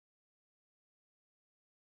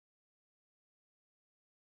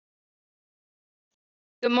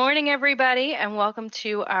Good morning, everybody, and welcome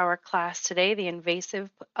to our class today, the Invasive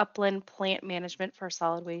Upland Plant Management for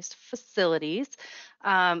Solid Waste Facilities.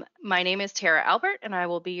 My name is Tara Albert, and I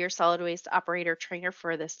will be your solid waste operator trainer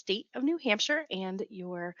for the state of New Hampshire and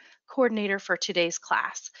your coordinator for today's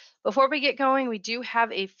class. Before we get going, we do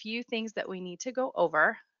have a few things that we need to go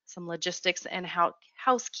over, some logistics and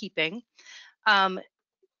housekeeping.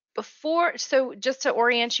 So just to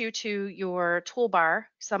orient you to your toolbar,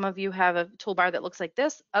 some of you have a toolbar that looks like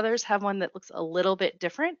this, others have one that looks a little bit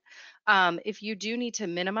different. If you do need to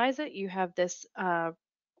minimize it, you have this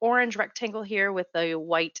orange rectangle here with a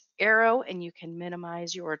white arrow, and you can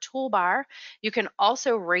minimize your toolbar. You can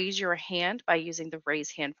also raise your hand by using the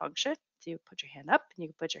raise hand function. So you put your hand up and you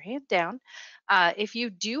can put your hand down. If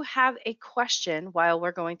you do have a question while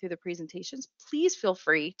we're going through the presentations, please feel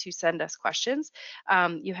free to send us questions.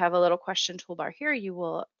 You have a little question toolbar here. You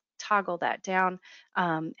will toggle that down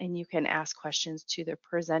and you can ask questions to the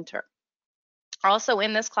presenter. Also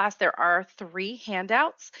in this class, there are 3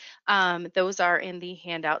 handouts. Those are in the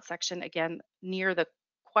handout section. Again, near the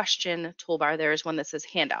question toolbar, there is one that says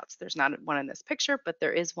handouts. There's not one in this picture, but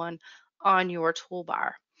there is one on your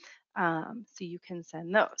toolbar. So you can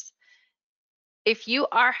send those. If you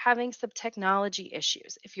are having some technology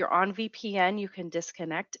issues, if you're on VPN, you can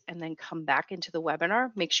disconnect and then come back into the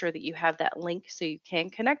webinar. Make sure that you have that link so you can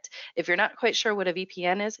connect. If you're not quite sure what a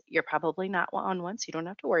VPN is, you're probably not on one, so you don't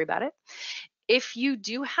have to worry about it. If you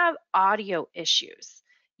do have audio issues,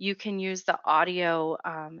 you can use the audio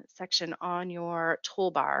section on your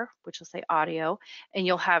toolbar, which will say audio, and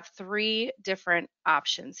you'll have 3 different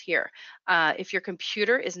options here. If your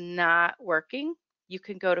computer is not working, you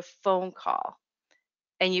can go to phone call.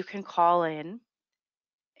 And you can call in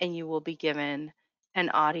and you will be given an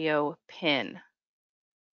audio pin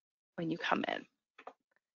when you come in.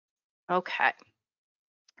 Okay.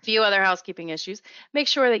 A few other housekeeping issues. Make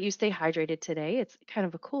sure that you stay hydrated today. It's kind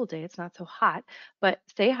of a cool day. It's not so hot, but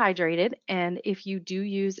stay hydrated. And if you do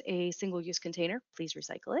use a single-use container, please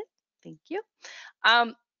recycle it. Thank you.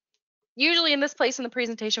 Usually in this place in the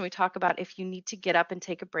presentation, we talk about if you need to get up and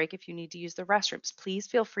take a break, if you need to use the restrooms, please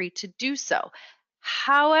feel free to do so.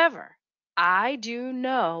 However, I do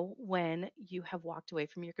know when you have walked away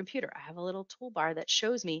from your computer. I have a little toolbar that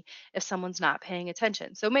shows me if someone's not paying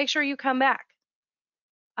attention. So make sure you come back.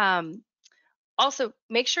 Also,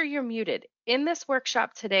 make sure you're muted. In this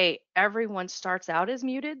workshop today, everyone starts out as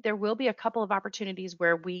muted. There will be a couple of opportunities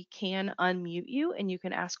where we can unmute you and you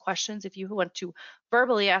can ask questions if you want to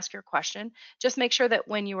verbally ask your question. Just make sure that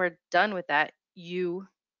when you are done with that, you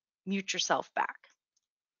mute yourself back.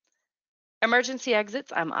 Emergency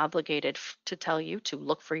exits, I'm obligated to tell you to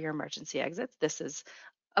look for your emergency exits. This is,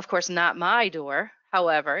 of course, not my door.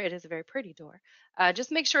 However, it is a very pretty door.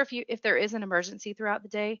 Just make sure if there is an emergency throughout the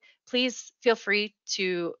day, please feel free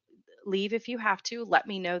to leave if you have to. Let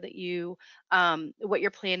me know that you what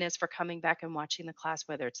your plan is for coming back and watching the class,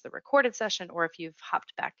 whether it's the recorded session or if you've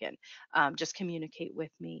hopped back in. Just communicate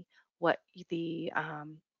with me what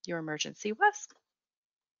your emergency was.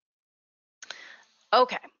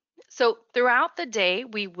 Okay. So throughout the day,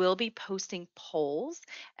 we will be posting polls,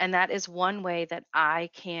 and that is one way that I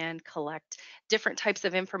can collect different types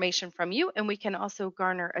of information from you, and we can also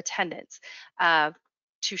garner attendance.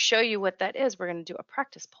 To show you what that is, we're going to do a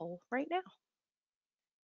practice poll right now.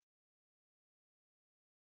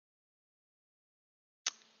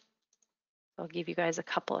 I'll give you guys a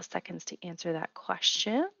couple of seconds to answer that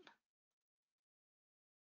question.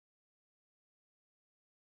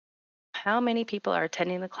 How many people are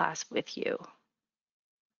attending the class with you?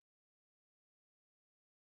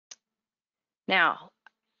 Now,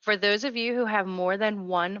 for those of you who have more than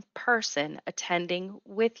one person attending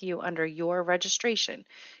with you under your registration,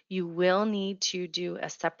 you will need to do a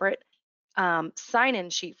separate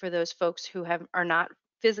sign-in sheet for those folks who are not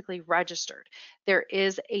physically registered. There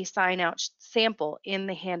is a sign-out sample in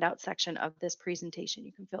the handout section of this presentation.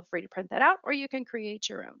 You can feel free to print that out or you can create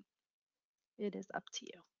your own. It is up to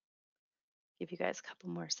you. Give you guys a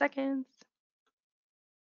couple more seconds.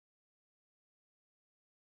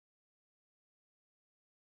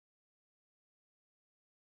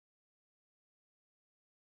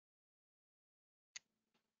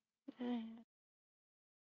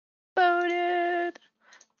 Voted.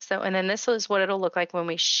 So, and then this is what it'll look like when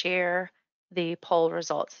we share the poll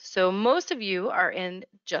results. So most of you are in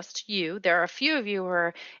just you. There are a few of you who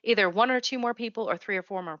are either 1 or 2 more people or 3 or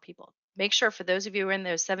 4 more people. Make sure for those of you who are in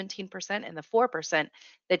those 17% and the 4%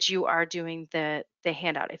 that you are doing the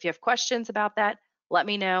handout. If you have questions about that, let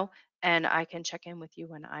me know and I can check in with you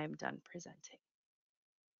when I'm done presenting.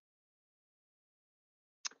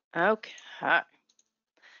 Okay.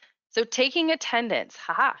 So taking attendance,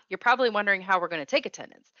 haha, you're probably wondering how we're going to take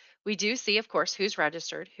attendance. We do see, of course, who's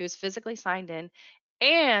registered, who's physically signed in,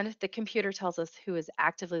 and the computer tells us who is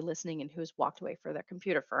actively listening and who's walked away for their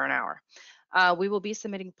computer for an hour. We will be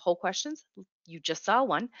submitting poll questions. You just saw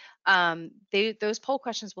one. Those poll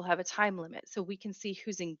questions will have a time limit so we can see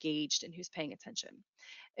who's engaged and who's paying attention.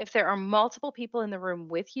 If there are multiple people in the room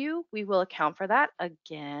with you, we will account for that.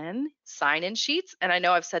 Again, sign in sheets. And I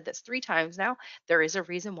know I've said this 3 times now. There is a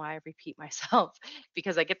reason why I repeat myself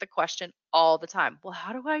because I get the question all the time. Well,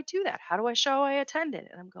 how do I do that? How do I show I attended?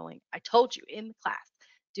 And I'm going, I told you in the class,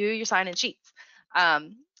 do your sign in sheets.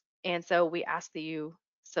 Um, and so we ask that you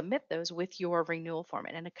submit those with your renewal form,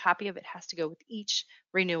 and a copy of it has to go with each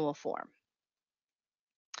renewal form.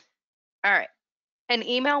 All right. An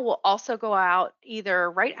email will also go out either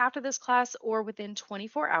right after this class or within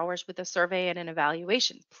 24 hours with a survey and an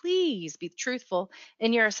evaluation. Please be truthful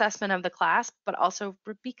in your assessment of the class, but also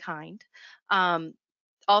be kind.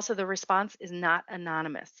 Also, the response is not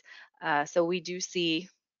anonymous, so we do see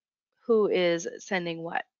who is sending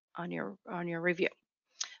what on your review.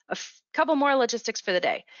 Couple more logistics for the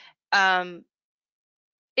day.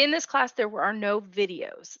 In this class, there are no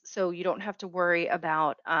videos, so you don't have to worry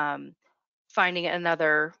about finding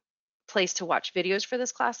another place to watch videos for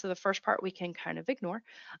this class. So the first part we can kind of ignore.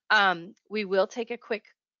 We will take a quick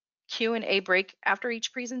Q&A break after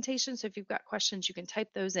each presentation. So if you've got questions, you can type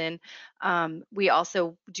those in. We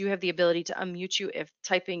also do have the ability to unmute you if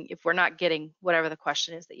we're not getting whatever the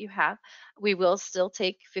question is that you have. We will still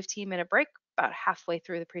take 15-minute break about halfway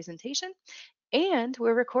through the presentation. And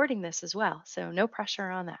we're recording this as well, so no pressure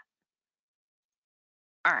on that.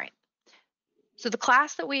 All right. So the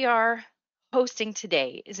class that we are hosting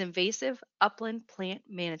today is Invasive Upland Plant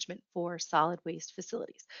Management for Solid Waste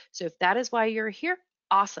Facilities. So if that is why you're here,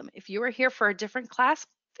 awesome. If you are here for a different class,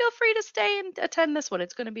 feel free to stay and attend this one.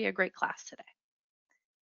 It's going to be a great class today.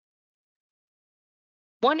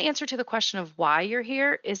 One answer to the question of why you're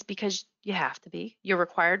here is because you have to be. You're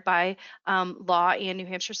required by law and New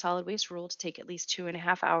Hampshire solid waste rule to take at least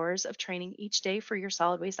 2.5 hours of training each day for your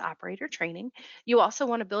solid waste operator training. You also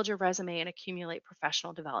want to build your resume and accumulate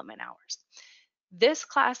professional development hours. This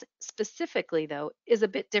class specifically, though, is a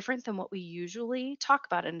bit different than what we usually talk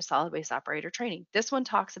about in solid waste operator training. This one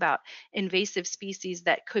talks about invasive species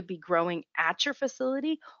that could be growing at your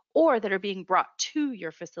facility or that are being brought to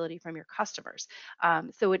your facility from your customers.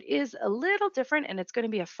 So it is a little different, and it's going to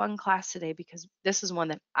be a fun class today because this is one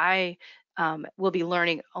that I will be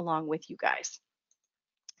learning along with you guys.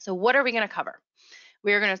 So what are we going to cover?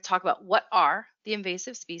 We are going to talk about what are the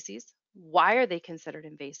invasive species, why are they considered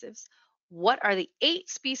invasives, what are the 8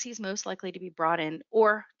 species most likely to be brought in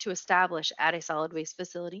or to establish at a solid waste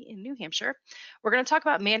facility in New Hampshire. We're going to talk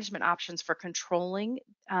about management options for controlling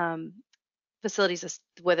facilities,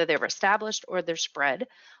 whether they're established or they're spread.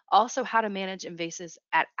 Also, how to manage invasives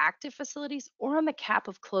at active facilities or on the cap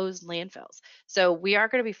of closed landfills. So we are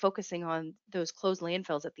going to be focusing on those closed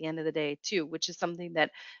landfills at the end of the day too, which is something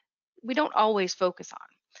that we don't always focus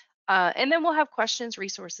on. And then we'll have questions,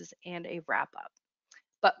 resources, and a wrap up.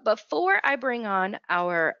 But before I bring on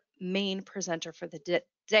our main presenter for the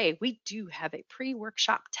day, we do have a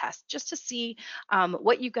pre-workshop test just to see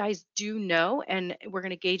what you guys do know, and we're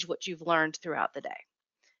going to gauge what you've learned throughout the day.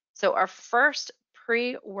 So our first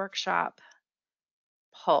pre-workshop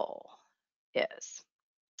poll is: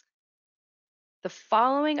 the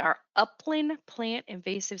following are upland plant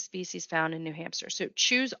invasive species found in New Hampshire. So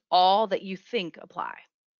choose all that you think apply.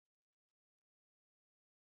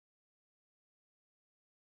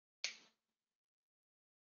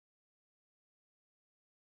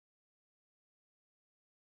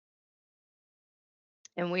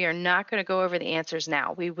 And we are not going to go over the answers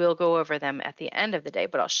now. We will go over them at the end of the day,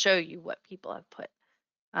 but I'll show you what people have put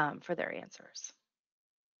for their answers.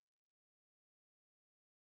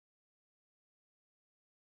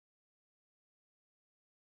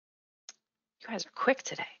 You guys are quick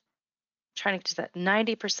today. I'm trying to do that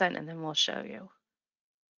 90% and then we'll show you.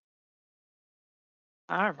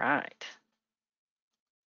 All right.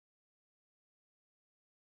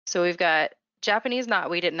 So we've got Japanese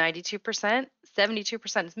knotweed at 92%,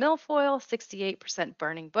 72% is milfoil, 68%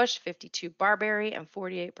 burning bush, 52% barberry, and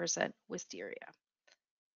 48% wisteria.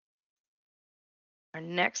 Our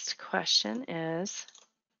next question is: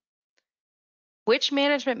 which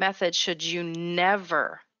management method should you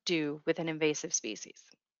never do with an invasive species?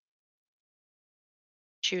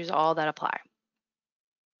 Choose all that apply.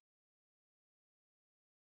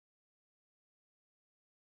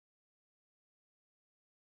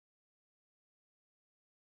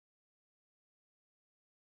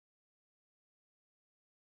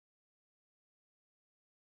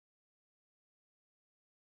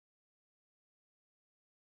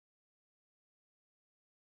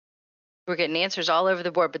 We're getting answers all over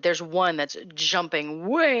the board, but there's one that's jumping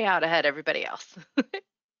way out ahead of everybody else.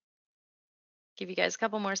 Give you guys a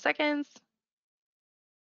couple more seconds.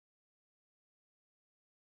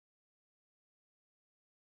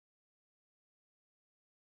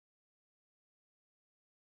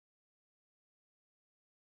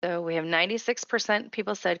 So we have 96%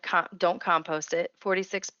 people said don't compost it,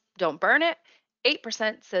 46 don't burn it,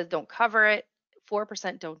 8% said don't cover it,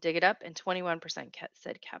 4% don't dig it up, and 21%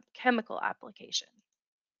 said chemical application.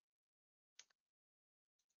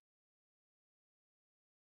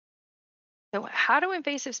 So how do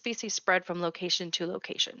invasive species spread from location to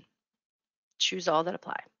location? Choose all that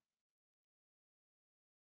apply.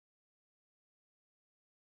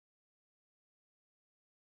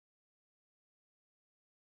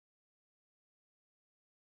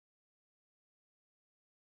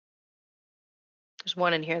 There's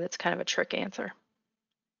one in here that's kind of a trick answer.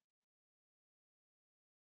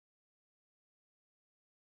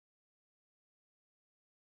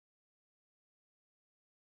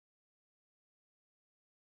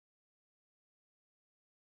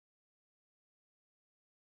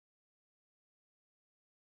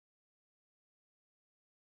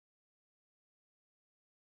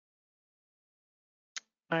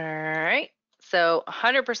 All right. So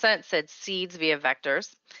 100% said seeds via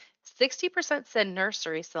vectors. 60% said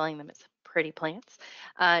nursery, selling them as pretty plants.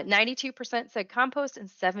 92% said compost, and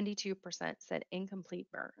 72% said incomplete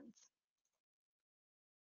burns.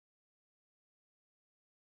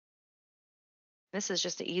 This is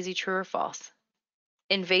just an easy true or false.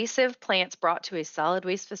 Invasive plants brought to a solid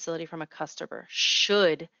waste facility from a customer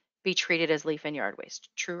should be treated as leaf and yard waste.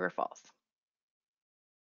 True or false?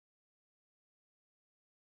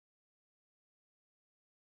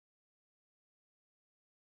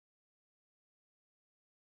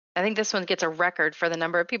 I think this one gets a record for the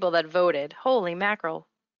number of people that voted. Holy mackerel.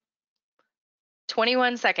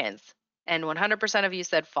 21 seconds, and 100% of you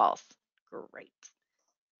said false. Great.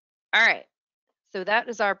 All right. So that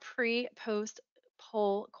is our pre-post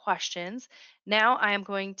poll questions. Now I am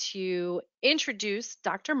going to introduce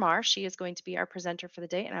Dr. Marr. She is going to be our presenter for the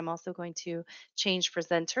day, and I'm also going to change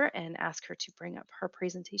presenter and ask her to bring up her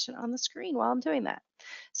presentation on the screen while I'm doing that.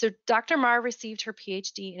 So Dr. Marr received her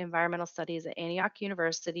PhD in environmental studies at Antioch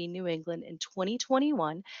University New England in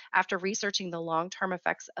 2021 after researching the long-term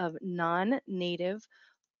effects of non-native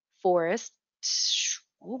forest.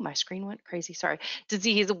 Oh, my screen went crazy. Sorry.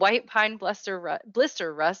 Disease, white pine blister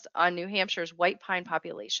rust on New Hampshire's white pine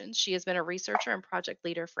populations. She has been a researcher and project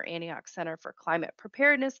leader for Antioch Center for Climate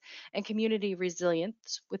Preparedness and Community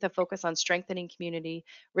Resilience, with a focus on strengthening community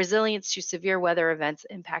resilience to severe weather events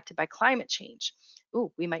impacted by climate change.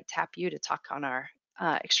 Ooh, we might tap you to talk on our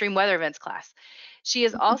extreme weather events class. She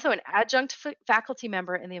is also an adjunct faculty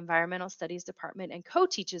member in the Environmental Studies Department and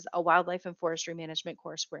co-teaches a wildlife and forestry management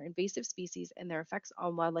course where invasive species and their effects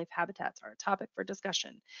on wildlife habitats are a topic for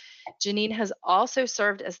discussion. Janine has also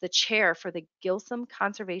served as the chair for the Gilsum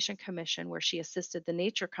Conservation Commission, where she assisted the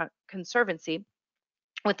Nature Conservancy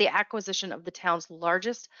with the acquisition of the town's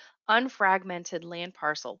largest unfragmented land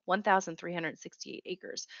parcel, 1,368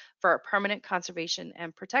 acres, for permanent conservation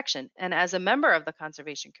and protection. And as a member of the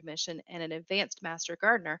Conservation Commission and an advanced master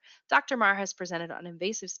gardener, Dr. Marr has presented on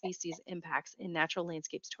invasive species impacts in natural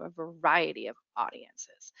landscapes to a variety of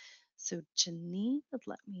audiences. So Janine,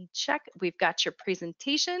 let me check. We've got your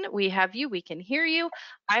presentation. We have you. We can hear you.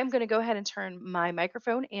 I'm going to go ahead and turn my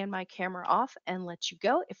microphone and my camera off and let you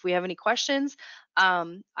go. If we have any questions,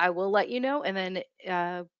 I will let you know, and then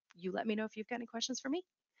you let me know if you've got any questions for me.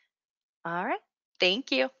 All right.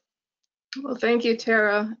 Thank you. Well, thank you,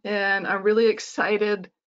 Tara. And I'm really excited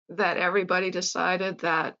that everybody decided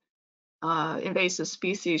that invasive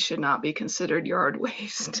species should not be considered yard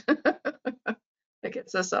waste. That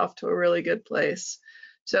gets us off to a really good place.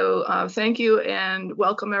 So thank you and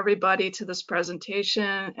welcome everybody to this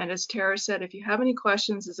presentation. And as Tara said, if you have any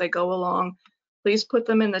questions as I go along, please put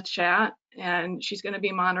them in the chat, and she's going to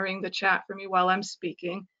be monitoring the chat for me while I'm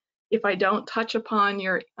speaking. If I don't touch upon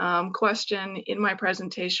your question in my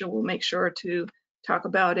presentation, we'll make sure to talk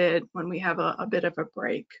about it when we have a bit of a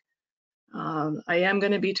break. I am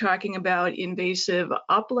going to be talking about invasive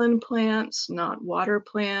upland plants, not water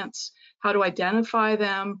plants, how to identify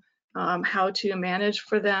them, how to manage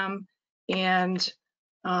for them, and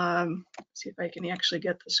see if I can actually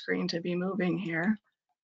get the screen to be moving here.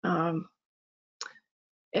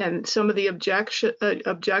 And some of the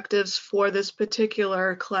objectives for this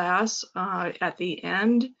particular class at the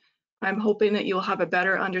end. I'm hoping that you'll have a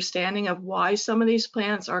better understanding of why some of these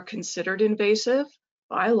plants are considered invasive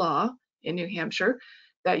by law in New Hampshire,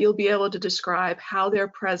 that you'll be able to describe how their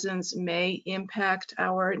presence may impact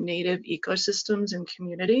our native ecosystems and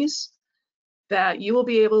communities, that you will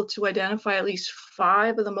be able to identify at least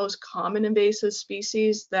 5 of the most common invasive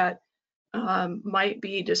species that might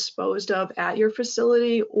be disposed of at your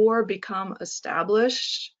facility or become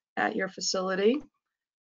established at your facility,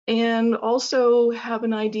 and also have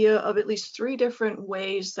an idea of at least 3 different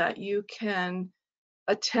ways that you can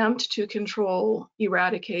attempt to control,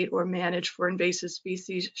 eradicate, or manage for invasive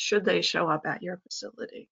species should they show up at your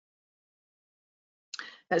facility.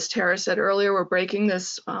 As Tara said earlier, we're breaking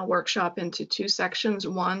this workshop into 2 sections.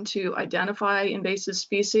 One, to identify invasive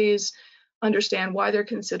species, understand why they're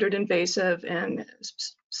considered invasive, and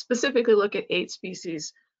specifically look at 8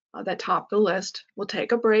 species that top the list. We'll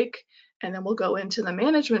take a break, and then we'll go into the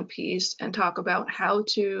management piece and talk about how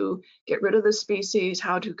to get rid of the species,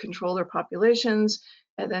 how to control their populations,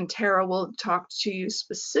 and then Tara will talk to you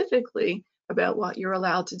specifically about what you're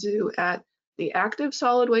allowed to do at the active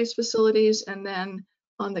solid waste facilities and then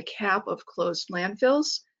on the cap of closed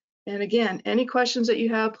landfills. And again, any questions that you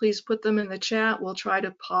have, please put them in the chat. We'll try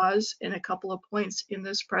to pause in a couple of points in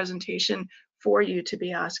this presentation for you to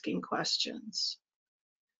be asking questions.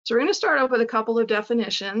 So we're going to start off with a couple of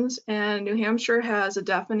definitions, and New Hampshire has a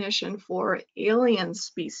definition for alien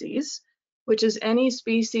species, which is any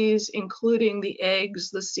species including the eggs,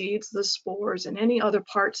 the seeds, the spores, and any other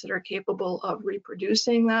parts that are capable of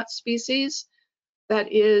reproducing that species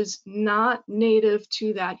that is not native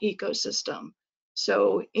to that ecosystem.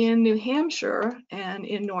 So in New Hampshire and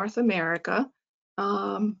in North America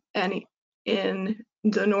and in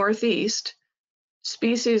the Northeast,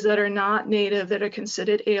 species that are not native that are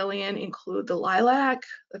considered alien include the lilac,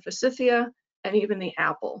 the forsythia, and even the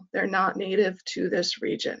apple. They're not native to this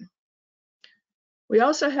region. We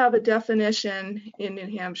also have a definition in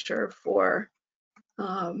New Hampshire for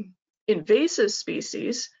invasive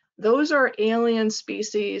species. Those are alien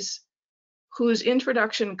species whose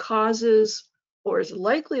introduction causes or is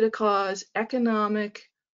likely to cause economic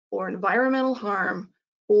or environmental harm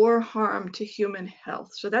or harm to human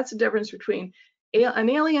health. So that's the difference between an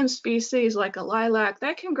alien species like a lilac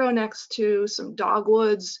that can grow next to some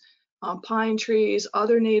dogwoods, pine trees,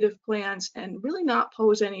 other native plants, and really not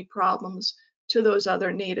pose any problems to those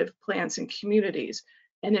other native plants and communities.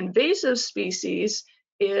 An invasive species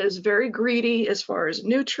is very greedy as far as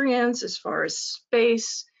nutrients, as far as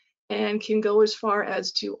space, and can go as far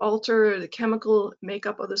as to alter the chemical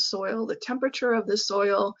makeup of the soil, the temperature of the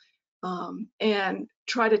soil, and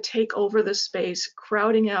try to take over the space,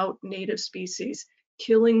 crowding out native species,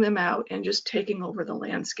 killing them out, and just taking over the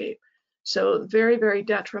landscape. So very, very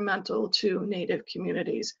detrimental to native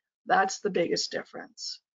communities. That's the biggest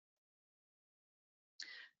difference.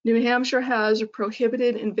 New Hampshire has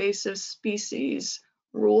prohibited invasive species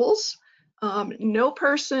rules. No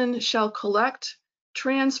person shall collect,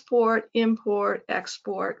 transport, import,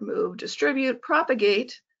 export, move, distribute,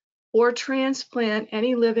 propagate, or transplant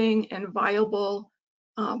any living and viable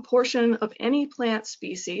portion of any plant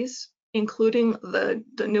species, including the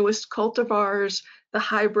newest cultivars, the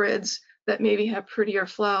hybrids that maybe have prettier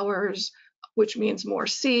flowers, which means more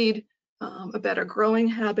seed, a better growing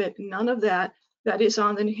habit. None of that is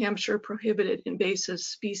on the New Hampshire prohibited invasive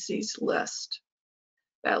species list.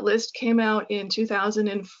 That list came out in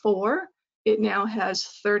 2004. It now has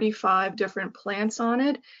 35 different plants on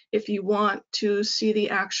it. If you want to see the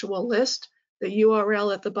actual list, the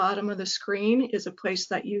URL at the bottom of the screen is a place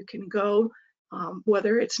that you can go,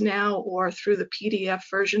 whether it's now or through the PDF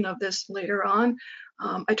version of this later on.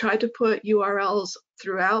 I tried to put URLs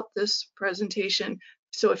throughout this presentation,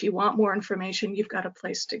 so if you want more information, you've got a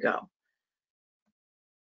place to go.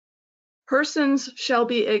 Persons shall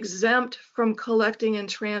be exempt from collecting and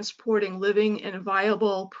transporting living and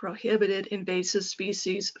viable prohibited invasive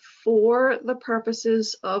species for the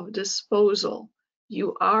purposes of disposal.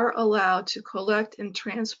 You are allowed to collect and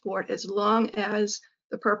transport as long as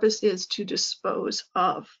the purpose is to dispose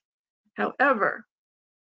of. However,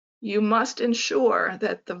 you must ensure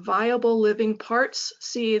that the viable living parts,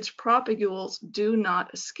 seeds, propagules do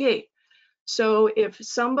not escape. So if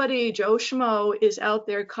somebody, Joe Schmo, is out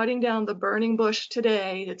there cutting down the burning bush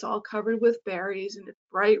today, it's all covered with berries and it's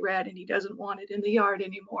bright red and he doesn't want it in the yard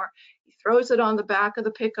anymore, he throws it on the back of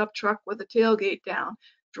the pickup truck with the tailgate down,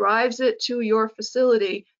 drives it to your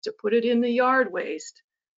facility to put it in the yard waste.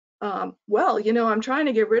 Well, you know, I'm trying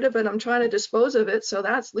to get rid of it, I'm trying to dispose of it, so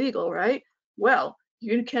that's legal, right? Well,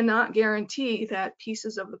 you cannot guarantee that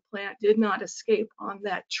pieces of the plant did not escape on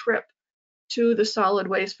that trip to the solid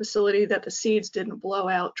waste facility, that the seeds didn't blow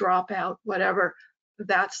out, drop out, whatever.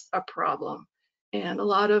 That's a problem. And a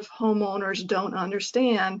lot of homeowners don't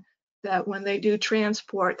understand that when they do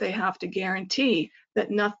transport, they have to guarantee that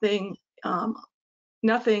nothing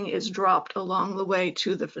is dropped along the way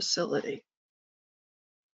to the facility.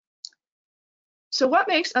 So what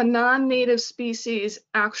makes a non-native species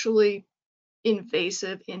actually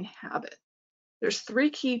invasive in habit? There's 3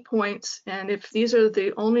 key points, and if these are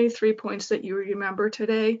the only 3 points that you remember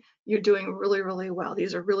today, you're doing really, really well.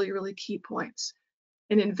 These are really, really key points.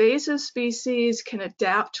 An invasive species can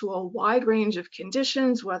adapt to a wide range of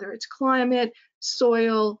conditions, whether it's climate,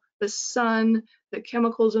 soil, the sun, the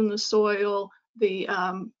chemicals in the soil, the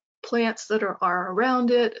plants that are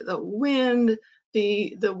around it, the wind,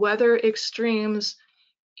 the weather extremes,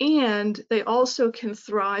 and they also can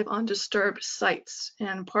thrive on disturbed sites.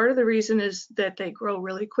 And part of the reason is that they grow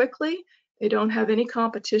really quickly. They don't have any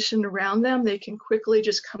competition around them. They can quickly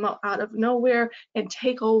just come up out of nowhere and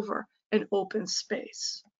take over an open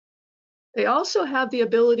space. They also have the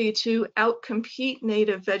ability to outcompete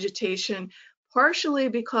native vegetation, partially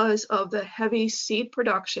because of the heavy seed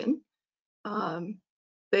production.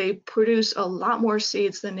 They produce a lot more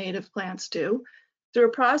seeds than native plants do through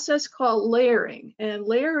a process called layering. And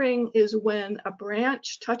layering is when a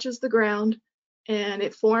branch touches the ground and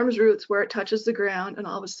it forms roots where it touches the ground, and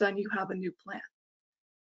all of a sudden you have a new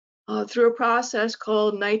plant. Through a process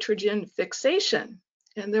called nitrogen fixation.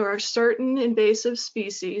 And there are certain invasive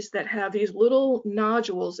species that have these little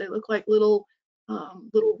nodules. They look like little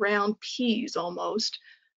round peas almost,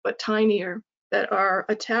 but tinier, that are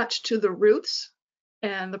attached to the roots.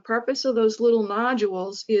 And the purpose of those little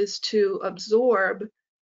nodules is to absorb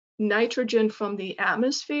nitrogen from the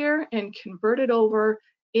atmosphere and convert it over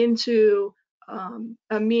into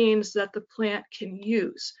amines that the plant can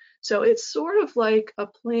use. So it's sort of like a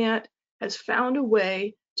plant has found a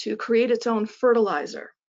way to create its own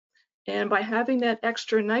fertilizer. And by having that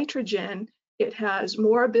extra nitrogen, it has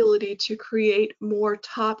more ability to create more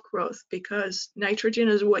top growth, because nitrogen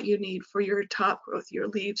is what you need for your top growth, your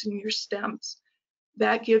leaves and your stems.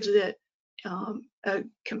 That gives it a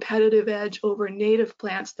competitive edge over native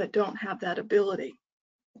plants that don't have that ability.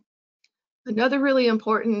 Another really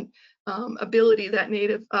important ability that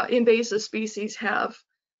invasive species have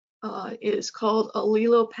is called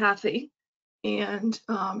allelopathy. And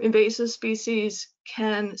invasive species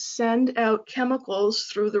can send out chemicals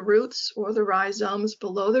through the roots or the rhizomes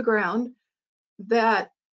below the ground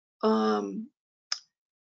that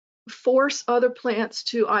force other plants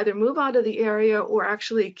to either move out of the area or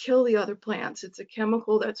actually kill the other plants. It's a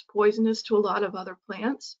chemical that's poisonous to a lot of other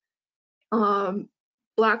plants.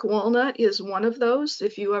 Black walnut is one of those.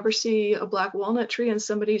 If you ever see a black walnut tree in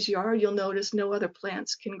somebody's yard, you'll notice no other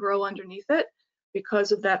plants can grow underneath it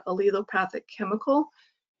because of that allelopathic chemical.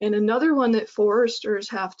 And another one that foresters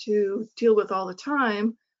have to deal with all the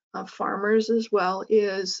time, farmers as well,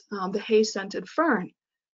 is the hay-scented fern.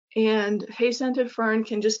 And hay-scented fern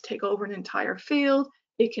can just take over an entire field.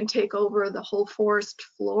 It can take over the whole forest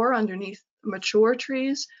floor underneath mature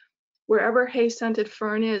trees. Wherever hay-scented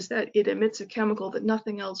fern is, that it emits a chemical that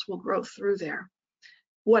nothing else will grow through there.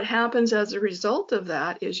 What happens as a result of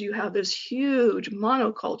that is you have this huge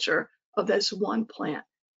monoculture of this one plant.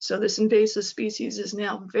 So this invasive species is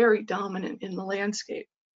now very dominant in the landscape.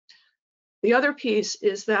 The other piece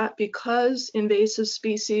is that because invasive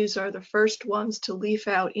species are the first ones to leaf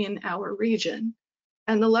out in our region,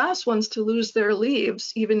 and the last ones to lose their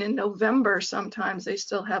leaves, even in November, sometimes they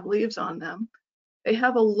still have leaves on them, they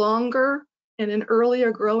have a longer and an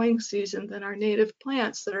earlier growing season than our native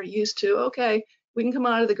plants that are used to, okay, we can come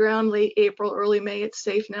out of the ground late April, early May, it's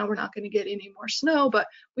safe now, we're not going to get any more snow, but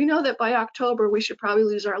we know that by October we should probably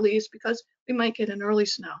lose our leaves because we might get an early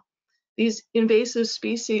snow. These invasive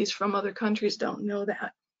species from other countries don't know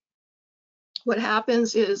that. What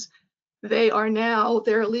happens is their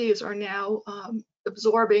leaves are now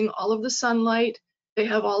absorbing all of the sunlight. They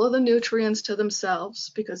have all of the nutrients to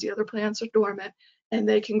themselves because the other plants are dormant, and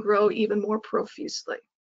they can grow even more profusely.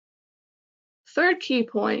 Third key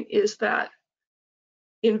point is that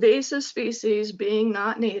invasive species, being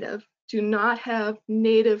not native, do not have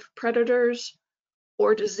native predators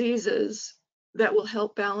or diseases that will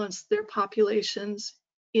help balance their populations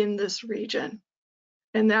in this region.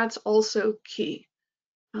 And that's also key.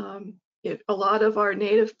 If a lot of our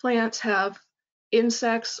native plants have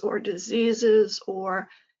insects or diseases or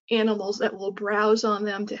animals that will browse on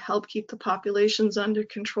them to help keep the populations under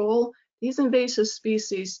control, these invasive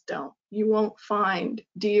species don't. You won't find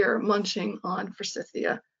deer munching on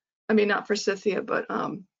forsythia. I mean, not forsythia, but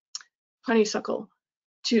honeysuckle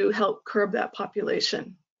to help curb that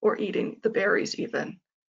population, or eating the berries even.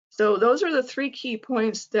 So those are the 3 key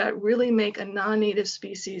points that really make a non-native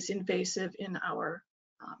species invasive in our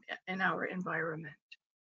environment.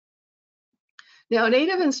 Now,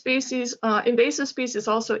 invasive species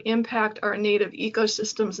also impact our native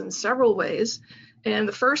ecosystems in several ways. And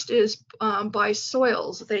the first is by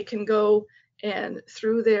soils. They can go and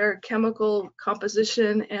through their chemical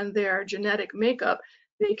composition and their genetic makeup,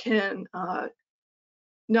 they can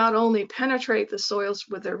not only penetrate the soils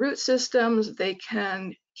with their root systems, they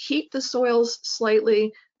can heat the soils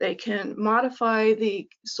slightly, they can modify the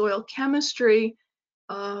soil chemistry.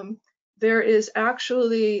 There is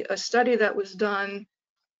actually a study that was done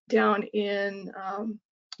down in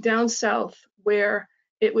down south where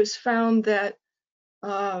it was found that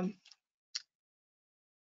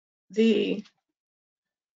the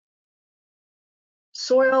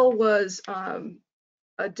soil was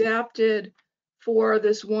adapted for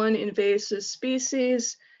this one invasive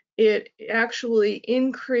species. It actually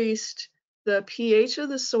increased the pH of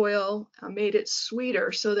the soil, made it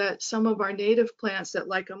sweeter so that some of our native plants that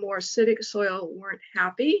like a more acidic soil weren't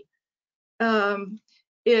happy.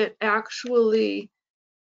 It actually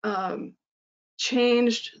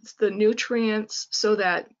changed the nutrients so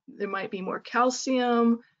that there might be more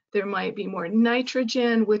calcium, there might be more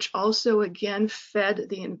nitrogen, which also again fed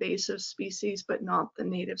the invasive species, but not the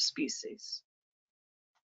native species.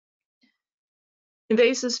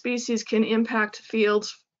 Invasive species can impact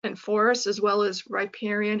fields and forests as well as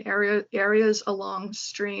riparian areas along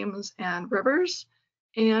streams and rivers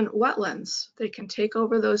and wetlands. They can take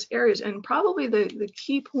over those areas. And probably the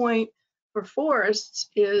key point for forests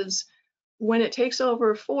is when it takes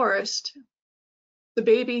over a forest, the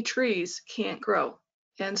baby trees can't grow.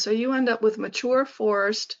 And so you end up with mature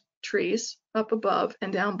forest trees up above,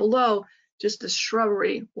 and down below just the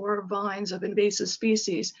shrubbery or vines of invasive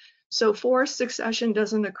species. So forest succession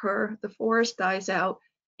doesn't occur, the forest dies out,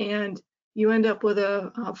 and you end up with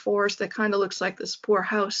a forest that kind of looks like this poor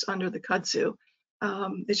house under the kudzu.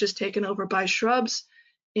 It's just taken over by shrubs,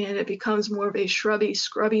 and it becomes more of a shrubby,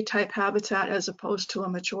 scrubby type habitat as opposed to a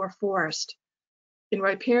mature forest. In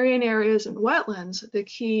riparian areas and wetlands, the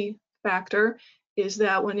key factor is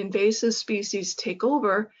that when invasive species take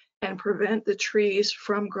over and prevent the trees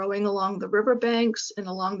from growing along the riverbanks and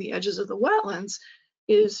along the edges of the wetlands,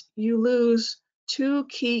 is you lose two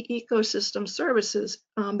key ecosystem services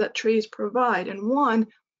that trees provide. And one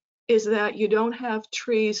is that you don't have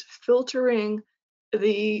trees filtering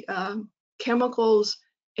the chemicals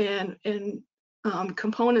and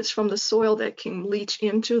components from the soil that can leach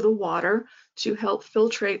into the water to help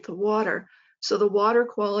filtrate the water. So the water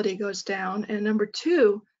quality goes down. And number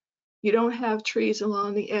two, you don't have trees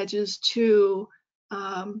along the edges to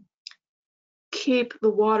keep the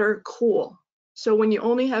water cool. So when you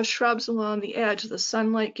only have shrubs along the edge, the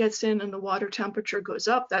sunlight gets in and the water temperature goes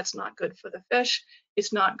up. That's not good for the fish.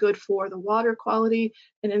 It's not good for the water quality.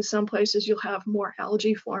 And in some places, you'll have more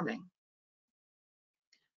algae forming.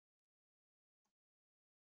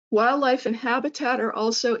 Wildlife and habitat are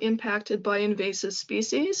also impacted by invasive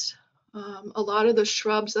species. A lot of the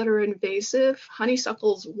shrubs that are invasive,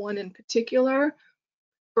 honeysuckle's one in particular,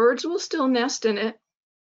 birds will still nest in it,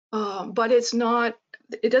 but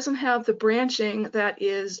it doesn't have the branching that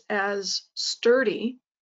is as sturdy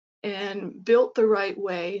and built the right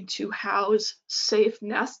way to house safe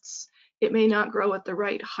nests. It may not grow at the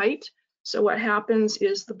right height. So what happens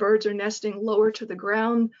is the birds are nesting lower to the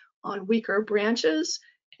ground on weaker branches,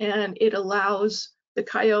 and it allows the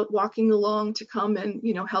coyote walking along to come and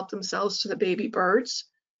help themselves to the baby birds.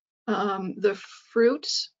 The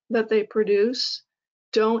fruits that they produce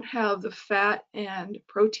don't have the fat and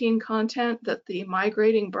protein content that the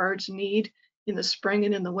migrating birds need in the spring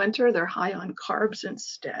and in the winter. They're high on carbs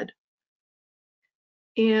instead.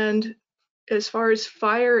 And as far as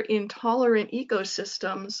fire intolerant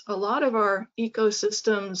ecosystems, a lot of our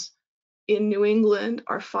ecosystems in New England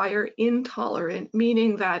are fire intolerant,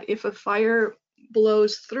 meaning that if a fire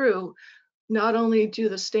blows through, not only do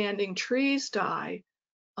the standing trees die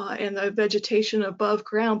and the vegetation above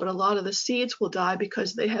ground, but a lot of the seeds will die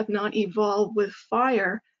because they have not evolved with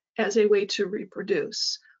fire as a way to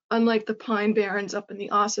reproduce. Unlike the pine barrens up in the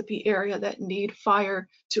Ossipee area that need fire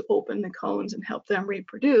to open the cones and help them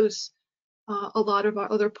reproduce, a lot of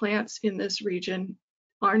our other plants in this region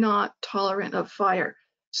are not tolerant of fire.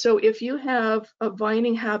 So if you have a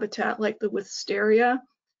vining habitat like the wisteria,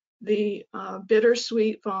 the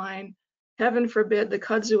bittersweet vine, heaven forbid the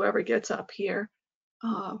kudzu ever gets up here,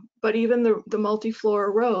 but even the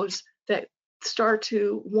multiflora rose that start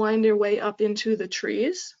to wind their way up into the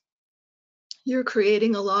trees, you're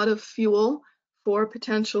creating a lot of fuel for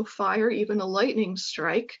potential fire, even a lightning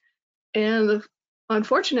strike. And the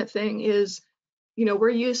unfortunate thing is You know, we're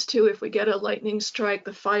used to, if we get a lightning strike,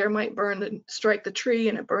 the fire might strike the tree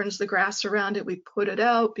and it burns the grass around it. We put it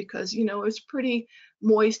out because, you know, it's pretty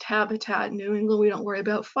moist habitat in New England. We don't worry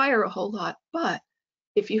about fire a whole lot. But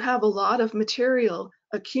if you have a lot of material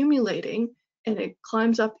accumulating and it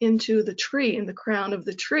climbs up into the tree, in the crown of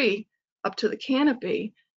the tree, up to the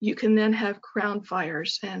canopy, you can then have crown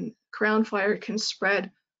fires, and crown fire can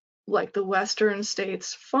spread like the Western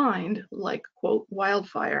states find, like, quote,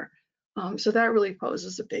 wildfire. So that really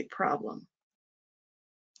poses a big problem.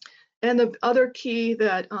 And the other key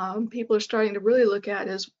that people are starting to really look at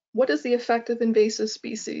is, what is the effect of invasive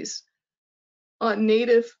species on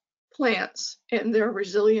native plants and their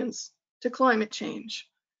resilience to climate change?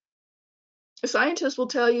 Scientists will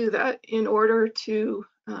tell you that in order to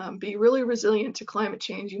be really resilient to climate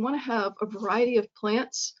change, you want to have a variety of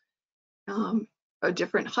plants,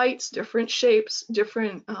 different heights, different shapes,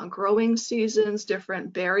 different growing seasons,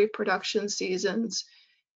 different berry production seasons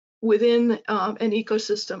within an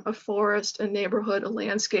ecosystem, a forest, a neighborhood, a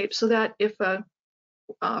landscape, so that if a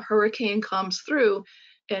hurricane comes through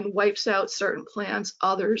and wipes out certain plants,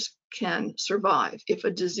 others can survive. If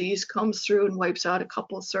a disease comes through and wipes out a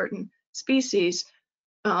couple of certain species,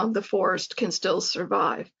 the forest can still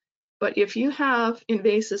survive. But if you have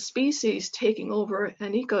invasive species taking over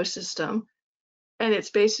an ecosystem, and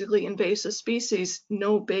it's basically invasive species,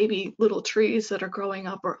 no baby little trees that are growing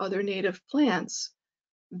up or other native plants,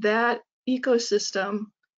 that ecosystem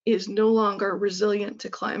is no longer resilient to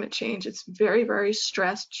climate change. It's very, very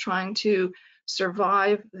stressed trying to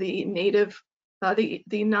survive the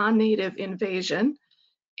non-native invasion,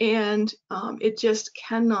 and it just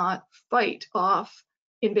cannot fight off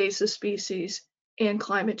invasive species and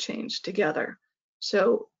climate change together.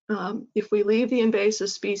 So if we leave the invasive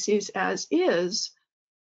species as is,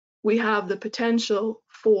 we have the potential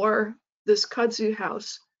for this kudzu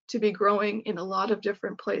house to be growing in a lot of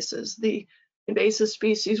different places. The invasive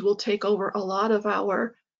species will take over a lot of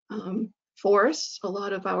our forests, a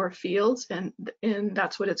lot of our fields, and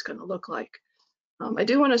that's what it's going to look like. I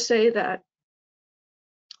do want to say that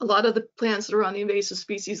a lot of the plants that are on the invasive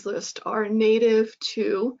species list are native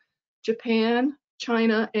to Japan,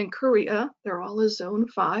 China, and Korea. They're all a zone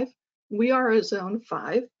 5. We are a zone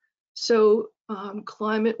 5. So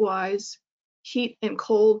climate-wise, heat and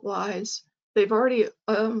cold-wise, they've already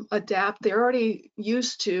they're already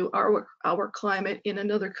used to our climate in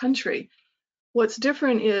another country. What's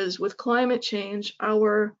different is, with climate change,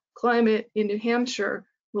 our climate in New Hampshire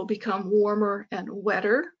will become warmer and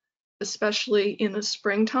wetter, especially in the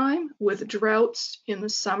springtime, with droughts in the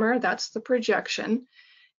summer. That's the projection.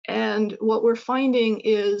 And what we're finding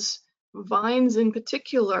is vines in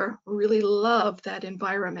particular really love that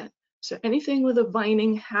environment. So anything with a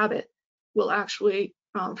vining habit will actually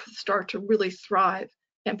start to really thrive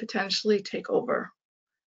and potentially take over.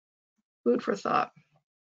 Food for thought.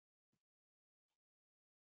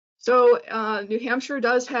 So New Hampshire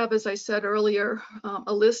does have, as I said earlier,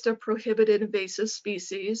 a list of prohibited invasive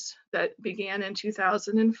species that began in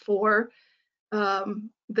 2004.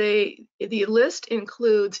 The list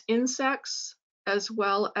includes insects as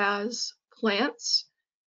well as plants,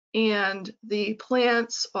 and the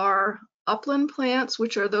plants are upland plants,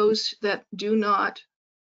 which are those that do not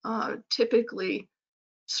typically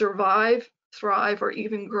survive, thrive, or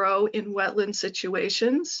even grow in wetland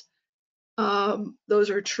situations. Those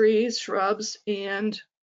are trees, shrubs, and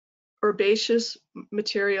herbaceous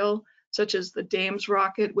material, such as the dame's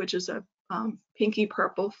rocket, which is a pinky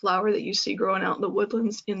purple flower that you see growing out in the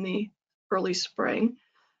woodlands in the early spring.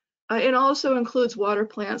 It also includes water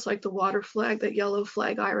plants like the water flag, that yellow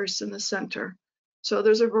flag iris in the center. So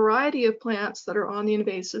there's a variety of plants that are on the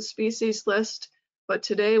invasive species list, but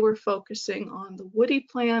today we're focusing on the woody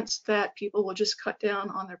plants that people will just cut down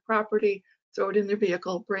on their property, throw it in their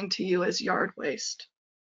vehicle, bring to you as yard waste.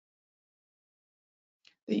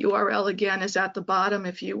 The URL again is at the bottom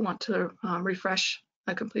if you want to refresh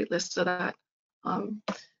a complete list of that.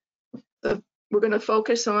 We're going to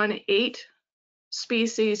focus on 8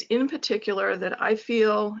 species in particular that I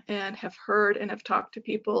feel and have heard and have talked to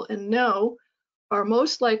people and know are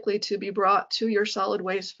most likely to be brought to your solid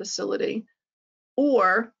waste facility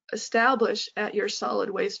or established at your solid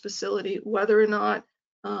waste facility, whether or not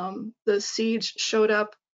the seeds showed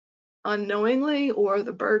up unknowingly or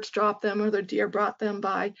the birds dropped them or the deer brought them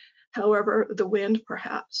by, however, the wind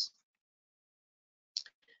perhaps.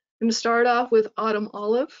 I'm going to start off with autumn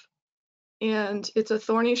olive, and it's a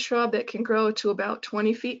thorny shrub that can grow to about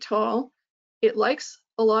 20 feet tall. It likes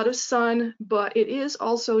a lot of sun, but it is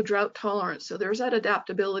also drought tolerant, so there's that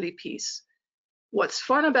adaptability piece. What's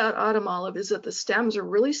fun about autumn olive is that the stems are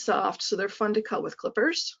really soft, so they're fun to cut with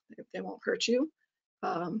clippers. They won't hurt you.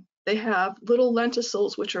 They have little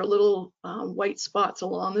lenticels, which are little white spots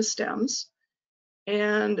along the stems.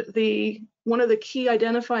 And one of the key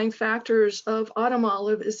identifying factors of autumn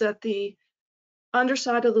olive is that the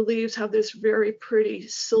underside of the leaves have this very pretty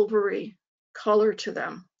silvery color to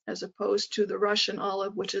them, as opposed to the Russian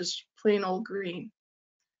olive, which is plain old green.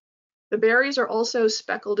 The berries are also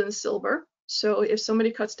speckled in silver. So if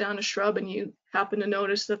somebody cuts down a shrub and you happen to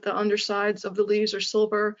notice that the undersides of the leaves are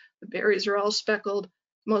silver, the berries are all speckled,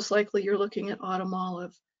 most likely you're looking at autumn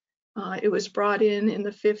olive. It was brought in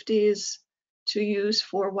the 50s to use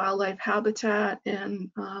for wildlife habitat,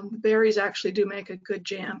 and the berries actually do make a good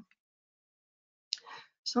jam.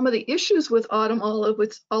 Some of the issues with autumn olive,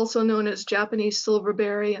 which is also known as Japanese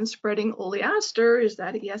silverberry and spreading oleaster, is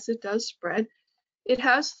that yes, it does spread. It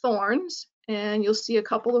has thorns, and you'll see a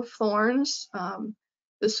couple of thorns.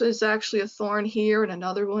 This is actually a thorn here and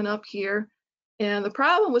another one up here. And the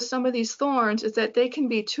problem with some of these thorns is that they can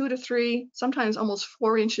be 2 to 3, sometimes almost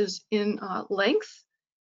 4 inches in length,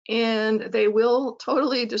 and they will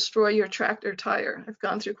totally destroy your tractor tire. I've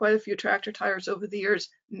gone through quite a few tractor tires over the years,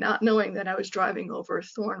 not knowing that I was driving over a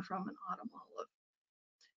thorn from an autumn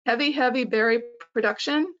olive. Heavy berry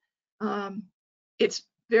production. It's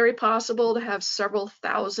very possible to have several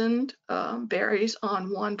thousand berries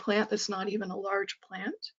on one plant that's not even a large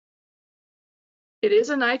plant. It is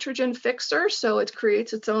a nitrogen fixer, so it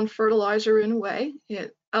creates its own fertilizer in a way.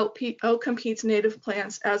 It outcompetes native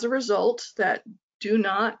plants as a result that do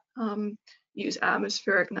not use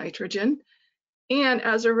atmospheric nitrogen. And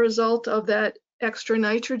as a result of that extra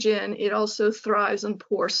nitrogen, it also thrives in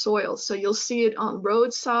poor soil. So you'll see it on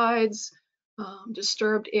roadsides,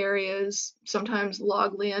 disturbed areas, sometimes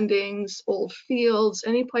log landings, old fields,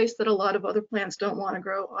 any place that a lot of other plants don't want to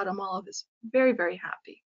grow. Autumn olive is very, very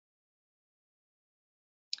happy.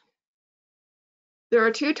 There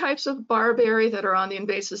are 2 types of barberry that are on the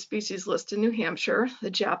invasive species list in New Hampshire, the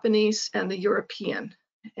Japanese and the European.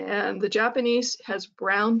 And the Japanese has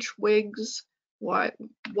brown twigs,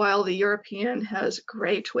 while the European has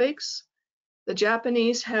gray twigs. The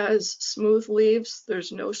Japanese has smooth leaves.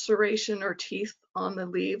 There's no serration or teeth on the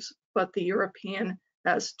leaves, but the European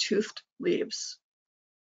has toothed leaves.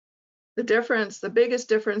 The biggest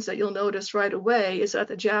difference that you'll notice right away is that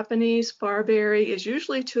the Japanese barberry is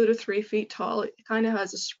usually 2 to 3 feet tall. It kind of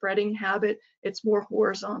has a spreading habit. It's more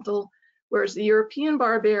horizontal, whereas the European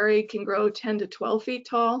barberry can grow 10 to 12 feet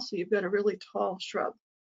tall, so you've got a really tall shrub.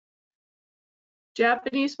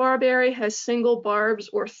 Japanese barberry has single barbs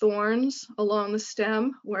or thorns along the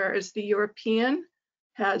stem, whereas the European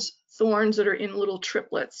has thorns that are in little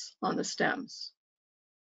triplets on the stems.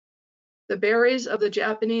 The berries of the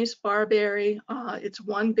Japanese barberry, it's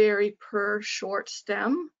 1 berry per short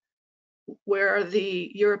stem, where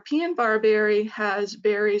the European barberry has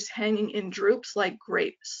berries hanging in drupes like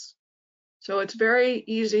grapes. So it's very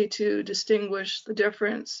easy to distinguish the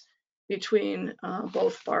difference between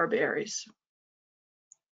both barberries.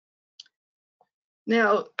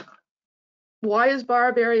 Now, why is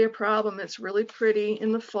barberry a problem? It's really pretty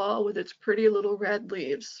in the fall with its pretty little red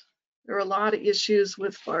leaves. There are a lot of issues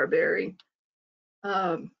with barberry.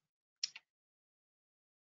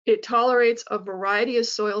 It tolerates a variety of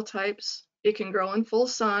soil types. It can grow in full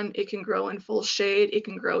sun. It can grow in full shade. It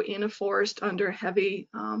can grow in a forest under heavy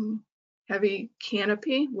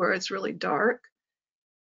canopy where it's really dark.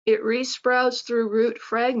 It resprouts through root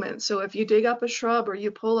fragments. So if you dig up a shrub or you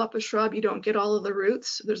pull up a shrub, you don't get all of the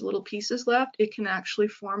roots. There's little pieces left. It can actually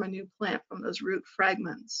form a new plant from those root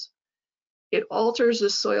fragments. It alters the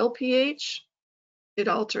soil pH. It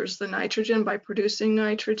alters the nitrogen by producing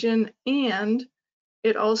nitrogen, and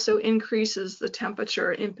it also increases the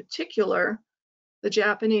temperature, in particular, the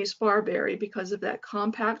Japanese barberry, because of that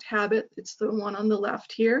compact habit. It's the one on the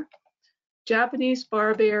left here. Japanese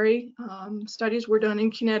barberry, studies were done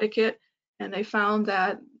in Connecticut, and they found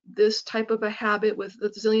that this type of a habit with a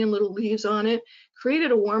zillion little leaves on it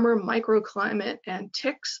created a warmer microclimate, and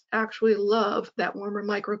ticks actually love that warmer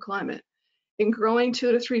microclimate. In growing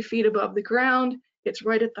 2 to 3 feet above the ground, it's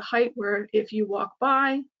right at the height where if you walk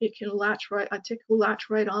by, it can a tick will latch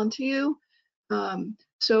right onto you.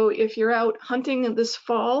 So if you're out hunting this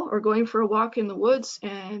fall or going for a walk in the woods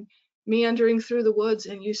and meandering through the woods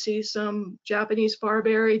and you see some Japanese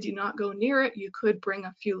barberry, do not go near it. You could bring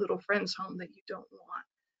a few little friends home that you don't want.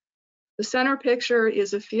 The center picture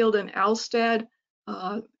is a field in Alstead.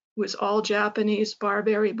 It was all Japanese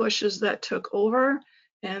barberry bushes that took over,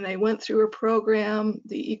 and they went through a program,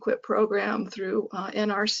 the EQIP program, through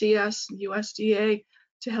NRCS and USDA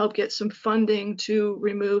to help get some funding to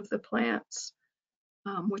remove the plants,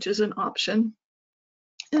 which is an option.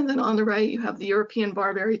 And then on the right, you have the European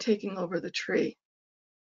barberry taking over the tree.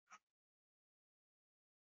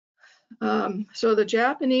 So the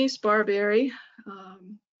Japanese barberry,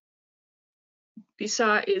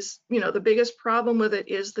 is, the biggest problem with it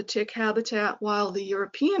is the tick habitat, while the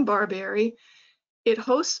European barberry, it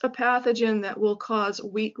hosts a pathogen that will cause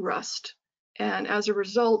wheat rust. And as a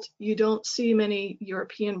result, you don't see many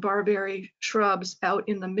European barberry shrubs out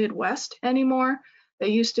in the Midwest anymore. They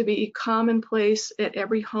used to be commonplace at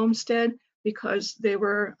every homestead because they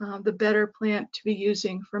were the better plant to be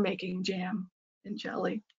using for making jam and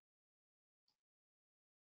jelly.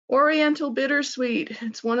 Oriental bittersweet.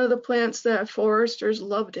 It's one of the plants that foresters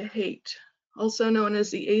love to hate, also known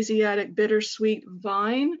as the Asiatic bittersweet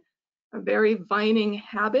vine, a very vining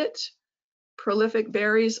habit, prolific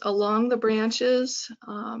berries along the branches.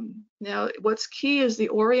 Now, what's key is the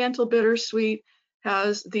Oriental bittersweet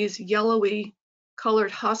has these yellowy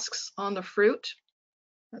colored husks on the fruit.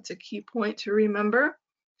 That's a key point to remember.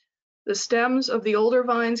 The stems of the older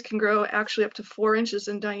vines can grow actually up to 4 inches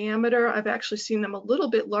in diameter. I've actually seen them a little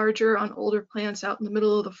bit larger on older plants out in the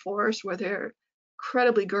middle of the forest where they're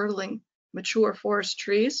incredibly girdling mature forest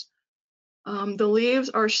trees. The leaves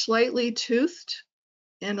are slightly toothed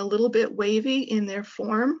and a little bit wavy in their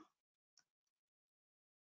form.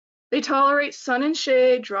 They tolerate sun and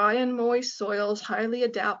shade, dry and moist soils, highly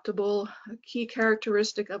adaptable, a key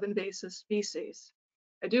characteristic of invasive species.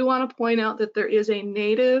 I do want to point out that there is a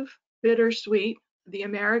native bittersweet, the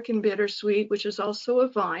American bittersweet, which is also a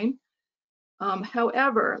vine.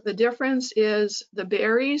 However, the difference is the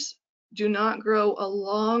berries do not grow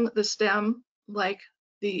along the stem like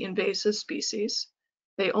the invasive species.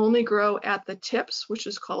 They only grow at the tips, which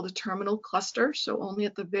is called a terminal cluster. So only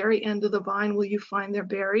at the very end of the vine will you find their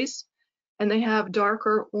berries. And they have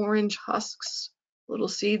darker orange husks. Little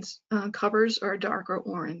seeds covers are darker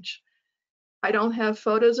orange. I don't have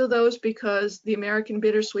photos of those because the American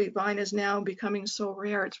bittersweet vine is now becoming so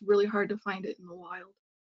rare, it's really hard to find it in the wild.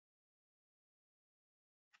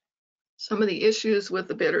 Some of the issues with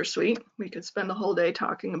the bittersweet, we could spend the whole day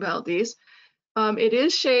talking about these. It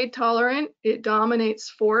is shade tolerant. It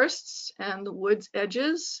dominates forests and the woods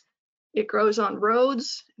edges. It grows on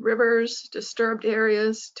roads, rivers, disturbed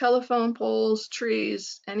areas, telephone poles,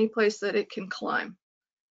 trees, any place that it can climb.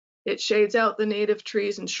 It shades out the native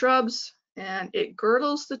trees and shrubs, and it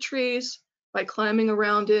girdles the trees by climbing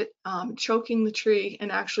around it, choking the tree,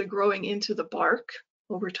 and actually growing into the bark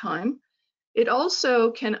over time. It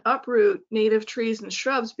also can uproot native trees and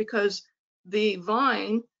shrubs because the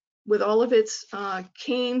vine, with all of its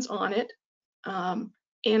canes on it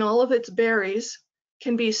and all of its berries,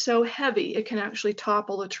 can be so heavy it can actually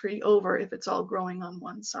topple a tree over if it's all growing on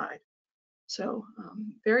one side. So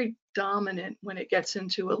very dominant when it gets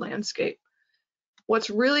into a landscape. What's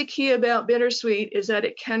really key about bittersweet is that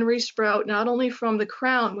it can resprout not only from the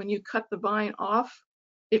crown when you cut the vine off,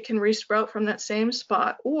 it can resprout from that same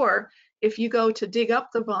spot, or if you go to dig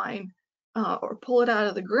up the vine or pull it out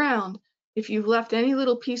of the ground, if you've left any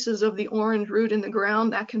little pieces of the orange root in the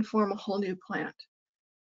ground, that can form a whole new plant.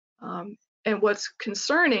 And what's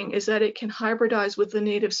concerning is that it can hybridize with the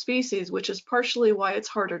native species, which is partially why it's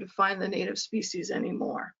harder to find the native species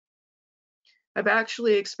anymore. I've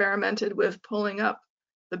actually experimented with pulling up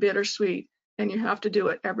the bittersweet, and you have to do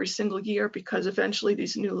it every single year because eventually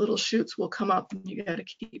these new little shoots will come up and you got to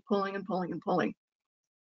keep pulling and pulling and pulling.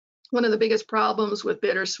 One of the biggest problems with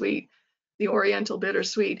bittersweet, the Oriental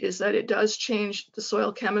bittersweet, is that it does change the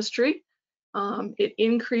soil chemistry. It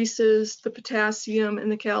increases the potassium and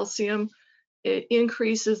the calcium. It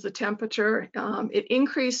increases the temperature. It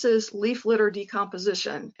increases leaf litter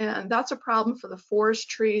decomposition. And that's a problem for the forest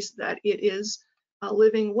trees that it is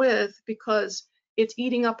living with because it's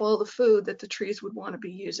eating up all the food that the trees would want to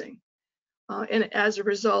be using. And as a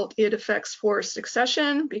result, it affects forest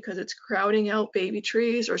succession because it's crowding out baby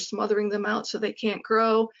trees or smothering them out so they can't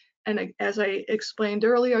grow. And as I explained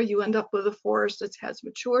earlier, you end up with a forest that has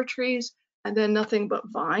mature trees and then nothing but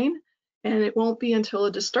vine. And it won't be until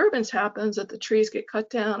a disturbance happens that the trees get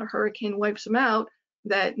cut down, a hurricane wipes them out,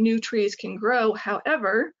 that new trees can grow.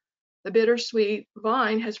 However, the bittersweet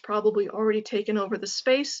vine has probably already taken over the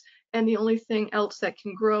space, and the only thing else that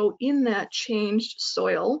can grow in that changed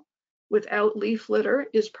soil without leaf litter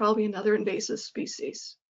is probably another invasive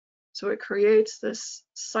species. So it creates this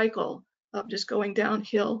cycle of just going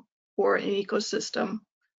downhill for an ecosystem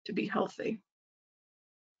to be healthy.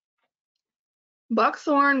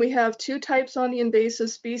 Buckthorn, we have two types on the invasive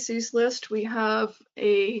species list. We have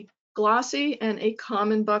a glossy and a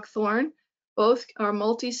common buckthorn. Both are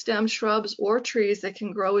multi-stem shrubs or trees that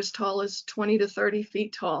can grow as tall as 20 to 30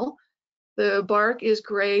 feet tall. The bark is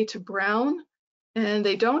gray to brown, and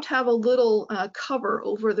they don't have a little cover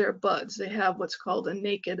over their buds. They have what's called a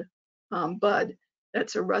naked bud.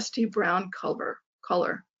 That's a rusty brown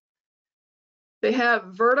color. They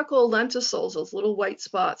have vertical lenticels. Those little white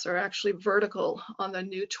spots are actually vertical on the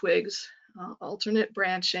new twigs, alternate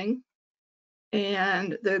branching.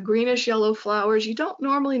 And the greenish yellow flowers, you don't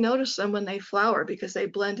normally notice them when they flower because they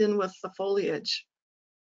blend in with the foliage.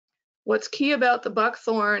 What's key about the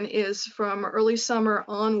buckthorn is from early summer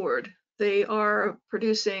onward, they are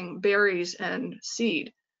producing berries and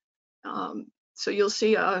seed. So you'll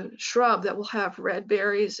see a shrub that will have red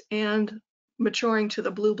berries and maturing to the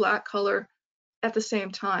blue-black color at the same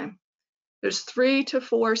time. There's 3 to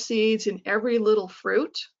 4 seeds in every little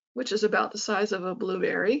fruit, which is about the size of a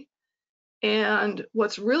blueberry. And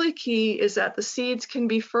what's really key is that the seeds can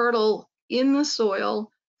be fertile in the soil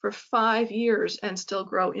for 5 years and still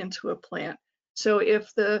grow into a plant. So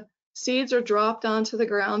if the seeds are dropped onto the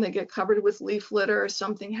ground, they get covered with leaf litter,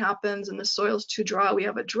 something happens and the soil's too dry, we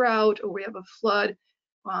have a drought or we have a flood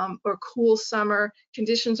or cool summer,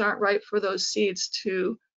 conditions aren't right for those seeds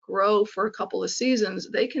to grow for a couple of seasons,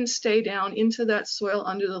 they can stay down into that soil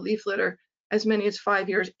under the leaf litter as many as 5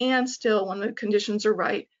 years and still, when the conditions are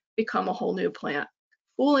right, become a whole new plant,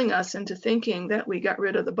 fooling us into thinking that we got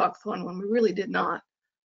rid of the buckthorn when we really did not.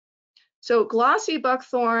 So glossy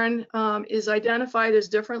buckthorn is identified as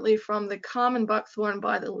differently from the common buckthorn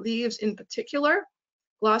by the leaves in particular.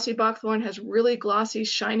 Glossy buckthorn has really glossy,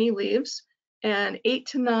 shiny leaves and 8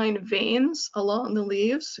 to 9 veins along the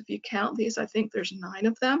leaves. If you count these, I think there's 9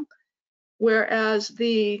 of them. Whereas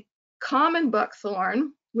the common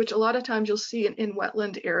buckthorn, which a lot of times you'll see in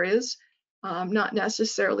wetland areas, not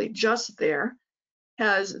necessarily just there,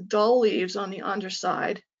 has dull leaves on the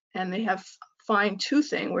underside and they have fine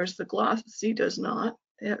toothing, whereas the glossy does not.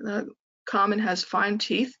 The common has fine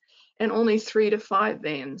teeth and only 3 to 5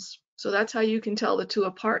 veins. So that's how you can tell the two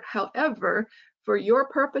apart. However, for your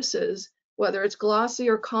purposes, whether it's glossy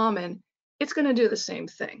or common, it's going to do the same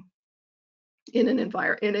thing in an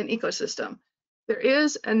ecosystem. There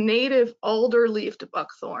is a native alder-leafed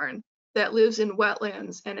buckthorn that lives in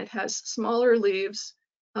wetlands, and it has smaller leaves,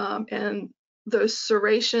 and the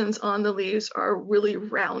serrations on the leaves are really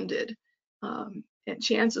rounded. And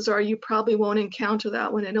chances are you probably won't encounter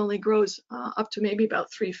that when it only grows up to maybe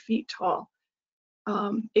about 3 feet tall.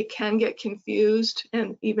 It can get confused,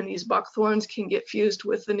 and even these buckthorns can get fused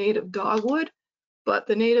with the native dogwood, but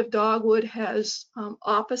the native dogwood has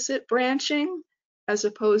opposite branching as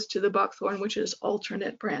opposed to the buckthorn, which is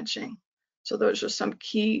alternate branching. So those are some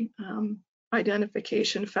key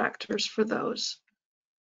identification factors for those.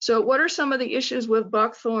 So what are some of the issues with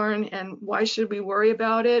buckthorn and why should we worry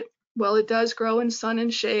about it? Well, it does grow in sun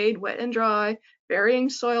and shade, wet and dry, varying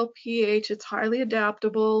soil pH, it's highly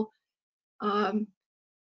adaptable.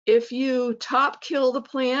 If you top kill the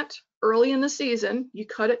plant early in the season, you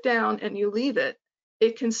cut it down and you leave it,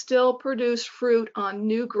 it can still produce fruit on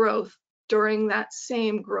new growth during that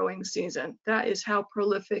same growing season. That is how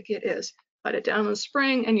prolific it is. Cut it down in the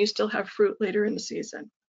spring and you still have fruit later in the season.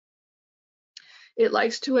 It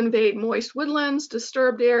likes to invade moist woodlands,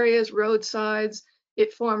 disturbed areas, roadsides.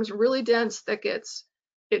 It forms really dense thickets.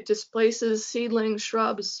 It displaces seedlings,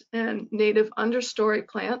 shrubs, and native understory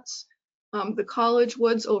plants. The college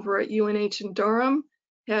woods over at UNH in Durham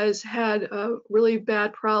has had a really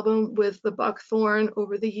bad problem with the buckthorn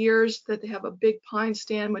over the years, that they have a big pine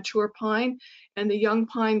stand, mature pine, and the young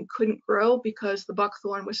pine couldn't grow because the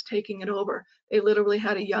buckthorn was taking it over. They literally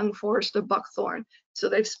had a young forest of buckthorn. So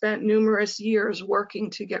they've spent numerous years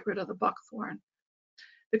working to get rid of the buckthorn.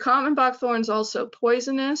 The common buckthorn is also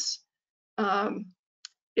poisonous.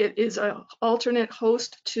 It is an alternate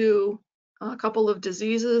host to a couple of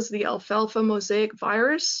diseases, the alfalfa mosaic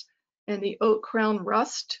virus and the oat crown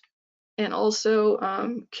rust, and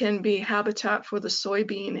also can be habitat for the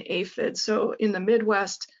soybean aphid. So in the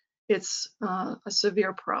Midwest, it's a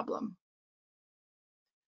severe problem.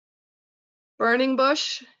 Burning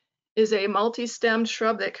bush is a multi-stemmed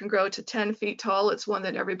shrub that can grow to 10 feet tall. It's one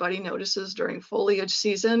that everybody notices during foliage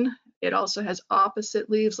season. It also has opposite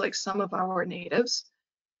leaves like some of our natives.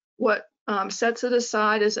 What sets it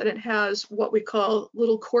aside is that it has what we call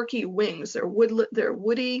little corky wings. They're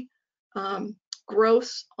woody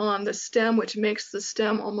growths on the stem, which makes the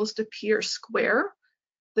stem almost appear square.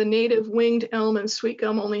 The native winged elm and sweet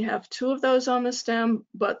gum only have 2 of those on the stem,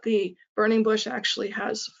 but the burning bush actually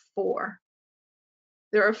has 4.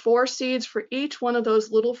 There are 4 seeds for each one of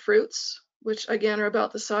those little fruits, which again are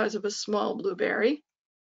about the size of a small blueberry.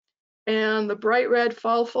 And the bright red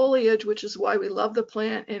fall foliage, which is why we love the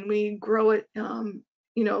plant and we grow it,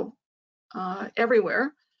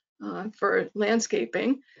 everywhere for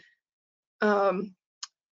landscaping, can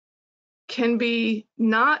be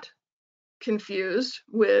not confused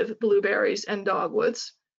with blueberries and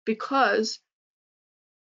dogwoods because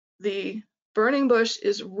the burning bush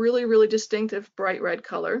is really, really distinctive bright red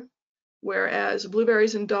color, whereas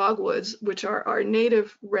blueberries and dogwoods, which are our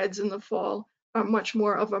native reds in the fall, are much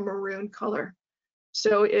more of a maroon color.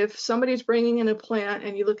 So if somebody's bringing in a plant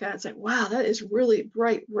and you look at it and say, wow, that is really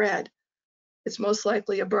bright red, it's most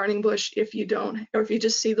likely a burning bush if you don't, or if you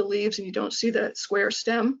just see the leaves and you don't see the square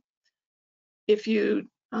stem. If you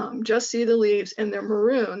just see the leaves and they're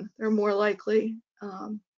maroon, they're more likely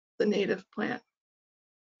the native plant.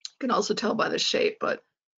 You can also tell by the shape, but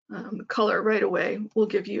color right away will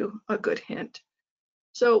give you a good hint.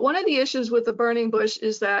 So one of the issues with the burning bush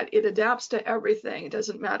is that it adapts to everything. It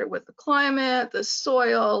doesn't matter what the climate, the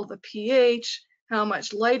soil, the pH, how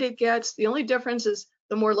much light it gets. The only difference is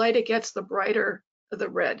the more light it gets, the brighter the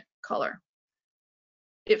red color.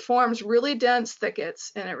 It forms really dense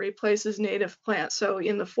thickets and it replaces native plants. So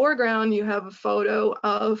in the foreground, you have a photo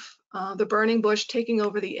of the burning bush taking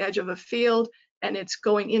over the edge of a field, and it's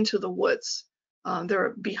going into the woods.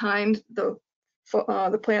 They're behind the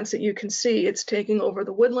plants that you can see. It's taking over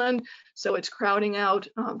the woodland, so it's crowding out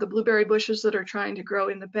the blueberry bushes that are trying to grow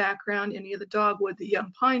in the background, any of the dogwood, the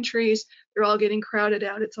young pine trees. They're all getting crowded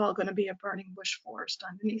out. It's all going to be a burning bush forest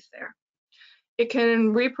underneath there. It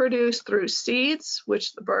can reproduce through seeds,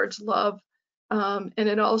 which the birds love, and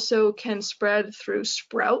it also can spread through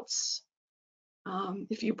sprouts.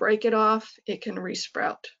 If you break it off, it can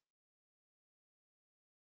resprout.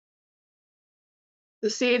 The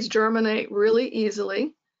seeds germinate really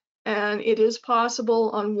easily, and it is possible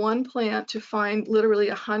on one plant to find literally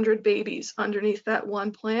 100 babies underneath that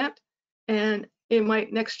one plant, and it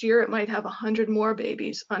might next year it might have 100 more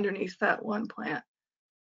babies underneath that one plant.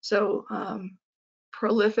 So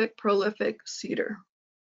prolific cedar.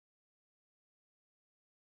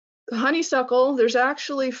 The honeysuckle, there's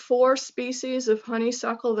actually 4 species of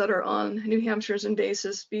honeysuckle that are on New Hampshire's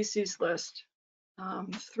invasive species list.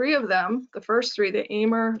 3 of them, the first 3, the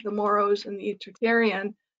Amur, the Moros, and the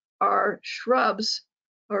Etricarian, are shrubs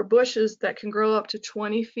or bushes that can grow up to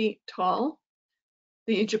 20 feet tall.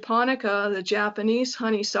 The Japonica, the Japanese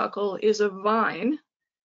honeysuckle, is a vine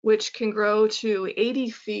which can grow to 80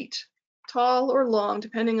 feet tall or long,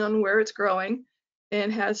 depending on where it's growing,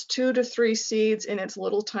 and has 2 to 3 seeds in its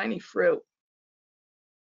little tiny fruit.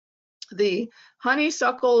 The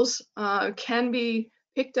honeysuckles can be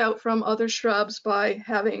picked out from other shrubs by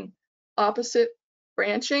having opposite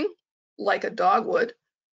branching, like a dogwood,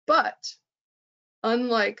 but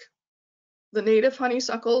unlike the native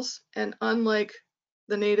honeysuckles and unlike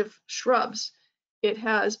the native shrubs, it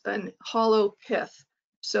has a hollow pith.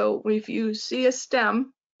 So if you see a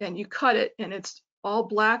stem and you cut it and it's all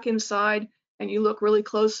black inside and you look really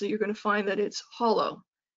closely, you're going to find that it's hollow.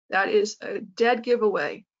 That is a dead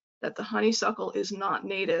giveaway that the honeysuckle is not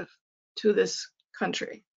native to this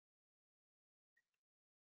country.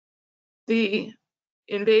 The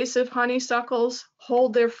invasive honeysuckles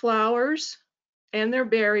hold their flowers and their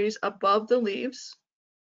berries above the leaves,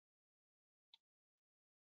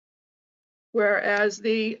 whereas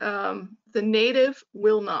the native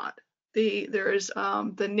will not. There's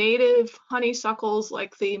the native honeysuckles,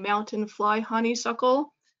 like the mountain fly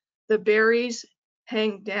honeysuckle, the berries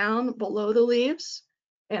hang down below the leaves,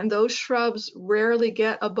 and those shrubs rarely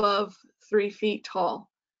get above 3 feet tall.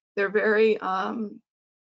 They're very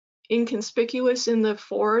inconspicuous in the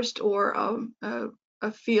forest or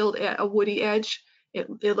a field at a woody edge.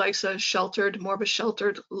 It likes a sheltered, more of a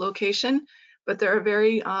sheltered location, but they're a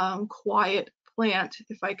very quiet plant,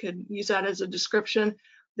 if I could use that as a description.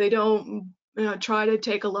 They don't try to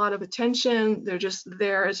take a lot of attention. They're just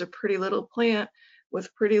there as a pretty little plant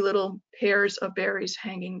with pretty little pairs of berries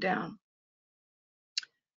hanging down.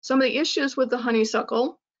 Some of the issues with the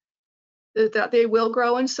honeysuckle is that they will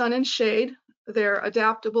grow in sun and shade. They're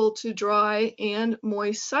adaptable to dry and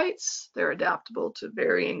moist sites. They're adaptable to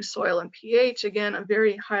varying soil and pH. Again, a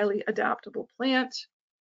very highly adaptable plant.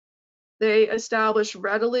 They establish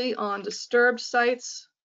readily on disturbed sites.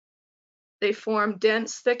 They form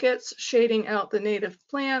dense thickets, shading out the native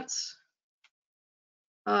plants.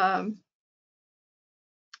 They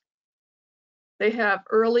have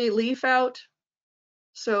early leaf out.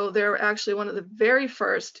 So they're actually one of the very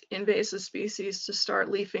first invasive species to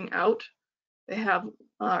start leafing out. They have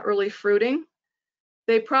early fruiting.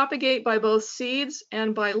 They propagate by both seeds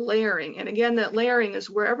and by layering. And again, that layering is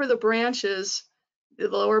wherever the branches, the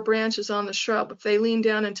lower branches on the shrub, if they lean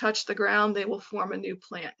down and touch the ground, they will form a new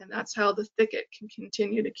plant. And that's how the thicket can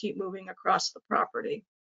continue to keep moving across the property.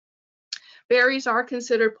 Berries are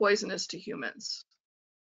considered poisonous to humans.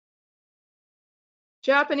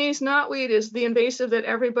 Japanese knotweed is the invasive that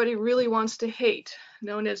everybody really wants to hate,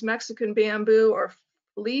 known as Mexican bamboo or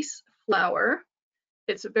fleece flower.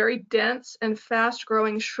 It's a very dense and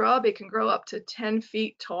fast-growing shrub. It can grow up to 10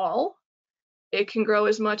 feet tall. It can grow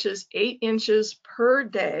as much as 8 inches per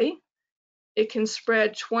day. It can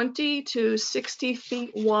spread 20 to 60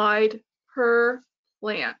 feet wide per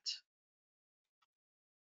plant.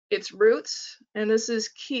 Its roots, and this is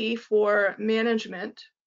key for management,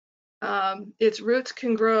 its roots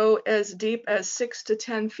can grow as deep as 6 to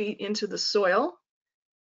 10 feet into the soil.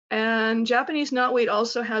 And Japanese knotweed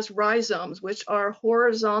also has rhizomes, which are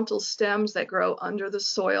horizontal stems that grow under the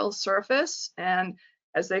soil surface. And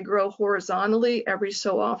as they grow horizontally, every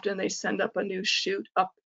so often they send up a new shoot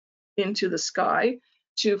up into the sky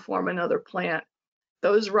to form another plant.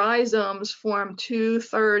 Those rhizomes form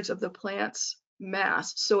 2/3 of the plant's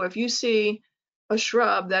mass. So if you see a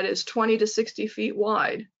shrub that is 20 to 60 feet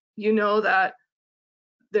wide, you know that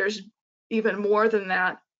there's even more than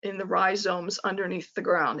that in the rhizomes underneath the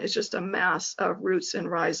ground. It's just a mass of roots and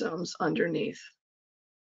rhizomes underneath.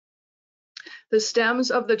 The stems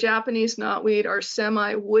of the Japanese knotweed are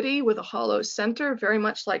semi-woody with a hollow center, very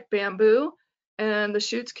much like bamboo. And the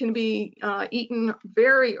shoots can be eaten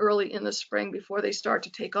very early in the spring before they start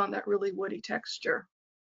to take on that really woody texture.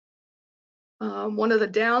 One of the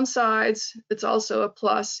downsides, it's also a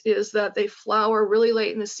plus, is that they flower really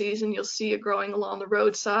late in the season. You'll see it growing along the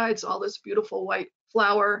roadsides, all this beautiful white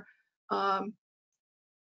flower.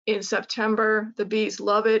 In September, the bees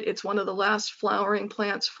love it. It's one of the last flowering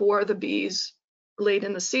plants for the bees late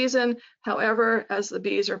in the season. However, as the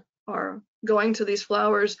bees are going to these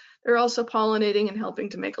flowers, they're also pollinating and helping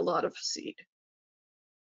to make a lot of seed.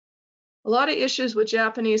 A lot of issues with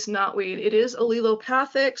Japanese knotweed. It is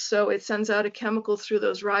allelopathic, so it sends out a chemical through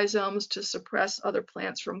those rhizomes to suppress other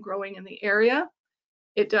plants from growing in the area.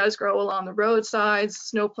 It does grow along the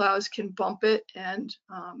roadsides. Snowplows can bump it and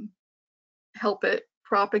help it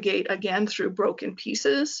propagate again through broken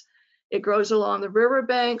pieces. It grows along the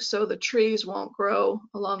riverbanks, so the trees won't grow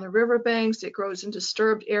along the riverbanks. It grows in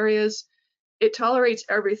disturbed areas. It tolerates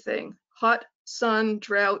everything: hot, sun,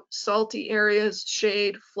 drought, salty areas,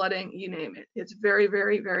 shade, flooding, you name it. It's very,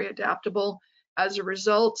 very, very adaptable. As a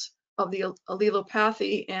result of the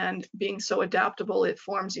allelopathy and being so adaptable, it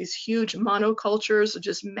forms these huge monocultures,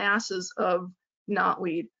 just masses of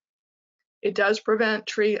knotweed. It does prevent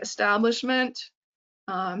tree establishment.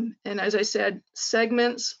 And as I said,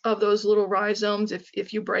 segments of those little rhizomes,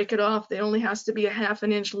 if you break it off, they only has to be 1/2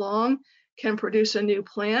 an inch long, can produce a new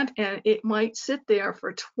plant, and it might sit there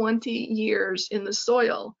for 20 years in the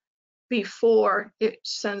soil before it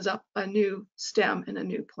sends up a new stem and a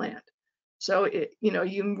new plant. So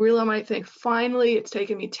you really might think, finally, it's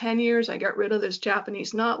taken me 10 years, I got rid of this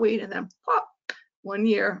Japanese knotweed, and then pop, 1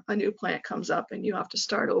 year, a new plant comes up and you have to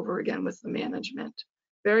start over again with the management.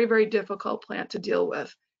 Very, very difficult plant to deal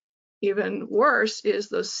with. Even worse is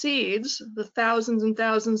those seeds, the thousands and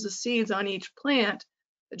thousands of seeds on each plant.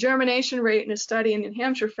 The germination rate in a study in New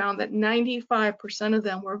Hampshire found that 95% of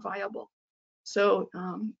them were viable. So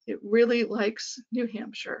it really likes New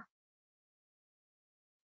Hampshire.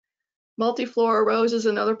 Multiflora rose is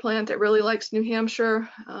another plant that really likes New Hampshire.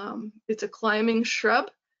 It's a climbing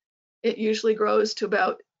shrub. It usually grows to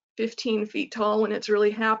about 15 feet tall when it's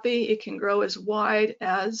really happy. It can grow as wide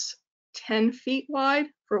as 10 feet wide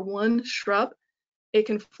for one shrub. It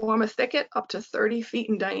can form a thicket up to 30 feet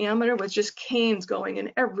in diameter with just canes going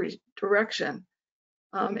in every direction.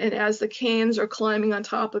 And as the canes are climbing on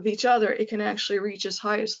top of each other, it can actually reach as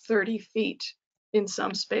high as 30 feet in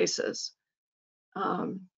some spaces.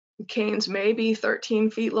 Canes may be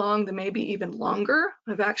 13 feet long, they may be even longer.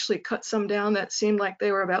 I've actually cut some down that seemed like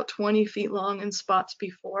they were about 20 feet long in spots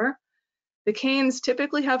before. The canes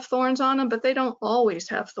typically have thorns on them, but they don't always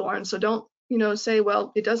have thorns. So don't say,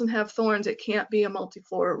 well, it doesn't have thorns, it can't be a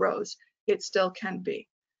multiflora rose. It still can be.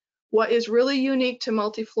 What is really unique to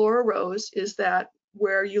multiflora rose is that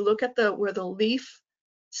where you look at where the leaf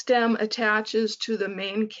stem attaches to the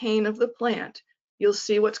main cane of the plant, you'll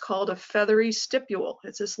see what's called a feathery stipule.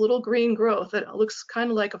 It's this little green growth that looks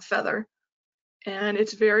kind of like a feather, and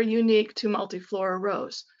it's very unique to multiflora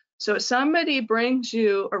rose. So if somebody brings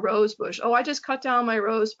you a rose bush, oh, I just cut down my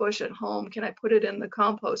rose bush at home, can I put it in the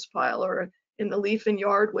compost pile or in the leaf and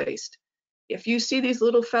yard waste? If you see these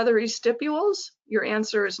little feathery stipules, your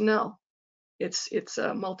answer is no. It's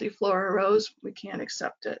a multiflora rose, we can't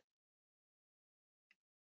accept it.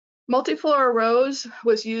 Multiflora rose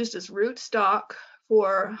was used as rootstock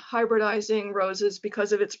for hybridizing roses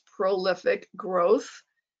because of its prolific growth,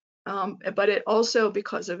 but it also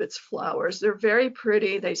because of its flowers. They're very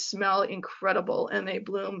pretty, they smell incredible, and they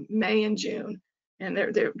bloom May and June. and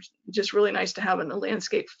they're just really nice to have in the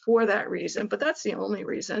landscape for that reason, but that's the only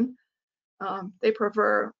reason. They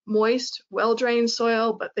prefer moist, well-drained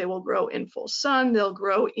soil, but they will grow in full sun. They'll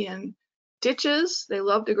grow in ditches. They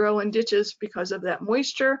love to grow in ditches because of that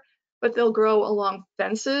moisture, but they'll grow along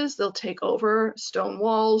fences. They'll take over stone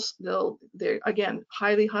walls. They're again,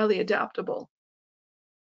 highly, highly adaptable.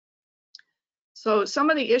 So some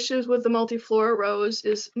of the issues with the multiflora rose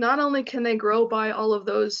is not only can they grow by all of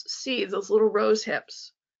those seeds, those little rose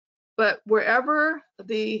hips, but wherever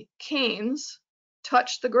the canes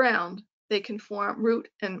touch the ground, they can form root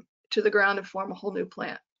and to the ground and form a whole new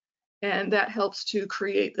plant. And that helps to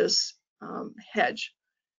create this hedge.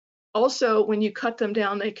 Also, when you cut them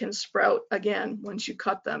down, they can sprout again once you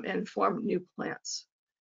cut them and form new plants.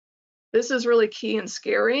 This is really key and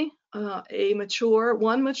scary. One mature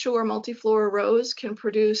multiflora rose can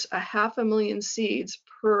produce 500,000 seeds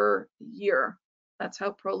per year. That's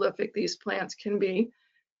how prolific these plants can be.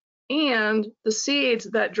 And the seeds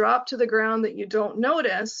that drop to the ground that you don't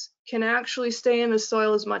notice can actually stay in the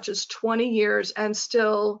soil as much as 20 years and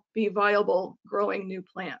still be viable growing new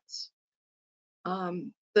plants.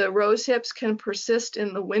 The rose hips can persist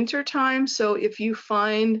in the winter time. So if you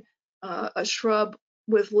find a shrub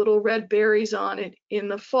with little red berries on it in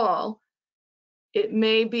the fall, it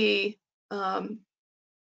may be one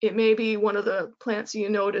of the plants you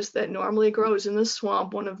notice that normally grows in the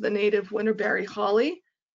swamp, one of the native winterberry holly,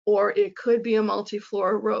 or it could be a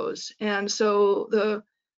multiflora rose. And so the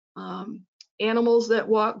animals that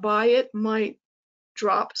walk by it might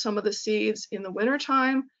drop some of the seeds in the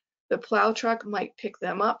wintertime. The plow truck might pick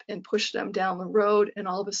them up and push them down the road, and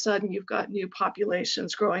all of a sudden you've got new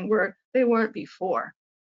populations growing where they weren't before.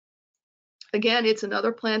 Again, it's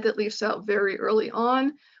another plant that leaves out very early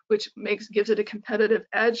on, which gives it a competitive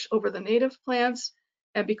edge over the native plants.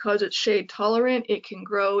 And because it's shade tolerant, it can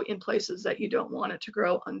grow in places that you don't want it to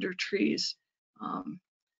grow, under trees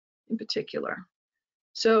in particular.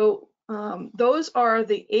 So those are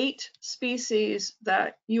the 8 species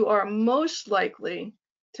that you are most likely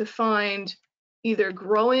to find either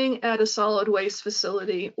growing at a solid waste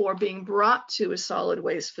facility or being brought to a solid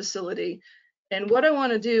waste facility. And what I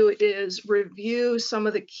want to do is review some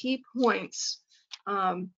of the key points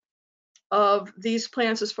of these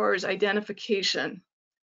plants as far as identification.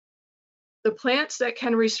 The plants that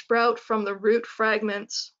can resprout from the root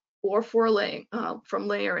fragments or from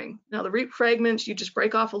layering. Now the root fragments, you just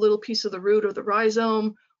break off a little piece of the root or the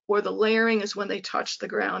rhizome, or the layering is when they touch the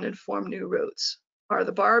ground and form new roots, are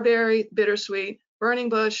the barberry, bittersweet, burning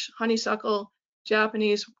bush, honeysuckle,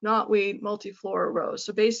 Japanese knotweed, multiflora rose.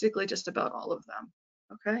 So basically just about all of them,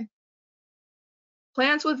 okay?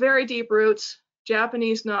 Plants with very deep roots,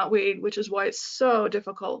 Japanese knotweed, which is why it's so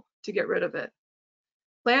difficult to get rid of it.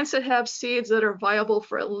 Plants that have seeds that are viable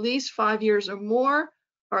for at least 5 years or more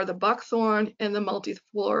are the buckthorn and the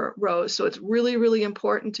multiflora rose. So it's really, really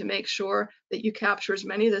important to make sure that you capture as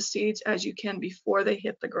many of the seeds as you can before they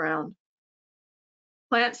hit the ground.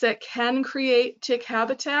 Plants that can create tick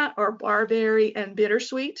habitat are barberry and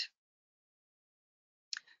bittersweet.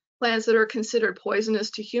 Plants that are considered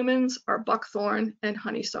poisonous to humans are buckthorn and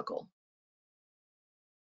honeysuckle.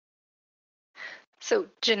 So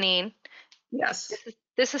Janine. Yes.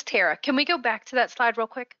 This is Tara. Can we go back to that slide real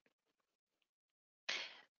quick?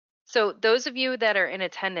 So those of you that are in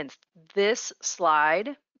attendance, this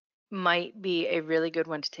slide might be a really good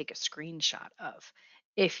one to take a screenshot of.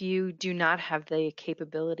 If you do not have the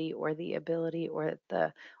capability or the ability or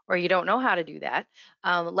you don't know how to do that,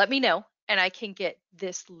 let me know and I can get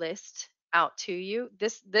this list out to you.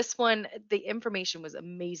 This one, the information was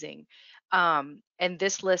amazing. And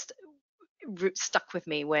this list stuck with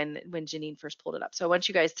me when Janine first pulled it up. So I want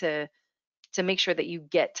you guys to make sure that you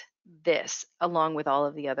get this along with all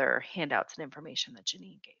of the other handouts and information that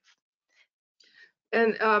Janine gave.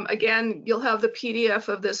 And again, you'll have the PDF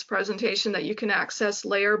of this presentation that you can access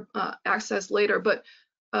later. But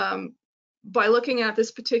by looking at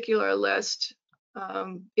this particular list,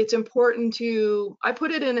 it's important I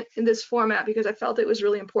put it in this format because I felt it was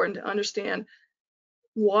really important to understand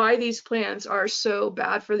why these plants are so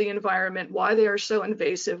bad for the environment, why they are so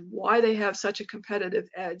invasive, why they have such a competitive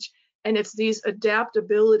edge. And it's these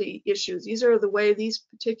adaptability issues. These are the way these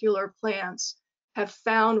particular plants have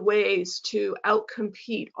found ways to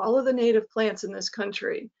outcompete all of the native plants in this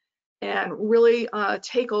country and really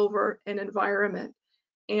take over an environment.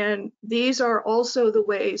 And these are also the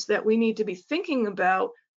ways that we need to be thinking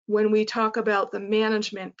about when we talk about the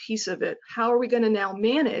management piece of it. How are we going to now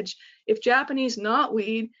manage if Japanese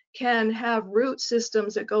knotweed can have root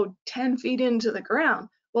systems that go 10 feet into the ground?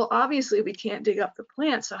 Well, obviously we can't dig up the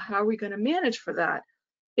plant, so how are we going to manage for that?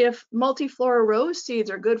 if multiflora rose seeds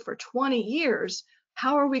are good for 20 years,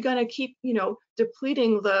 how are we going to keep,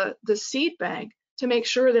 depleting the seed bank to make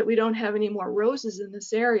sure that we don't have any more roses in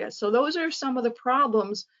this area? So those are some of the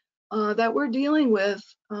problems that we're dealing with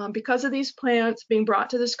because of these plants being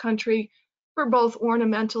brought to this country for both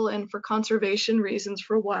ornamental and for conservation reasons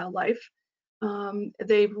for wildlife.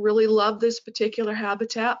 They really love this particular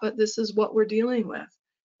habitat, but this is what we're dealing with.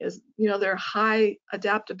 Is their high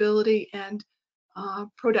adaptability and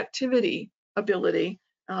productivity ability,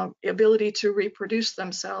 ability to reproduce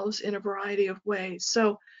themselves in a variety of ways.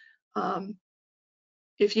 So um,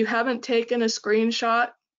 if you haven't taken a screenshot,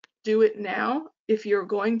 do it now if you're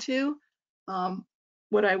going to. Um,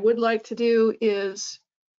 what I would like to do is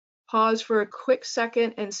pause for a quick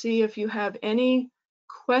second and see if you have any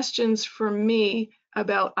questions for me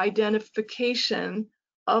about identification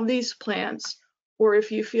of these plants, or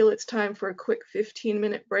if you feel it's time for a quick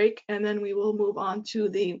 15-minute break, and then we will move on to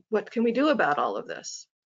the what can we do about all of this.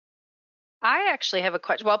 I actually have a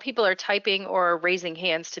question. While people are typing or raising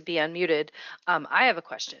hands to be unmuted, I have a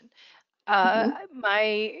question. Uh, Mhm.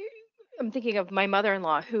 my, I'm thinking of my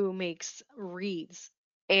mother-in-law who makes wreaths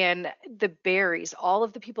and the berries, all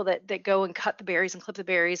of the people that go and cut the berries and clip the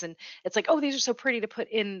berries, and it's like, oh, these are so pretty to put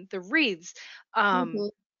in the wreaths. Um,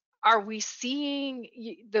 Mhm. are we seeing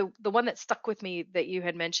the one that stuck with me that you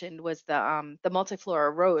had mentioned was the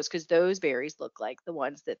multiflora rose, because those berries look like the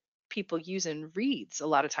ones that people use in wreaths a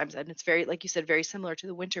lot of times, and it's very, like you said, very similar to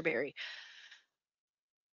the winterberry.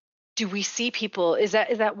 Do we see people, is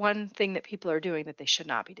that one thing that people are doing that they should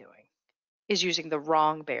not be doing, is using the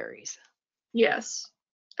wrong berries? Yes,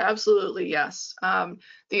 absolutely, yes.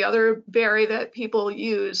 The other berry that people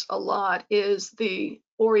use a lot is the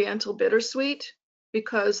Oriental bittersweet,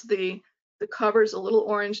 because the covers, a little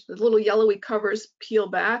orange, the little yellowy covers peel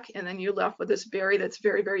back, and then you're left with this berry that's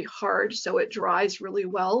very, very hard, so it dries really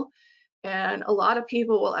well. And a lot of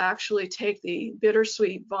people will actually take the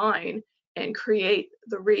bittersweet vine and create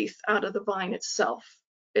the wreath out of the vine itself.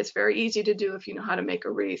 It's very easy to do if you know how to make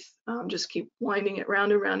a wreath. Just keep winding it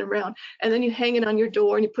round and round and round. And then you hang it on your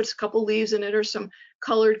door and you put a couple leaves in it or some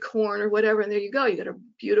colored corn or whatever. And there you go. You got a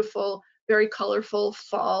beautiful, very colorful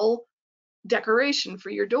fall decoration for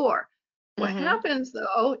your door. What Mm-hmm. happens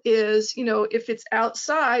though is, if it's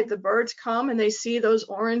outside, the birds come and they see those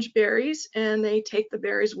orange berries and they take the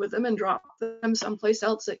berries with them and drop them someplace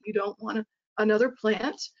else that you don't want another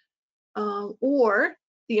plant. Or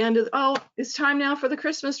the end of, oh, it's time now for the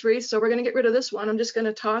Christmas wreath, so we're going to get rid of this one. I'm just going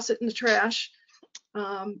to toss it in the trash.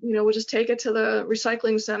 We'll just take it to the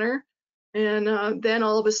recycling center. And then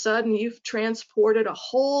all of a sudden, you've transported a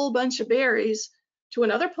whole bunch of berries to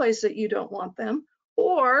another place that you don't want them.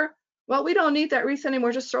 Or, well, we don't need that wreath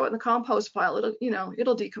anymore. Just throw it in the compost pile.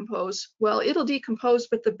 It'll decompose. Well, it'll decompose,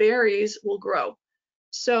 but the berries will grow.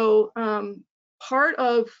 So part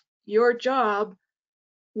of your job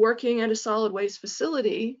working at a solid waste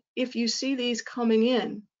facility, if you see these coming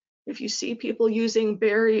in, if you see people using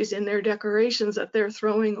berries in their decorations that they're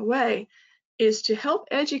throwing away, is to help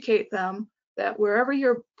educate them that wherever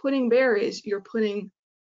you're putting berries, you're putting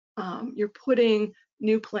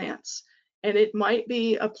new plants. And it might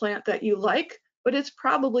be a plant that you like, but it's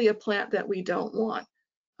probably a plant that we don't want.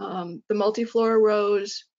 The multiflora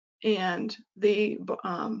rose and the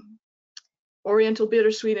Oriental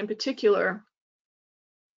bittersweet in particular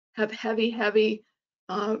have heavy, heavy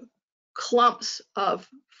uh, clumps of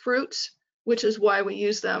fruits, which is why we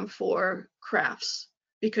use them for crafts,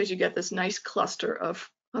 because you get this nice cluster of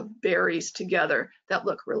berries together that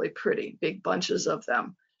look really pretty, big bunches of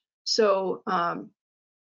them. So,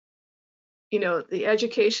 the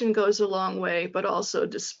education goes a long way, but also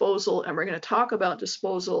disposal, and we're going to talk about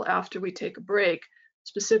disposal after we take a break,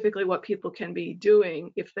 specifically what people can be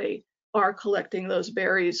doing if they are collecting those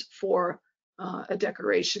berries for a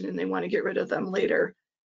decoration and they want to get rid of them later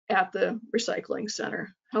at the recycling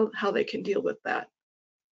center, how they can deal with that.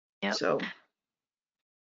 Yep. So,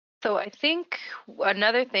 So I think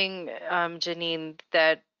another thing, Janine,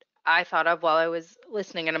 that I thought of while I was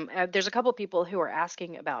listening, and there's a couple people who are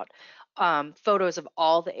asking about photos of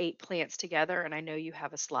all the 8 plants together, and I know you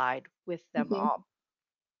have a slide with them mhm, all,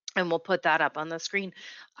 and we'll put that up on the screen.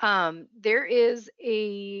 There is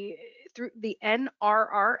a through the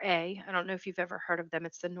NRRA. I don't know if you've ever heard of them.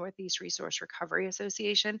 It's the Northeast Resource Recovery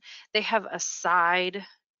Association. They have a side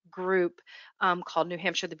group called New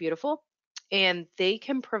Hampshire the Beautiful, and they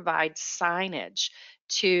can provide signage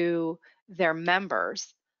to their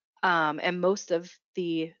members And most of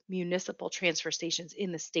the municipal transfer stations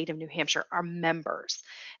in the state of New Hampshire are members.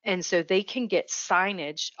 And so they can get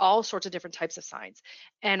signage, all sorts of different types of signs.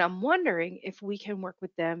 And I'm wondering if we can work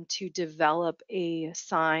with them to develop a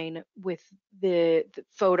sign with the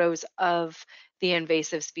photos of the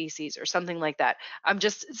invasive species or something like that. I'm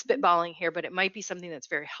just spitballing here, but it might be something that's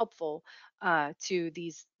very helpful to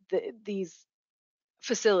these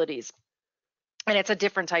facilities. And it's a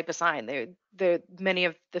different type of sign. The many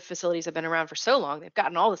of the facilities have been around for so long, they've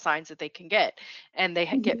gotten all the signs that they can get, and they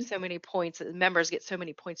get Mhm. so many points. Members get so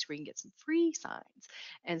many points where you can get some free signs.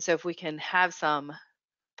 And so if we can have some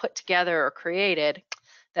put together or created,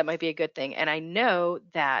 that might be a good thing. And I know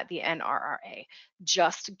that the NRRA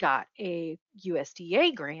just got a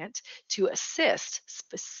USDA grant to assist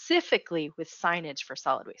specifically with signage for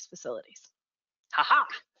solid waste facilities. Haha.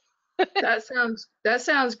 That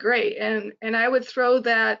sounds great, and I would throw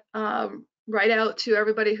that right out to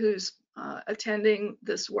everybody who's attending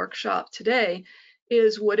this workshop today.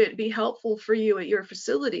 Is would it be helpful for you at your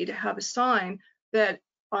facility to have a sign that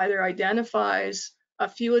either identifies a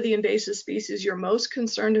few of the invasive species you're most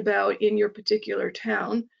concerned about in your particular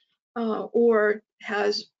town, or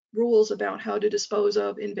has rules about how to dispose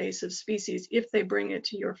of invasive species if they bring it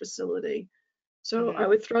to your facility? So Hmm. I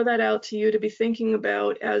would throw that out to you to be thinking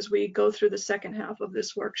about as we go through the second half of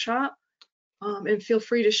this workshop. And feel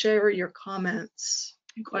free to share your comments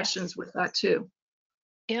and Yes. questions with that too.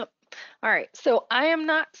 Yep. All right. So I am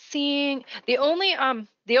not seeing the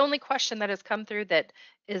only question that has come through that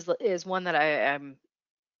is one that I am.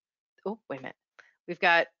 Oh, wait a minute. We've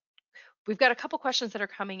got we've got a couple questions that are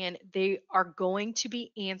coming in. They are going to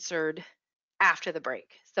be answered after the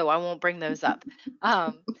break, so I won't bring those up.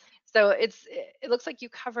 Um, so it looks like you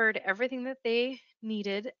covered everything that they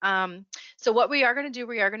needed. So what we are going to do,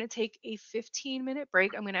 we are going to take a 15-minute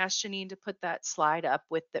break. I'm going to ask Janine to put that slide up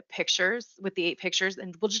with the pictures, with the 8 pictures,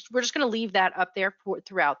 and we're just going to leave that up there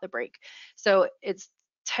throughout the break. So it's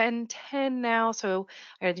 10:10 now, so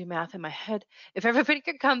I got to do math in my head. If everybody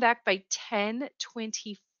could come back by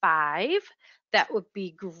 10:25, that would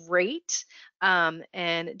be great. And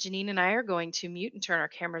Janine and I are going to mute and turn our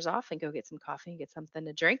cameras off and go get some coffee and get something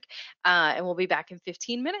to drink. And we'll be back in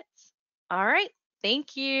 15 minutes. All right.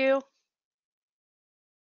 Thank you.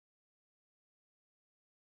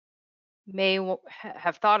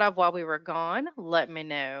 Have thought of while we were gone, let me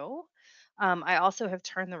know. I also have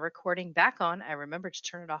turned the recording back on. I remembered to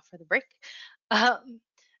turn it off for the break. Um,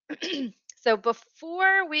 so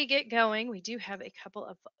before we get going, we do have a couple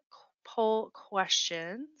of poll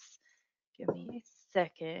questions. Give me a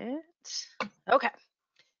second. Okay.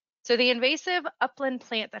 So the invasive upland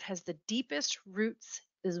plant that has the deepest roots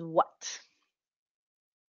is what?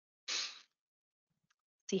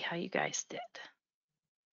 See how you guys did.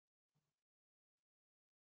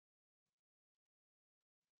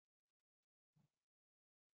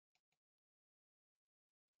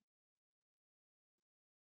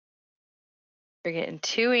 You're getting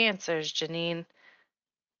 2 answers, Janine.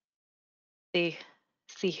 See,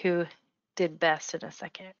 see who did best in a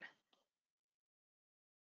second.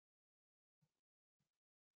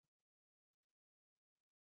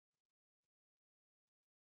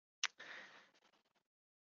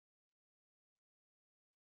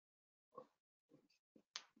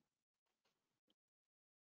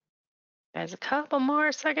 There's a couple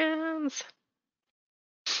more seconds.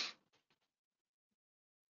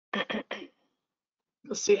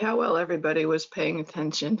 We'll see how well everybody was paying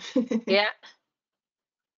attention. Yeah,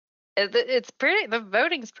 it's pretty. The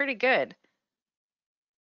voting's pretty good.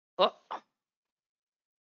 Oh, all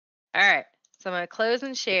right. So I'm gonna close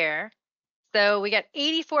and share. So we got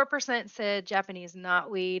 84% said Japanese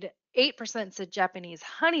knotweed, 8% said Japanese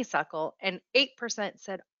honeysuckle, and 8%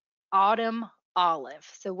 said autumn olive.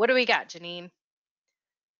 So what do we got, Janine?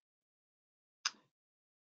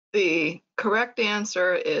 The correct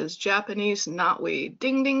answer is Japanese knotweed.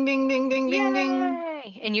 Ding, ding, ding, ding, ding, ding, ding.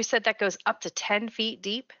 Yay! And you said that goes up to 10 feet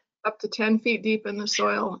deep? Up to 10 feet deep in the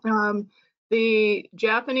soil. The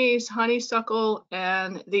Japanese honeysuckle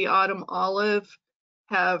and the autumn olive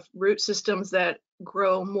have root systems that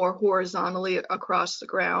grow more horizontally across the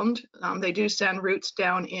ground. They do send roots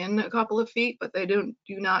down in a couple of feet, but they do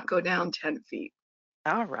not go down 10 feet.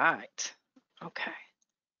 All right. Okay.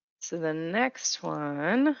 So the next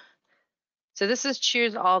one. So this is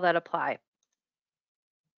choose all that apply.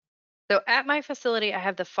 So at my facility, I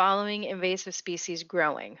have the following invasive species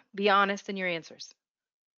growing. Be honest in your answers.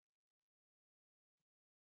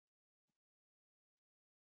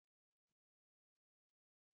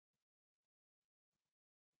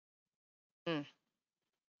 Hmm.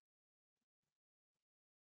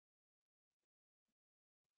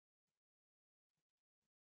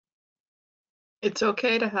 It's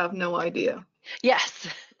okay to have no idea. Yes,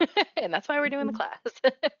 and that's why we're doing the Mhm.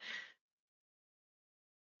 class.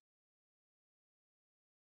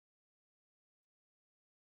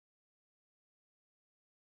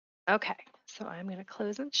 Okay, so I'm going to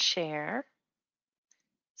close and share.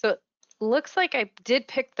 So it looks like I did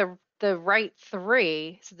pick the right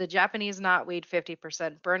three. So the Japanese knotweed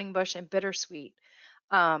 50%, burning bush, and bittersweet.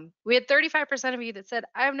 We had 35% of you that said,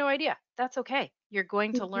 I have no idea. That's okay. You're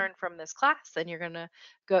going to learn from this class and you're going to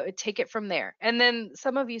go take it from there. And then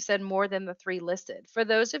some of you said more than the three listed. For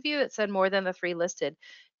those of you that said more than the three listed,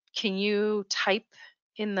 can you type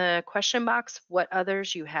in the question box what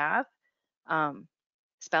others you have? Um,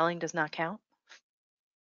 Spelling does not count.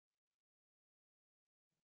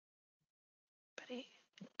 But it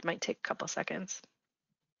might take a couple seconds.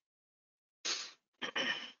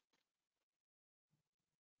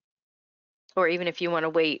 Or even if you want to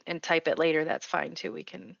wait and type it later, that's fine too. We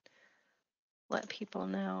can let people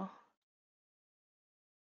know.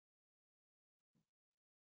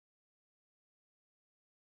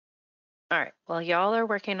 All right, well, y'all are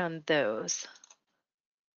working on those.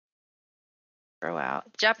 Throw out.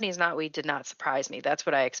 Japanese knotweed did not surprise me. That's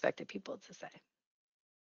what I expected people to say.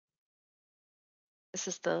 This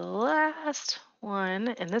is the last one,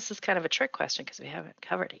 and this is kind of a trick question because we haven't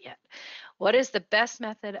covered it yet. What is the best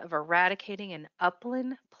method of eradicating an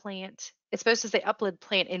upland plant? It's supposed to say upland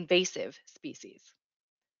plant invasive species.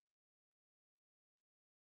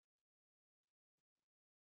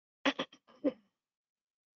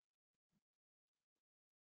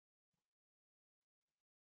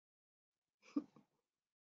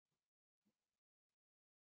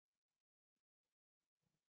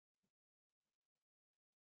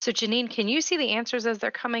 So Janine, can you see the answers as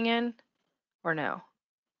they're coming in or no?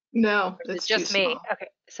 No, Or is it it's too just me? small. Okay,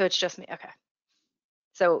 so it's just me. Okay.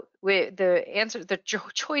 So the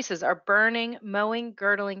choices are burning, mowing,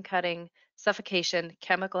 girdling, cutting, suffocation,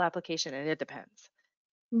 chemical application, and it depends.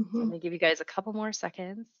 So I'm Mhm. gonna give you guys a couple more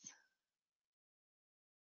seconds.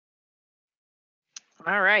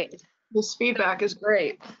 All right. This So feedback is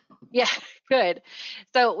great. yeah, good.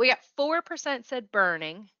 So we got 4% said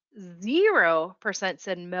burning, 0%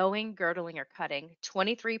 said mowing, girdling, or cutting,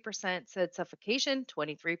 23% said suffocation,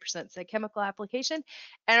 23% said chemical application,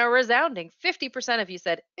 and a resounding 50% of you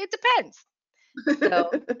said it depends.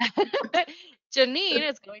 So Janine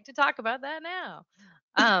is going to talk about that now.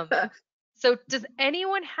 Um, so does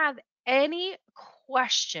anyone have any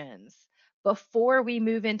questions before we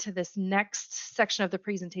move into this next section of the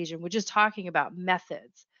presentation, which is talking about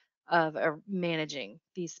methods of managing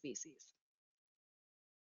these species?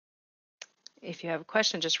 If you have a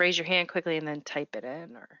question, just raise your hand quickly and then type it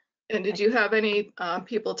in. Or And did I, you have any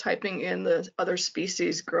people typing in the other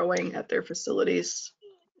species growing at their facilities?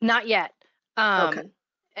 not yet. Okay.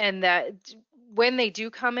 And that when they do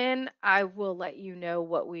come in, I will let you know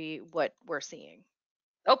what we're seeing.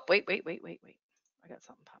 Oh, wait. I got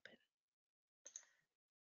something pop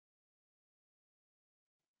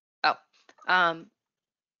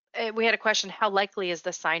in. We had a question, how likely is the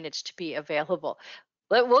signage to be available?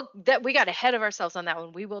 We got ahead of ourselves on that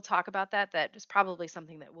one. We will talk about that. That is probably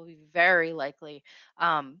something that will be very likely,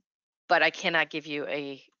 but I cannot give you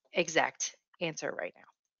a exact answer right now.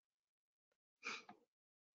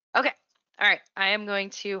 Okay. All right. I am going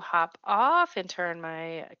to hop off and turn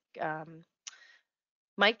my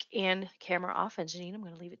mic and camera off. And Janine, I'm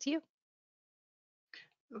going to leave it to you.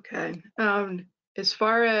 Okay. As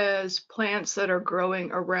far as plants that are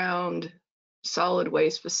growing around solid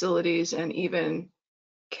waste facilities and even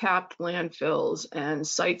capped landfills and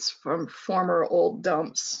sites from former old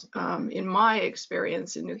dumps, in my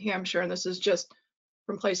experience in New Hampshire, and this is just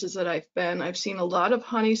from places that I've been, I've seen a lot of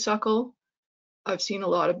honeysuckle, I've seen a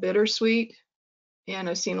lot of bittersweet, and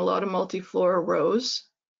I've seen a lot of multiflora rose.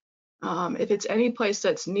 If it's any place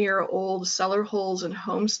that's near old cellar holes and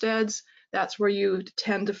homesteads, that's where you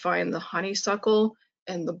tend to find the honeysuckle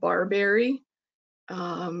and the barberry,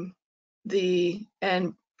 and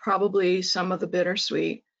probably some of the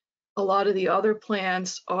bittersweet. A lot of the other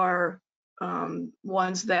plants are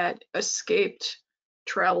ones that escaped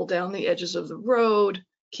travel down the edges of the road,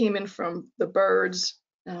 came in from the birds.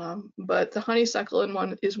 But the honeysuckle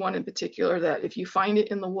is one in particular that if you find it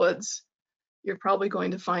in the woods, you're probably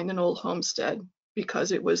going to find an old homestead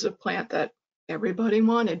because it was a plant that everybody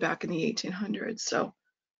wanted back in the 1800s. So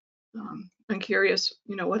I'm curious,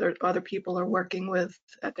 whether other people are working with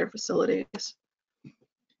at their facilities.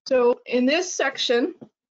 So in this section,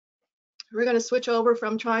 we're going to switch over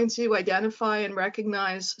from trying to identify and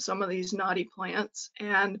recognize some of these knotty plants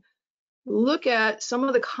and look at some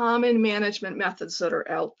of the common management methods that are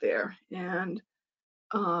out there. And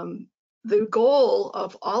The goal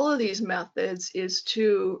of all of these methods is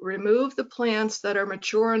to remove the plants that are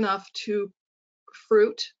mature enough to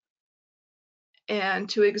fruit and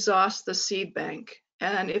to exhaust the seed bank.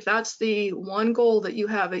 And if that's the one goal that you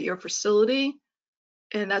have at your facility,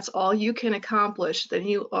 and that's all you can accomplish, then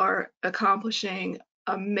you are accomplishing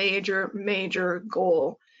a major, major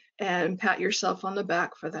goal. And pat yourself on the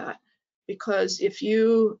back for that. Because if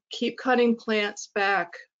you keep cutting plants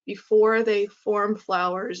back before they form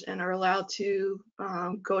flowers and are allowed to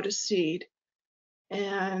go to seed,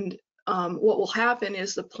 and what will happen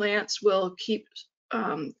is the plants will keep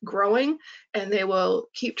growing, and they will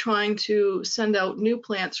keep trying to send out new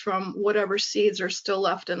plants from whatever seeds are still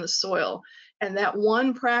left in the soil. And that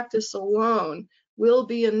one practice alone will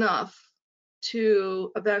be enough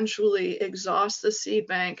to eventually exhaust the seed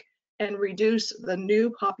bank and reduce the new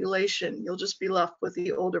population. You'll just be left with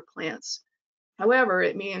the older plants. However,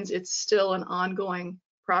 it means it's still an ongoing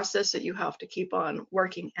process that you have to keep on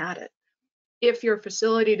working at it. If your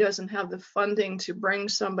facility doesn't have the funding to bring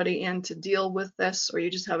somebody in to deal with this, or you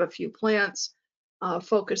just have a few plants,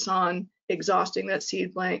 focus on exhausting that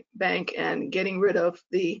seed bank and getting rid of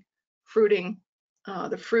the fruit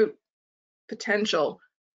potential.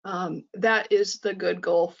 That is the good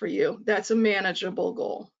goal for you. That's a manageable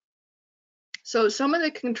goal. So some of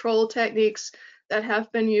the control techniques that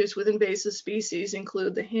have been used with invasive species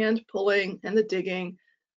include the hand pulling and the digging,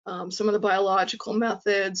 some of the biological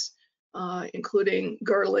methods, including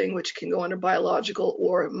girdling, which can go under biological,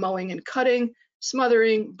 or mowing and cutting,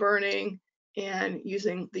 smothering, burning, and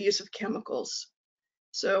using the use of chemicals.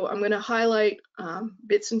 So I'm going to highlight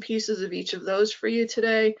bits and pieces of each of those for you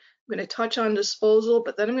today. I'm going to touch on disposal,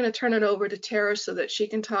 but then I'm going to turn it over to Tara so that she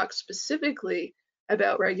can talk specifically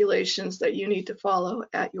about regulations that you need to follow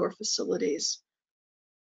at your facilities.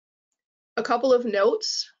 A couple of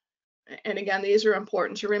notes, and again, these are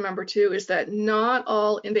important to remember too, is that not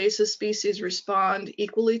all invasive species respond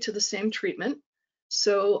equally to the same treatment.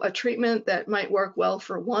 So a treatment that might work well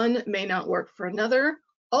for one may not work for another.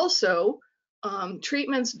 Also,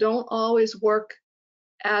 treatments don't always work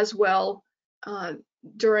as well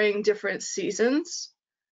during different seasons,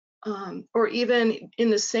 or even in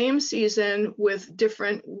the same season with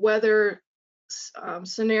different weather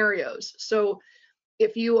scenarios. So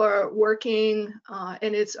if you are working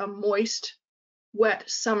and it's a moist, wet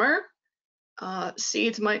summer,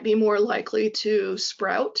 seeds might be more likely to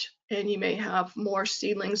sprout, and you may have more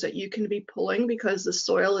seedlings that you can be pulling because the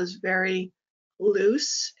soil is very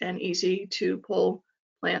loose and easy to pull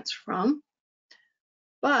plants from.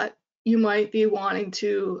 But you might be wanting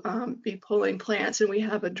to be pulling plants and we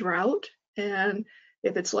have a drought, and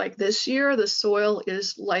if it's like this year, the soil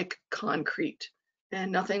is like concrete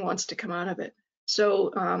and nothing wants to come out of it.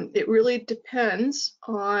 So it really depends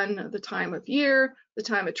on the time of year, the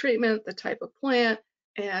time of treatment, the type of plant,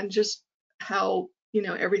 and just how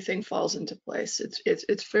everything falls into place.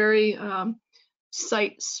 It's very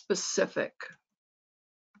site specific.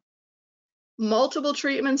 Multiple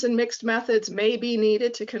treatments and mixed methods may be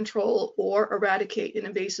needed to control or eradicate an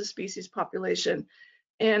invasive species population.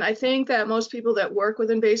 And I think that most people that work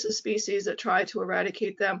with invasive species that try to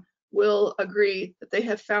eradicate them will agree that they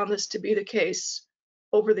have found this to be the case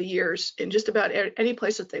over the years in just about any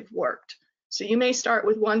place that they've worked. So you may start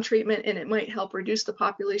with one treatment and it might help reduce the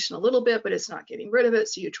population a little bit, but it's not getting rid of it.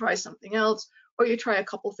 So you try something else, or you try a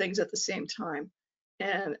couple things at the same time.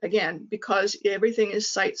 And again, because everything is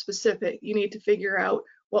site specific, you need to figure out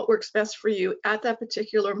what works best for you at that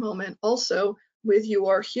particular moment, also with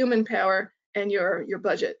your human power and your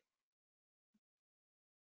budget.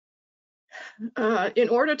 In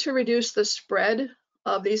order to reduce the spread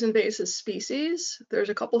of these invasive species, there's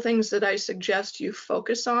a couple things that I suggest you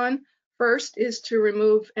focus on. First is to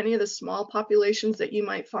remove any of the small populations that you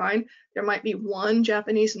might find. There might be one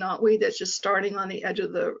Japanese knotweed that's just starting on the edge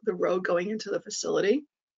of the road going into the facility.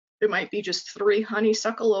 There might be just 3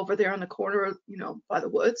 honeysuckle over there on the corner, by the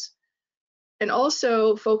woods. And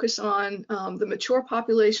also focus on the mature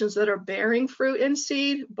populations that are bearing fruit and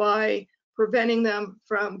seed by preventing them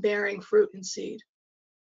from bearing fruit and seed.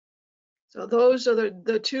 So those are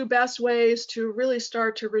the 2 best ways to really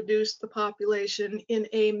start to reduce the population in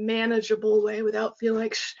a manageable way without feeling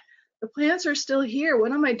like the plants are still here.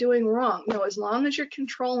 What am I doing wrong? No, as long as you're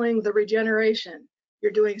controlling the regeneration,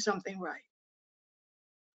 you're doing something right.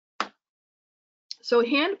 So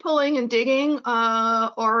hand pulling and digging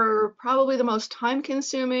are probably the most time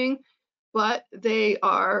consuming, but they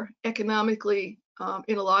are economically,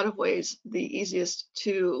 in a lot of ways, the easiest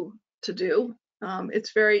to do.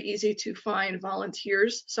 It's very easy to find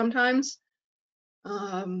volunteers sometimes.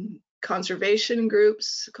 conservation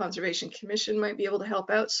groups, Conservation Commission might be able to help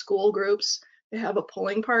out, school groups. They have a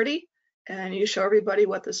pulling party and you show everybody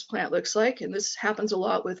what this plant looks like. And this happens a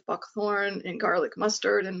lot with buckthorn and garlic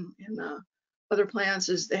mustard and other plants,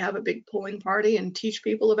 is they have a big pulling party and teach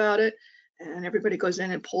people about it. And everybody goes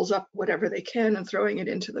in and pulls up whatever they can and throwing it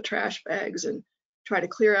into the trash bags and try to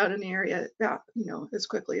clear out an area that, as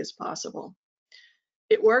quickly as possible.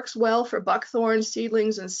 It works well for buckthorn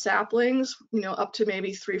seedlings and saplings, up to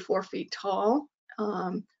maybe 3-4 feet tall,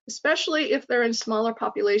 especially if they're in smaller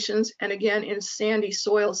populations and again in sandy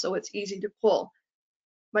soil, so it's easy to pull.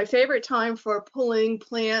 My favorite time for pulling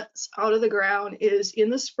plants out of the ground is in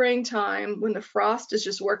the springtime when the frost is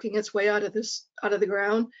just working its way out of the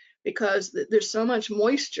ground, because there's so much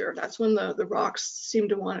moisture. That's when the rocks seem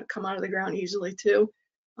to want to come out of the ground easily too.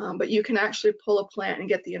 But you can actually pull a plant and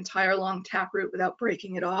get the entire long taproot without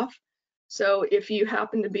breaking it off. So if you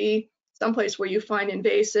happen to be someplace where you find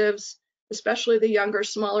invasives, especially the younger,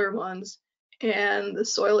 smaller ones, and the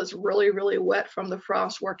soil is really, really wet from the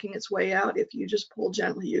frost working its way out, if you just pull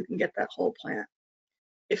gently, you can get that whole plant.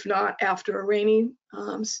 If not, after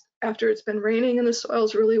it's been raining and the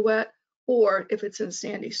soil's really wet, or if it's in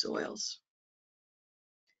sandy soils.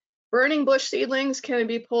 Burning bush seedlings can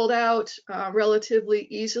be pulled out relatively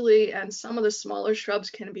easily, and some of the smaller shrubs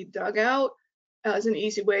can be dug out as an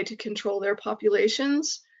easy way to control their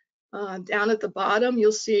populations. Down at the bottom,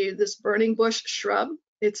 you'll see this burning bush shrub.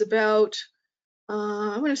 It's about,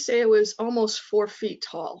 I'm going to say it was almost 4 feet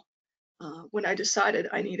tall when I decided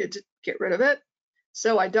I needed to get rid of it.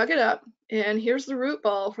 So I dug it up, and here's the root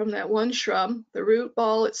ball from that one shrub. The root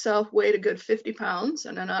ball itself weighed a good 50 pounds,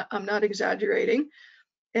 and I'm not exaggerating.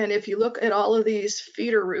 And if you look at all of these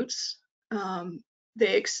feeder roots,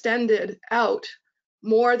 they extended out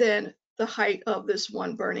more than the height of this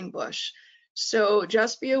one burning bush. So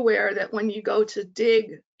just be aware that when you go to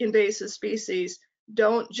dig invasive species,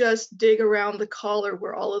 don't just dig around the collar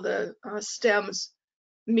where all of the stems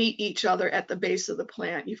meet each other at the base of the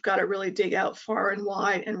plant. You've got to really dig out far and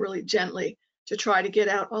wide and really gently to try to get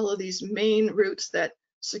out all of these main roots that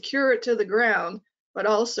secure it to the ground. But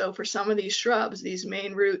also for some of these shrubs, these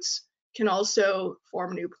main roots can also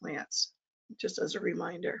form new plants, just as a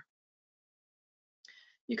reminder.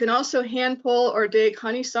 You can also hand pull or dig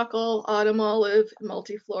honeysuckle, autumn olive,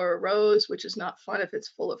 multiflora rose, which is not fun if it's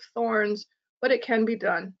full of thorns, but it can be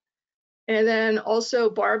done. And then also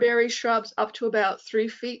barberry shrubs up to about 3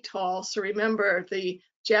 feet tall. So remember, the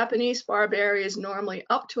Japanese barberry is normally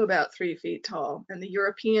up to about 3 feet tall, and the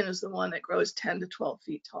European is the one that grows 10 to 12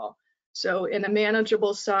 feet tall. So in a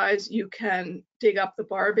manageable size, you can dig up the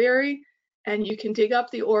barberry and you can dig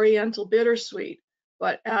up the oriental bittersweet.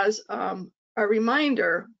 But as a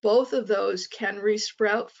reminder, both of those can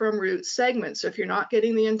resprout from root segments. So if you're not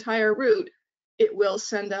getting the entire root, it will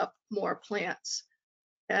send up more plants.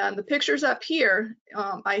 And the pictures up here,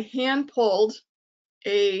 I hand pulled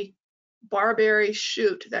a barberry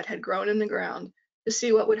shoot that had grown in the ground to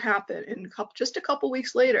see what would happen. And just a couple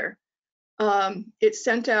weeks later, it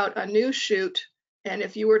sent out a new shoot, and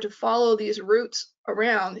if you were to follow these roots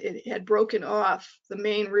around, it had broken off the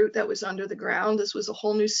main root that was under the ground. This was a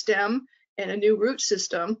whole new stem and a new root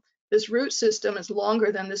system. This root system is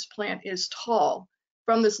longer than this plant is tall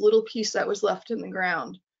from this little piece that was left in the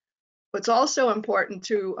ground. What's also important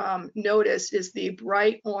to notice is the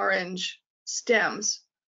bright orange stems,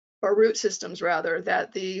 or root systems rather,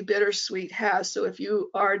 that the bittersweet has. So if you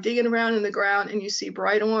are digging around in the ground and you see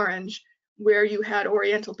bright orange where you had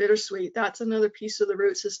oriental bittersweet, that's another piece of the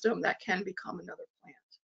root system that can become another plant.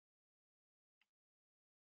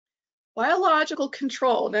 Biological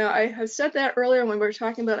control. Now, I have said that earlier when we were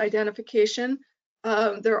talking about identification.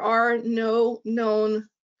 There are no known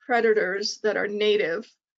predators that are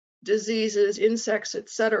native, diseases, insects,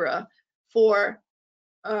 etc., for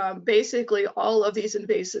basically all of these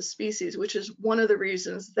invasive species, which is one of the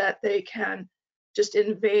reasons that they can just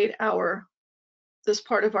invade this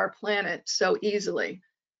part of our planet so easily.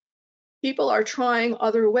 People are trying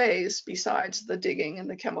other ways besides the digging and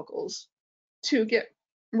the chemicals to get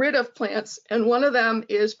rid of plants, and one of them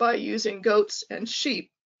is by using goats and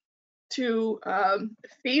sheep to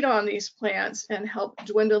feed on these plants and help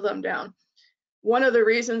dwindle them down. One of the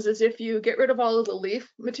reasons is if you get rid of all of the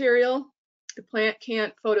leaf material, the plant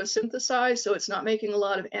can't photosynthesize, so it's not making a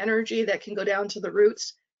lot of energy that can go down to the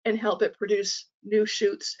roots and help it produce new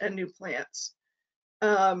shoots and new plants.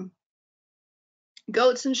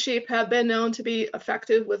 Goats and sheep have been known to be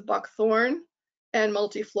effective with buckthorn and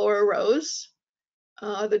multiflora rose.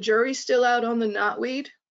 The jury's still out on the knotweed,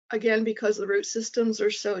 again, because the root systems are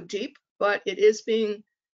so deep, but it is being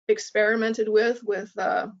experimented with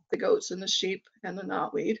the goats and the sheep and the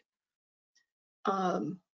knotweed.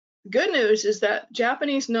 Good news is that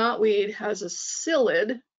Japanese knotweed has a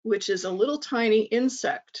psyllid, which is a little tiny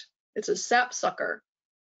insect. It's a sapsucker,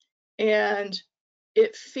 and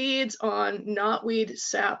it feeds on knotweed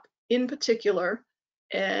sap in particular.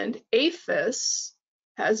 And APHIS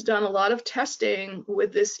has done a lot of testing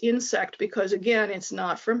with this insect because, again, it's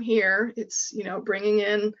not from here. It's, you know, bringing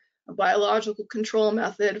in a biological control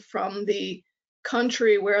method from the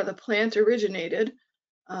country where the plant originated,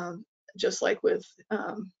 just like with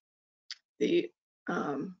the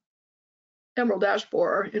emerald ash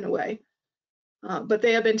borer in a way. But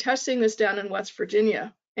they have been testing this down in West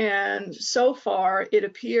Virginia. And so far, it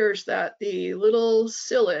appears that the little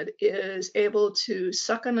psyllid is able to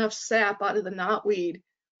suck enough sap out of the knotweed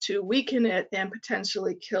to weaken it and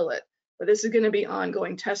potentially kill it. But this is going to be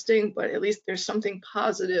ongoing testing, but at least there's something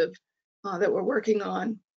positive that we're working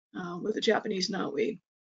on with the Japanese knotweed.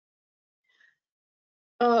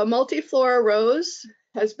 Multiflora rose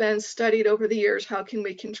has been studied over the years. How can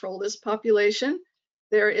we control this population?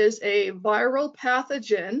 There is a viral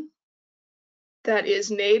pathogen that is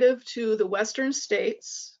native to the western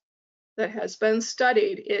states that has been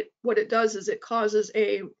studied. What it does is it causes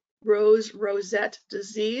a rosette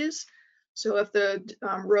disease. So if the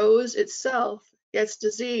rose itself gets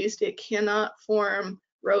diseased, it cannot form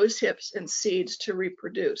rose hips and seeds to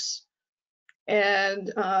reproduce. And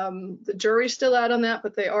the jury's still out on that,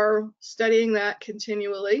 but they are studying that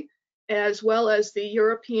continually, as well as the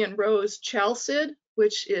European rose chalcid,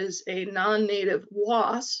 which is a non-native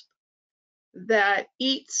wasp that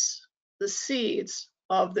eats the seeds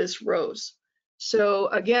of this rose. So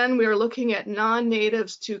again, we are looking at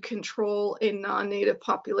non-natives to control a non-native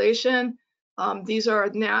population. These are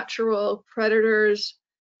natural predators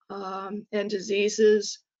and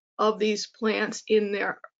diseases of these plants in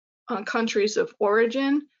their countries of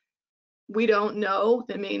origin. We don't know,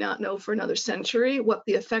 and may not know for another century, what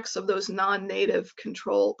the effects of those non-native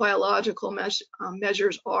control biological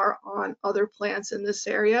measures are on other plants in this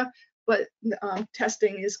area, but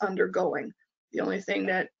testing is undergoing. The only thing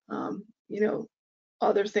that,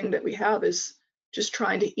 other thing that we have is just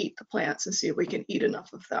trying to eat the plants and see if we can eat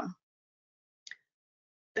enough of them.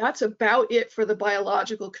 That's about it for the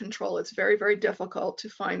biological control. It's very, very difficult to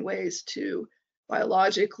find ways to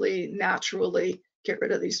biologically, naturally get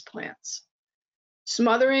rid of these plants.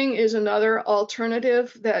 Smothering is another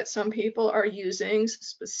alternative that some people are using,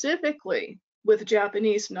 specifically with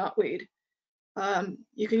Japanese knotweed.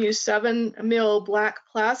 You can use 7 mil black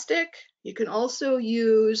plastic. You can also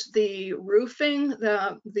use the roofing,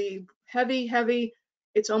 the heavy,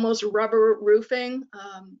 it's almost rubber roofing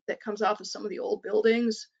that comes off of some of the old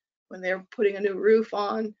buildings when they're putting a new roof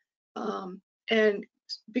on, and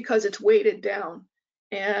because it's weighted down.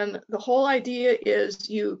 And the whole idea is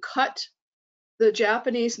you cut the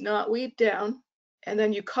Japanese knotweed down, and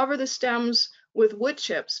then you cover the stems with wood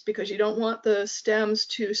chips because you don't want the stems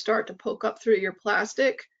to start to poke up through your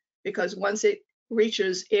plastic, because once it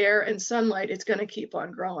reaches air and sunlight, it's going to keep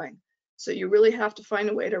on growing. So you really have to find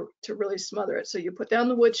a way to really smother it. So you put down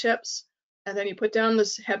the wood chips, and then you put down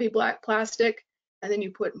this heavy black plastic, and then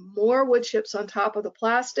you put more wood chips on top of the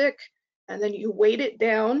plastic, and then you weight it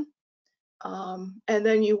down, and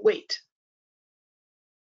then you wait.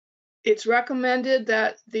 It's recommended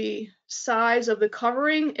that the size of the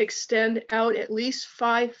covering extend out at least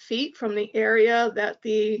 5 feet from the area that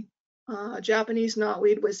the Japanese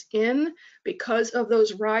knotweed was in. Because of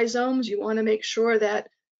those rhizomes, you want to make sure that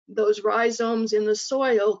those rhizomes in the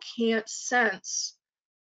soil can't sense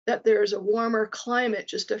that there's a warmer climate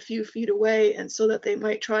just a few feet away, and so that they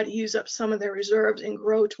might try to use up some of their reserves and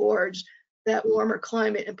grow towards that warmer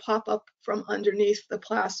climate and pop up from underneath the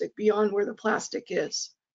plastic beyond where the plastic is.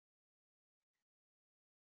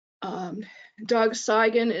 Doug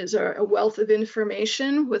Seigan is a wealth of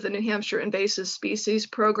information with the New Hampshire Invasive Species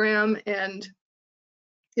Program, and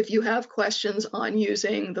if you have questions on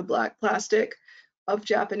using the black plastic of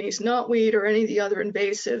Japanese knotweed or any of the other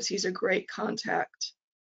invasives, he's a great contact.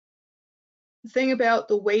 The thing about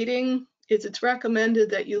the weighting is it's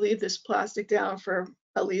recommended that you leave this plastic down for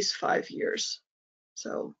at least 5 years.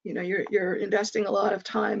 So, you know, you're investing a lot of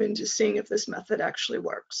time into seeing if this method actually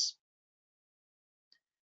works.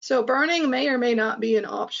 So burning may or may not be an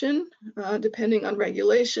option, depending on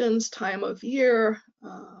regulations, time of year,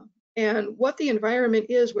 and what the environment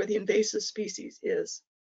is where the invasive species is.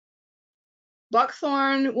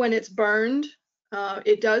 Buckthorn, when it's burned,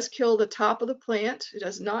 it does kill the top of the plant. It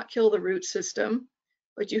does not kill the root system,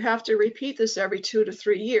 but you have to repeat this every 2 to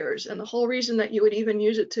 3 years. And the whole reason that you would even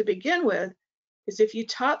use it to begin with is if you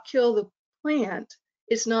top kill the plant,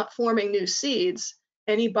 it's not forming new seeds.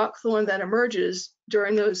 any buckthorn that emerges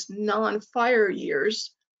during those non-fire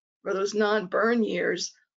years or those non-burn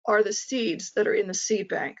years are the seeds that are in the seed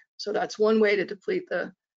bank. So that's one way to deplete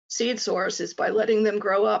the seed source, is by letting them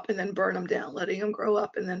grow up and then burn them down, letting them grow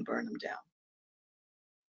up and then burn them down.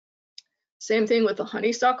 Same thing with the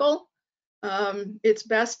honeysuckle. It's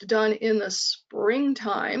best done in the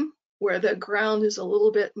springtime where the ground is a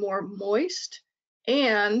little bit more moist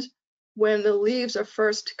and when the leaves are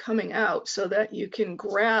first coming out, so that you can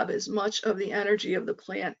grab as much of the energy of the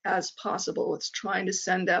plant as possible. It's trying to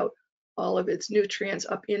send out all of its nutrients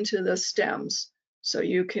up into the stems so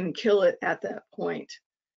you can kill it at that point.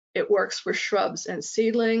 It works for shrubs and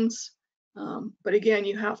seedlings, but again,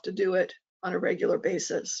 you have to do it on a regular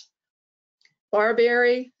basis.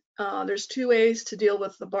 Barberry, there's two ways to deal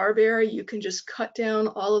with the barberry. You can just cut down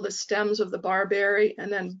all of the stems of the barberry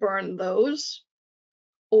and then burn those,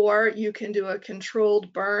 or you can do a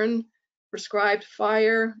controlled burn, prescribed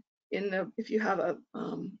fire if you have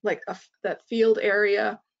that field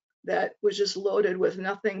area that was just loaded with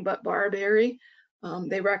nothing but barberry.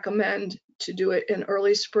 They recommend to do it in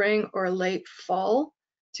early spring or late fall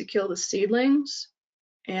to kill the seedlings.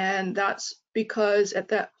 And that's because at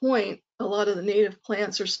that point, a lot of the native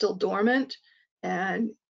plants are still dormant,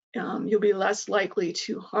 and you'll be less likely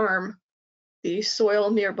to harm the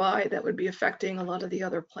soil nearby that would be affecting a lot of the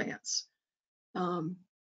other plants.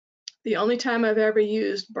 The only time I've ever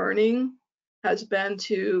used burning has been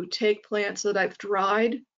to take plants that I've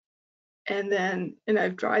dried and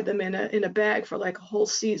I've dried them in a bag for like a whole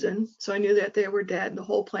season. So I knew that they were dead, the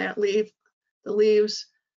whole plant the leaves,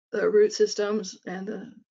 the root systems, and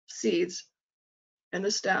the seeds and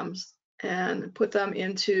the stems, and put them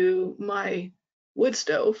into my wood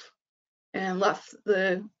stove and left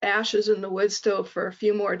the ashes in the wood stove for a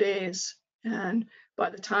few more days. And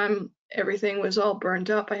by the time everything was all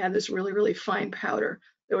burned up, I had this really, really fine powder.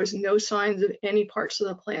 There was no signs of any parts of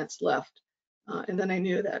the plants left. And then I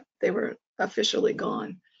knew that they were officially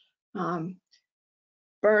gone.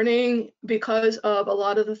 Burning, because of a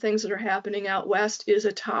lot of the things that are happening out west, is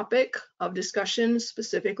a topic of discussion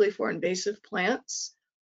specifically for invasive plants.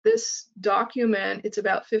 This document, it's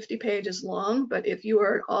about 50 pages long, but if you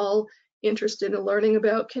are at all interested in learning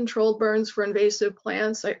about controlled burns for invasive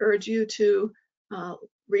plants, I urge you to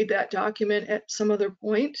read that document at some other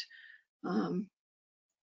point.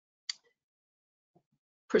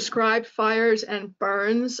 Prescribed fires and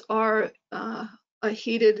burns are a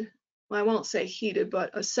heated, well, I won't say heated,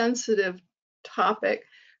 but a sensitive topic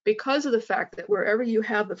because of the fact that wherever you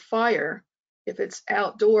have the fire, if it's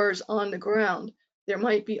outdoors on the ground, there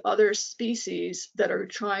might be other species that are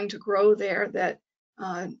trying to grow there that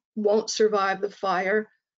won't survive the fire.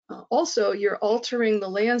 Also, you're altering the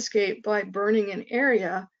landscape by burning an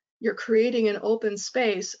area. You're creating an open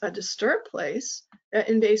space, a disturbed place that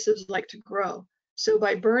invasives like to grow. So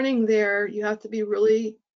by burning there, you have to be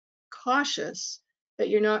really cautious that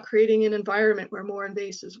you're not creating an environment where more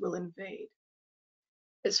invasives will invade.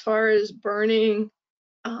 As far as burning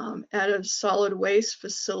at a solid waste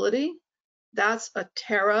facility, that's a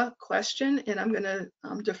Tara question, and I'm going to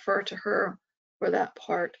defer to her for that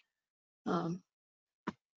part. A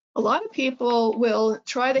lot of people will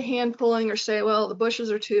try the hand pulling or say, well, the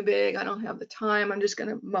bushes are too big, I don't have the time, I'm just going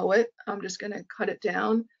to mow it, I'm just going to cut it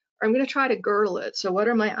down, or I'm going to try to girdle it. So what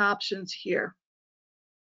are my options here?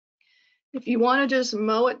 If you want to just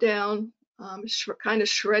mow it down, kind of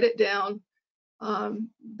shred it down,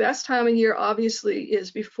 best time of year obviously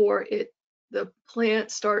is before the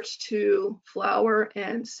plant starts to flower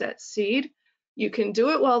and set seed. You can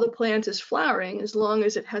do it while the plant is flowering as long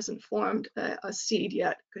as it hasn't formed a seed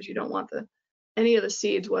yet, because you don't want any of the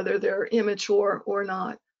seeds, whether they're immature or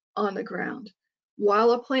not, on the ground.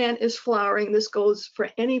 While a plant is flowering, this goes for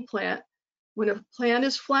any plant. When a plant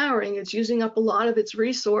is flowering, it's using up a lot of its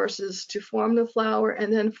resources to form the flower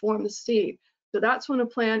and then form the seed. So that's when a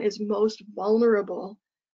plant is most vulnerable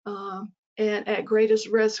and at greatest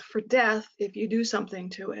risk for death if you do something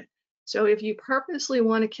to it. So if you purposely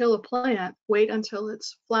want to kill a plant, wait until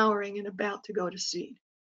it's flowering and about to go to seed.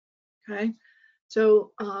 Okay,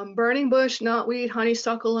 so burning bush, knotweed,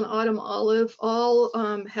 honeysuckle, and autumn olive all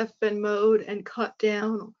have been mowed and cut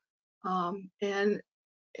down, and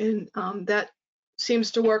that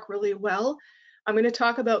seems to work really well. I'm going to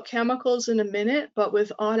talk about chemicals in a minute, but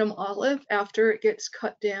with autumn olive, after it gets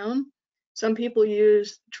cut down, some people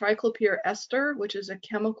use triclopyr ester, which is a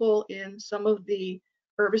chemical in some of the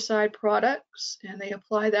herbicide products, and they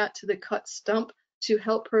apply that to the cut stump to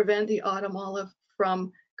help prevent the autumn olive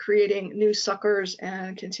from creating new suckers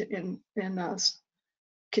and continuing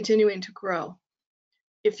to grow.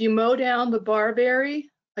 If you mow down the barberry,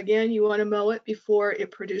 Again, you want to mow it before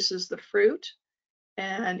it produces the fruit.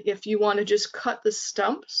 And if you want to just cut the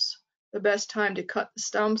stumps, the best time to cut the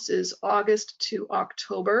stumps is August to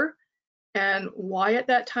October. And why at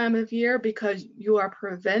that time of year? Because you are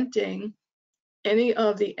preventing any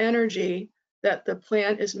of the energy that the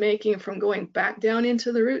plant is making from going back down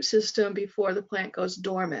into the root system before the plant goes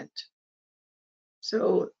dormant.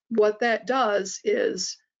 So what that does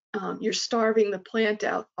is you're starving the plant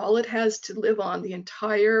out. All it has to live on the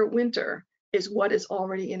entire winter is what is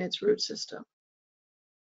already in its root system.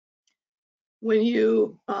 When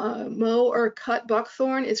you mow or cut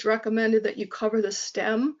buckthorn, it's recommended that you cover the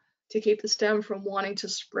stem to keep the stem from wanting to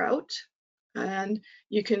sprout. And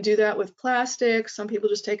you can do that with plastic. Some people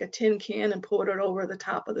just take a tin can and put it over the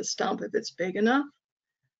top of the stump if it's big enough.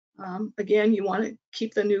 Again, you want to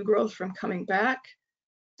keep the new growth from coming back.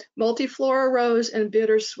 Multiflora rose and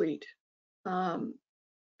bittersweet.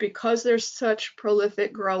 Because they're such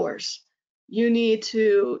prolific growers, you need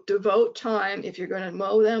to devote time, if you're going to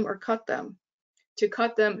mow them or cut them, to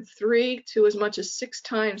cut them 3 to as much as 6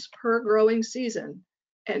 times per growing season,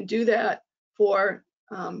 and do that for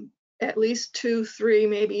at least 2, 3,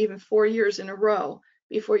 maybe even 4 years in a row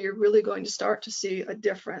before you're really going to start to see a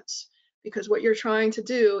difference. Because what you're trying to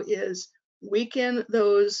do is weaken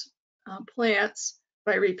those plants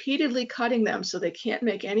by repeatedly cutting them so they can't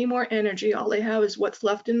make any more energy. All they have is what's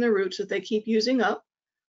left in the roots that they keep using up.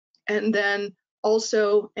 And then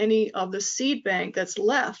also any of the seed bank that's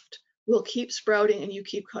left will keep sprouting, and you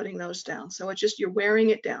keep cutting those down. So it's just, you're wearing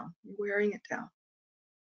it down. You're wearing it down.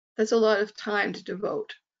 That's a lot of time to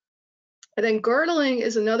devote. And then girdling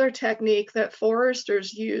is another technique that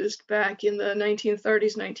foresters used back in the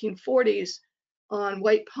 1930s, 1940s on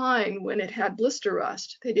white pine when it had blister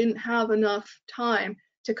rust. They didn't have enough time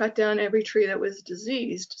to cut down every tree that was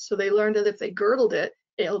diseased. So they learned that if they girdled it,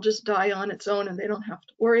 it'll just die on its own and they don't have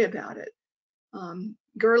to worry about it.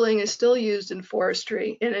 Girdling is still used in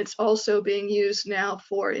forestry, and it's also being used now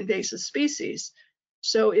for invasive species.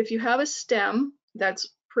 So if you have a stem that's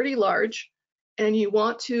pretty large and you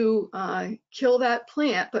want to kill that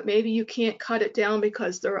plant, but maybe you can't cut it down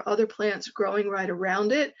because there are other plants growing right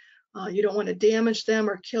around it, you don't want to damage them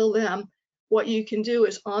or kill them, what you can do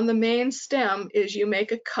is on the main stem is you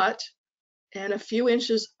make a cut, and a few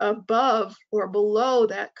inches above or below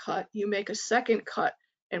that cut, you make a second cut.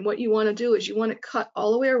 And what you want to do is you want to cut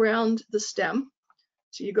all the way around the stem.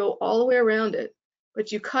 So you go all the way around it,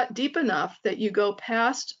 but you cut deep enough that you go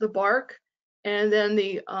past the bark and then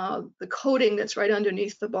the coating that's right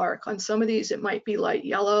underneath the bark. On some of these, it might be light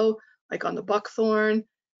yellow, like on the buckthorn.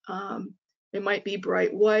 It might be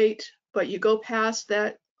bright white, but you go past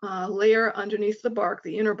that layer underneath the bark,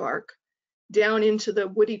 the inner bark, down into the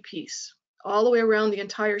woody piece, all the way around the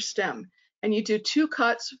entire stem. And you do 2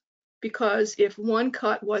 cuts, because if one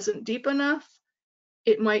cut wasn't deep enough,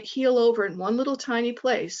 it might heal over in one little tiny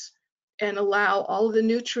place and allow all of the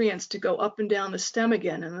nutrients to go up and down the stem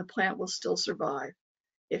again, and the plant will still survive.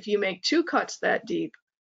 If you make 2 cuts that deep,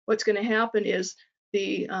 what's going to happen is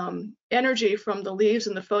the energy from the leaves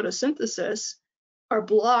and the photosynthesis are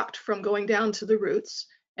blocked from going down to the roots,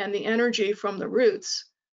 and the energy from the roots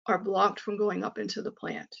are blocked from going up into the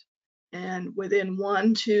plant. And within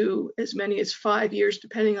 1 to as many as 5 years,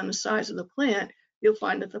 depending on the size of the plant, you'll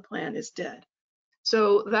find that the plant is dead.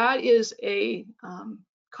 So that is a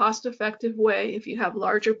cost-effective way if you have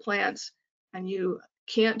larger plants and you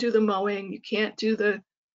can't do the mowing, you can't do the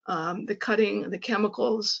cutting, the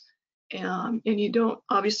chemicals, and you don't,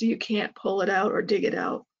 obviously you can't pull it out or dig it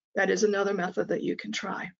out. That is another method that you can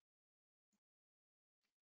try.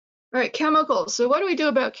 All right, chemicals. So what do we do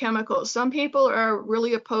about chemicals? Some people are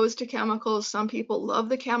really opposed to chemicals. Some people love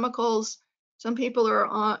the chemicals. Some people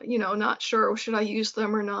are, not sure, should I use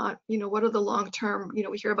them or not? What are the long-term,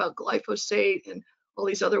 we hear about glyphosate and all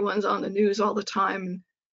these other ones on the news all the time, and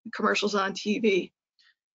commercials on TV.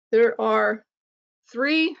 There are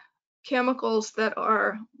 3 chemicals that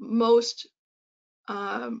are most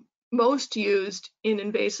used in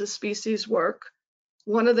invasive species work.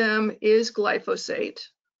 One of them is glyphosate.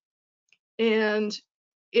 And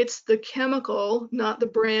it's the chemical, not the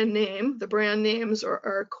brand name. The brand names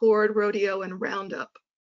are Cord, Rodeo, and Roundup.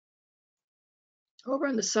 Over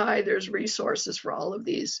on the side, there's resources for all of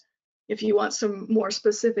these if you want some more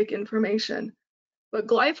specific information. But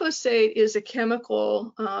glyphosate is a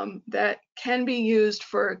chemical that can be used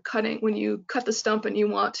for cutting, when you cut the stump and you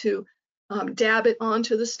want to dab it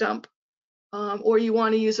onto the stump, or you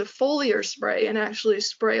want to use a foliar spray and actually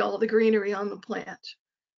spray all the greenery on the plant.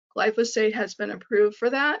 Glyphosate has been approved for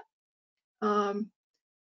that.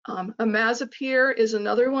 Imazapyr is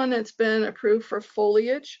another one that's been approved for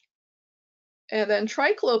foliage. And then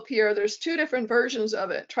triclopyr, there's two different versions of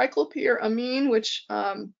it. Triclopyramine, which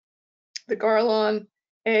the Garlon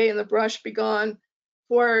A and the brush begone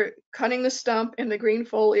for cutting the stump and the green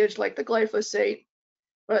foliage like the glyphosate.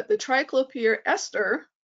 But the triclopyr ester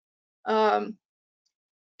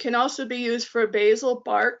can also be used for basal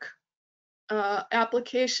bark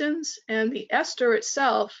applications, and the ester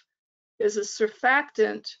itself is a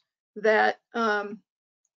surfactant that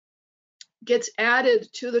gets added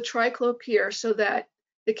to the triclopyr so that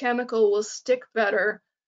the chemical will stick better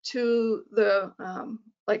to the,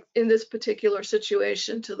 like in this particular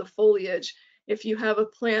situation, to the foliage. If you have a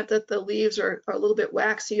plant that the leaves are a little bit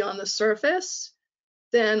waxy on the surface,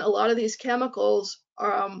 then a lot of these chemicals,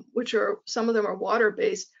 which are, some of them are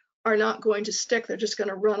water-based, are not going to stick. They're just going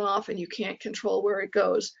to run off and you can't control where it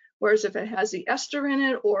goes. Whereas if it has the ester in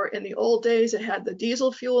it, or in the old days it had the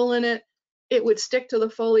diesel fuel in it, it would stick to the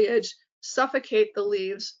foliage, suffocate the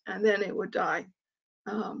leaves, and then it would die.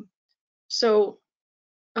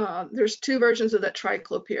 There's two versions of that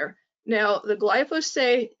triclopyr. Now, the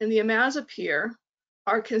glyphosate and the imazapyr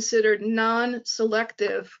are considered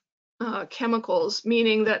non-selective chemicals,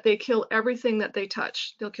 meaning that they kill everything that they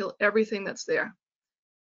touch. They'll kill everything that's there.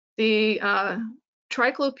 The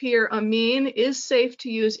triclopyramine is safe to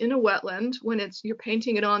use in a wetland when you're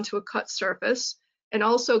painting it onto a cut surface. And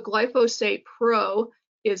also glyphosate Pro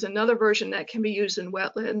is another version that can be used in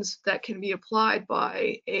wetlands that can be applied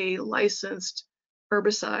by a licensed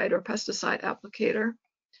herbicide or pesticide applicator.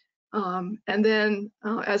 And then,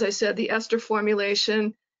 as I said, the ester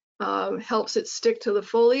formulation helps it stick to the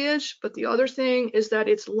foliage, but the other thing is that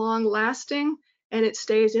it's long lasting and it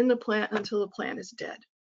stays in the plant until the plant is dead.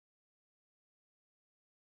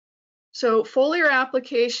 So foliar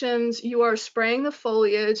applications, you are spraying the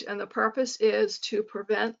foliage, and the purpose is to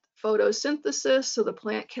prevent photosynthesis, so the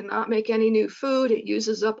plant cannot make any new food. It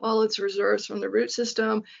uses up all its reserves from the root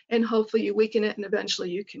system, and hopefully you weaken it and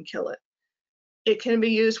eventually you can kill it. It can be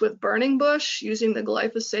used with burning bush using the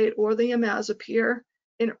glyphosate or the imazapyr.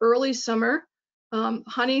 In early summer,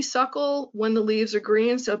 honeysuckle when the leaves are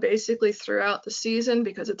green, so basically throughout the season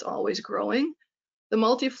because it's always growing. The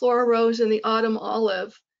multiflora rose and the autumn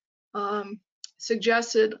olive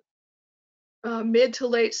suggested mid to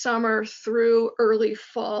late summer through early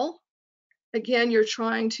fall. Again, you're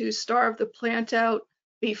trying to starve the plant out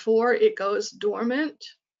before it goes dormant.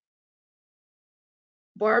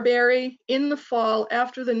 Barberry in the fall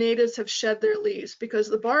after the natives have shed their leaves, because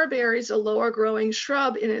the barberry is a lower growing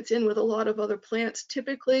shrub and it's in with a lot of other plants.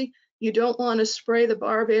 Typically, you don't want to spray the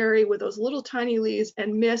barberry with those little tiny leaves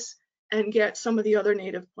and miss and get some of the other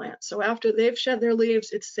native plants. So after they've shed their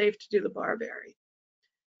leaves, it's safe to do the barberry.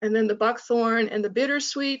 And then the buckthorn and the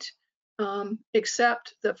bittersweet,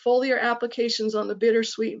 except the foliar applications on the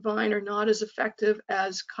bittersweet vine are not as effective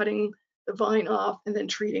as cutting the vine off and then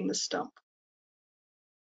treating the stump.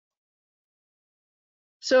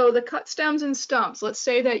 So the cut stems and stumps, let's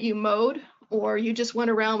say that you mowed or you just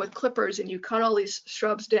went around with clippers and you cut all these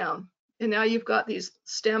shrubs down, and now you've got these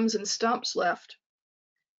stems and stumps left.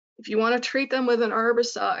 If you want to treat them with an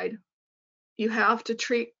herbicide, you have to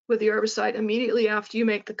treat with the herbicide immediately after you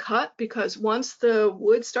make the cut, because once the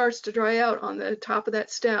wood starts to dry out on the top of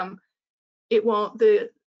that stem, the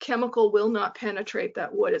chemical will not penetrate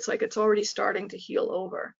that wood. It's like it's already starting to heal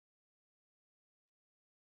over.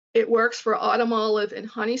 It works for autumn olive and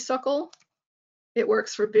honeysuckle. It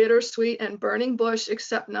works for bittersweet and burning bush,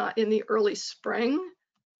 except not in the early spring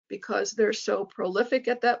because they're so prolific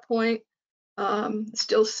at that point,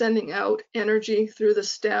 still sending out energy through the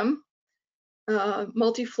stem.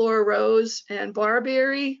 Multiflora rose and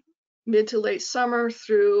barberry, mid to late summer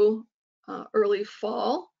through early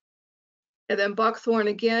fall. And then buckthorn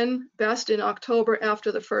again, best in October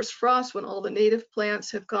after the first frost when all the native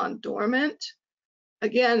plants have gone dormant.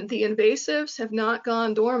 Again, the invasives have not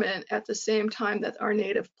gone dormant at the same time that our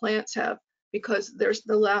native plants have, because they're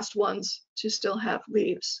the last ones to still have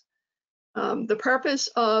leaves. The purpose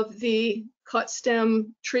of the cut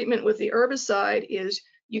stem treatment with the herbicide is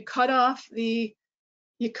you cut off the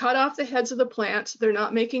heads of the plants. They're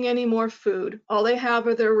not making any more food. All they have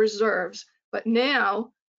are their reserves. But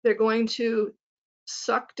now they're going to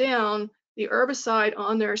suck down the herbicide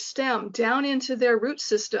on their stem down into their root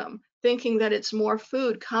system, thinking that it's more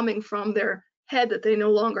food coming from their head that they no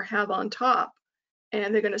longer have on top.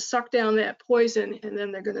 And they're going to suck down that poison and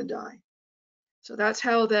then they're going to die. So that's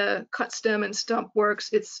how the cut stem and stump works.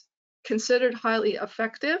 It's considered highly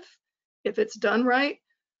effective if it's done right.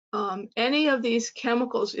 Any of these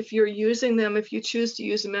chemicals, if you're using them, if you choose to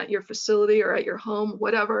use them at your facility or at your home,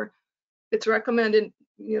 whatever, it's recommended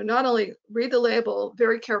not only read the label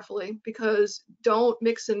very carefully, because don't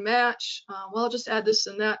mix and match. Well, I'll just add this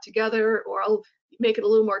and that together, or I'll make it a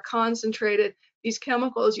little more concentrated. These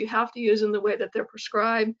chemicals you have to use in the way that they're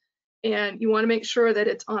prescribed, and you want to make sure that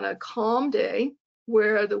it's on a calm day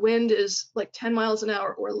where the wind is like 10 miles an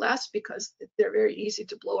hour or less, because they're very easy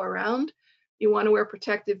to blow around. You want to wear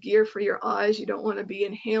protective gear for your eyes. You don't want to be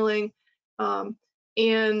inhaling.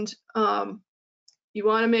 You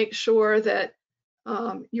want to make sure that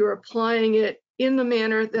you're applying it in the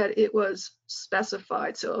manner that it was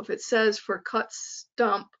specified. So if it says for cut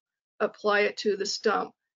stump, apply it to the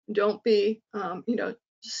stump. Don't be,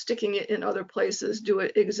 sticking it in other places. Do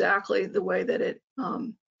it exactly the way that it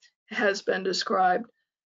has been described.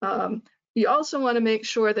 You also want to make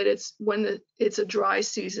sure that it's when it's a dry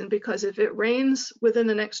season, because if it rains within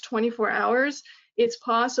the next 24 hours, it's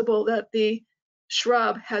possible that the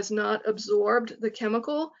shrub has not absorbed the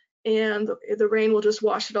chemical, and the rain will just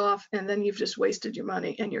wash it off, and then you've just wasted your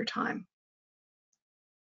money and your time.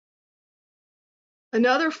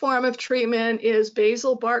 Another form of treatment is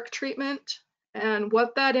basal bark treatment, and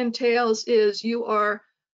what that entails is you are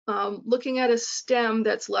looking at a stem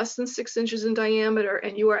that's less than 6 inches in diameter,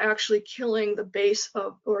 and you are actually killing the base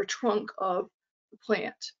of or trunk of the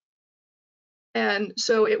plant. And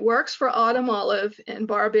so it works for autumn olive and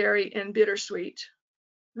barberry and bittersweet.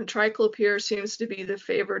 The triclopyr seems to be the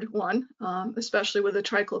favored one, especially with the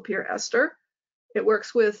triclopyr ester. It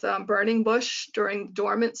works with burning bush during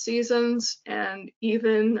dormant seasons, and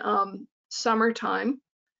even summertime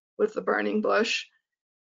with the burning bush.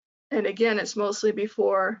 And again, it's mostly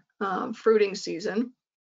before fruiting season.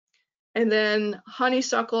 And then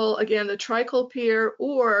honeysuckle, again, the triclopyr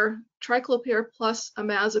or triclopyr plus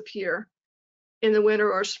imazapyr in the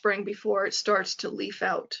winter or spring before it starts to leaf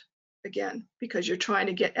out again, because you're trying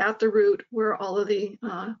to get at the root where all of its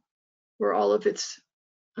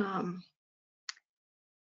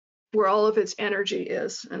energy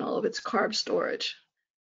is and all of its carb storage.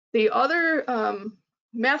 The other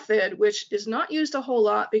method, which is not used a whole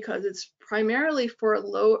lot because it's primarily for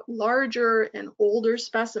larger and older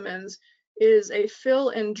specimens, is a fill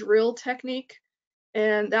and drill technique.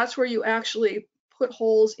 And that's where you actually put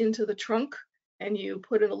holes into the trunk and you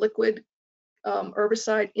put in a liquid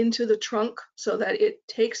herbicide into the trunk so that it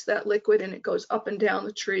takes that liquid and it goes up and down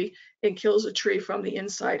the tree and kills the tree from the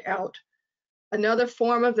inside out. Another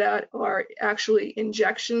form of that are actually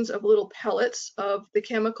injections of little pellets of the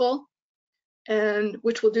chemical, and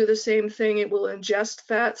which will do the same thing. It will ingest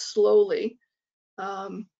that slowly.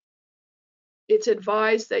 It's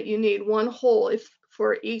advised that you need one hole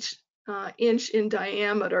for each inch in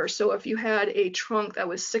diameter. So if you had a trunk that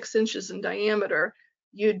was 6 inches in diameter,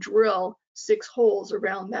 you drill 6 holes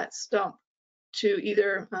around that stump to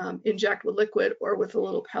either inject with liquid or with the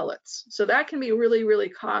little pellets. So that can be really, really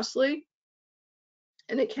costly,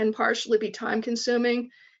 and it can partially be time consuming.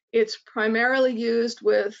 It's primarily used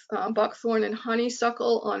with buckthorn and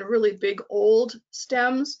honeysuckle on really big old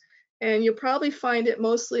stems, and you'll probably find it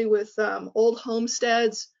mostly with old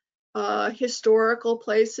homesteads, historical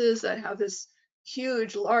places that have this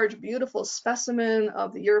huge, large, beautiful specimen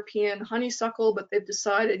of the European honeysuckle, but they've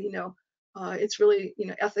decided, it's really,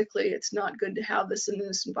 ethically, it's not good to have this in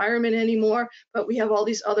this environment anymore, but we have all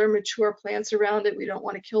these other mature plants around it. We don't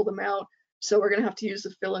want to kill them out, so we're going to have to use the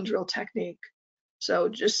fill and drill technique. So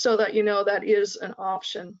just so that you know, that is an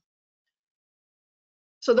option.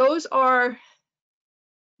 So those are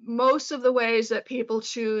most of the ways that people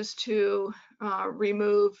choose to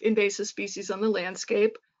remove invasive species on the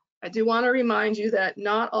landscape. I do want to remind you that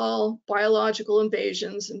not all biological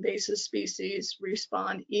invasions, invasive species,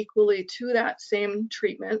 respond equally to that same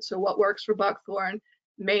treatment. So what works for buckthorn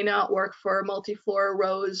may not work for multiflora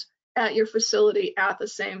rose at your facility at the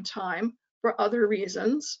same time for other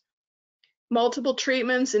reasons. Multiple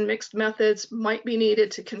treatments and mixed methods might be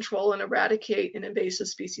needed to control and eradicate an invasive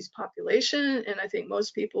species population. And I think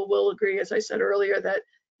most people will agree, as I said earlier, that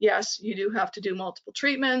yes, you do have to do multiple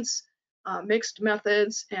treatments, mixed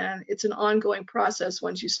methods, and it's an ongoing process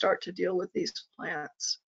once you start to deal with these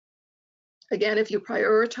plants. Again, if you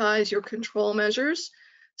prioritize your control measures,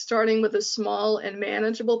 starting with the small and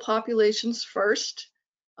manageable populations first,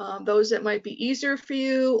 those that might be easier for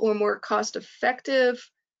you or more cost effective,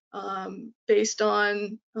 based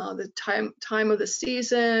on the time of the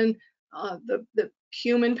season, the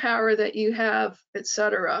human power that you have,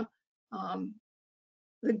 etc.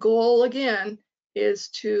 The goal, again, is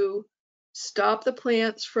to stop the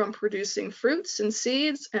plants from producing fruits and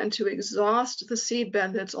seeds and to exhaust the seed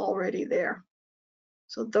bed that's already there.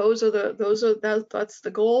 So that's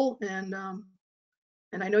the goal, and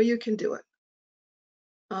I know you can do it.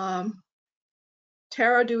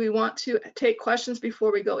 Tara, do we want to take questions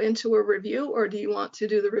before we go into a review, or do you want to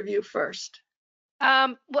do the review first?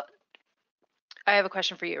 Well, I have a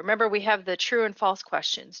question for you. Remember, we have the true and false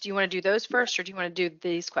questions. Do you want to do those first, or do you want to do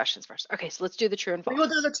these questions first? Okay, so let's do the true and false. We will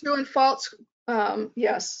do the true and false.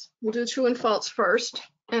 Yes, we'll do true and false first.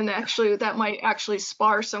 And actually, that might actually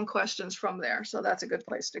spar some questions from there. So that's a good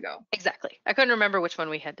place to go. Exactly. I couldn't remember which one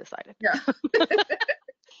we had decided. Yeah.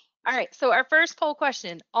 All right, so our first poll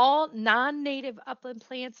question, all non-native upland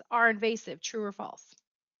plants are invasive, true or false?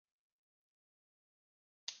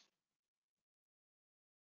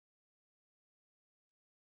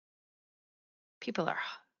 People are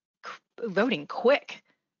voting quick.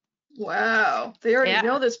 Wow, they already Yeah.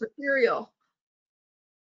 know this material.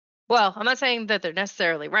 Well, I'm not saying that they're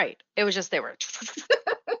necessarily right. It was just they were.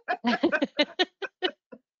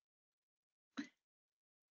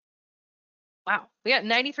 Wow, we got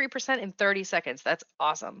 93% in 30 seconds. That's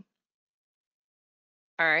awesome.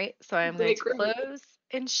 All right, so I'm going to close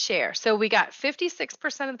and share. So we got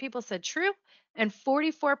 56% of the people said true and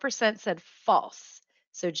 44% said false.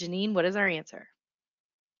 So Janine, what is our answer?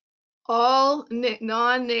 All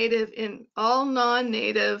non-native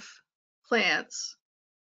plants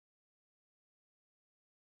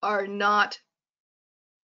are not.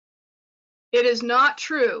 It is not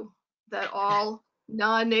true that all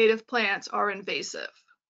non-native plants are invasive.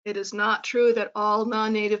 It is not true that all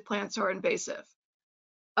non-native plants are invasive.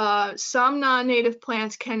 Some non-native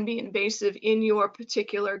plants can be invasive in your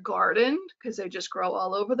particular garden because they just grow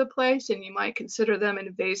all over the place and you might consider them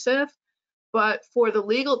invasive. But for the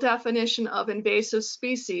legal definition of invasive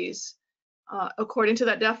species, according to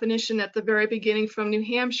that definition at the very beginning from New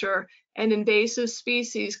Hampshire, an invasive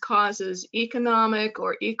species causes economic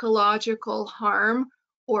or ecological harm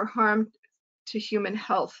or harm to human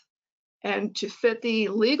health. And to fit the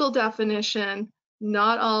legal definition,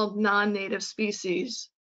 not all non-native species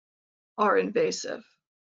are invasive.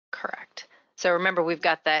 Correct. So remember, we've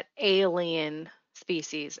got that alien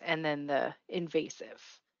species and then the invasive.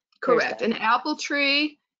 Correct. An apple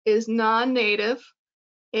tree is non-native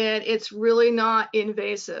and it's really not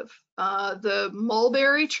invasive. The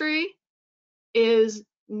mulberry tree is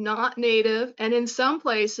not native, and in some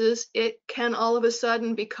places it can all of a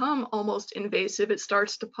sudden become almost invasive. It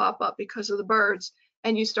starts to pop up because of the birds,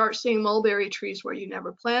 and you start seeing mulberry trees where you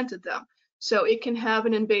never planted them. So it can have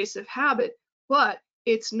an invasive habit, but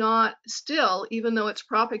it's not still, even though it's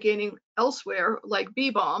propagating elsewhere like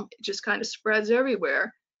bee balm, it just kind of spreads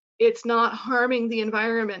everywhere. It's not harming the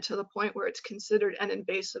environment to the point where it's considered an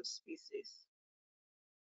invasive species.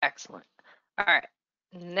 Excellent. All right.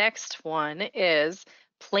 Next one is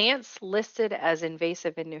plants listed as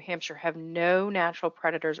invasive in New Hampshire have no natural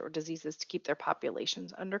predators or diseases to keep their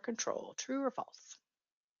populations under control. True or false?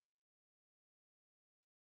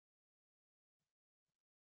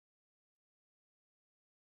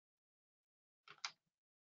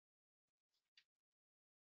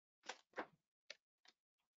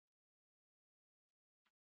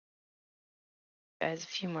 Guys, a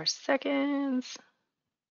few more seconds.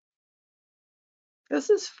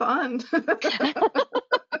 This is fun.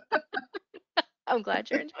 I'm glad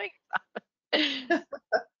you're enjoying it.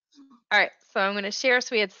 All right, so I'm going to share.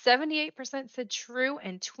 So we had 78% said true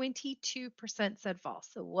and 22% said false.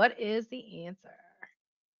 So what is the answer?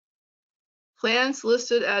 Plants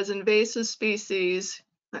listed as invasive species.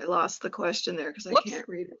 I lost the question there because I can't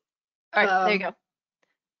read it. All right, there you go.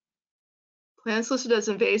 Plants listed as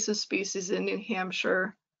invasive species in New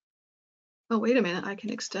Hampshire. Oh, wait a minute. I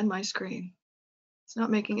can extend my screen. It's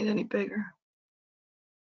not making it any bigger.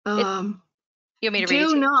 You want me to read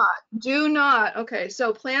it? Do not. Okay,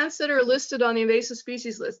 so plants that are listed on the invasive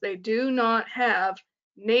species list, they do not have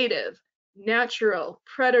native, natural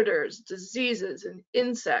predators, diseases, and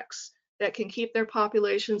insects that can keep their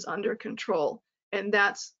populations under control. And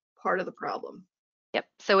that's part of the problem. Yep,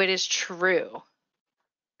 so it is true.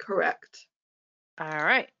 Correct. All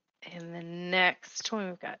right, and the next one,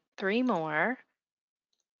 we've got 3 more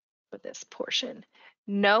for this portion.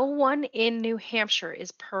 No one in New Hampshire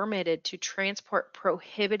is permitted to transport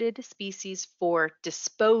prohibited species for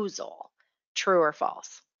disposal. True or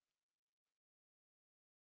false?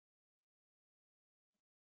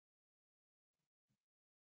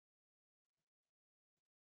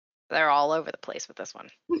 They're all over the place with this one.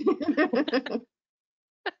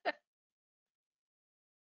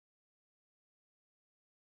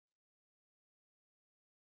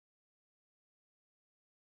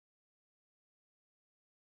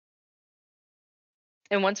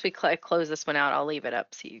 And once we close this one out, I'll leave it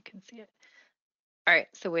up so you can see it. All right,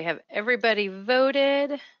 so we have everybody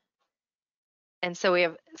voted. And so we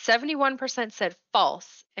have 71% said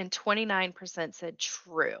false and 29% said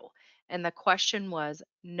true. And the question was,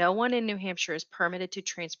 no one in New Hampshire is permitted to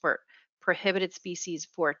transport prohibited species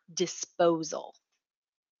for disposal.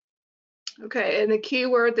 Okay, and the key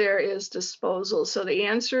word there is disposal. So the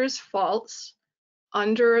answer is false.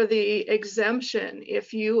 Under the exemption,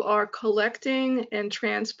 if you are collecting and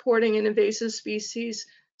transporting an invasive species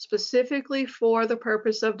specifically for the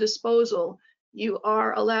purpose of disposal, you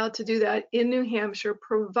are allowed to do that in New Hampshire,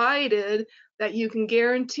 provided that you can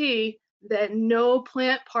guarantee that no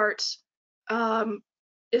plant parts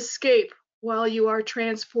escape while you are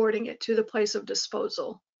transporting it to the place of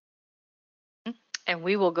disposal. And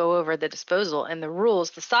we will go over the disposal and the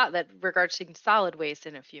rules, that regarding solid waste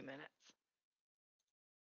in a few minutes.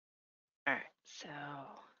 All right, so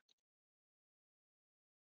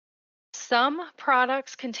some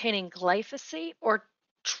products containing glyphosate or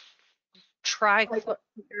trichlor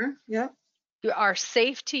Yeah. are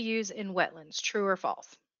safe to use in wetlands. True or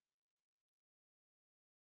false?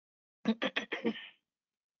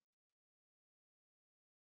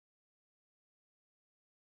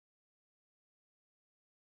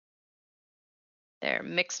 They're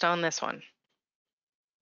mixed on this one.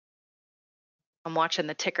 I'm watching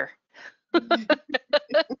the ticker.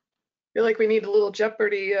 Feel like we need a little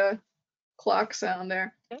Jeopardy clock sound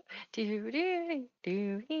there. Do, do,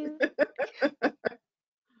 do, do.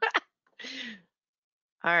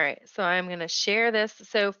 All right, so I'm going to share this.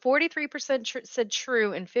 So 43% said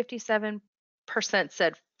true and 57%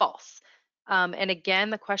 said false. And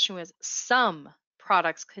again, the question was some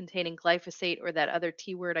products containing glyphosate or that other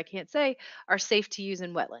T word I can't say are safe to use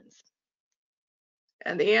in wetlands.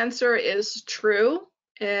 And the answer is true.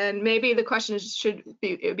 And maybe the question is, it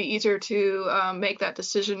would be easier to make that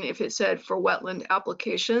decision if it said for wetland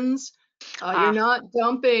applications. You're not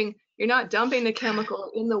dumping the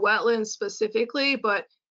chemical in the wetlands specifically, but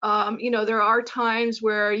there are times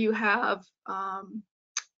where you have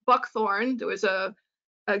buckthorn. There was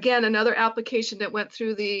again another application that went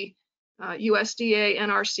through the USDA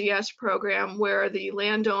NRCS program where the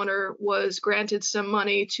landowner was granted some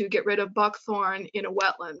money to get rid of buckthorn in a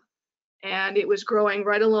wetland. And it was growing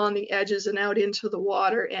right along the edges and out into the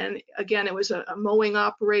water. And again, it was a mowing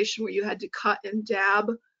operation where you had to cut and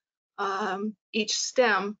dab each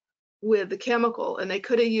stem with the chemical. And they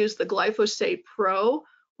could have used the glyphosate Pro,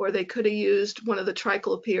 or they could have used one of the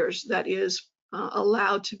triclopirs that is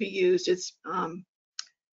allowed to be used.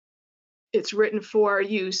 It's written for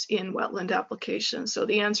use in wetland applications. So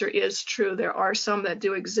the answer is true. There are some that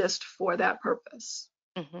do exist for that purpose.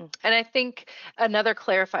 And I think another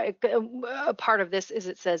part of this is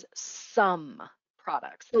it says some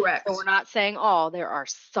products. Correct. So we're not saying all, there are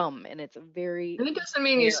some, and it's very And it doesn't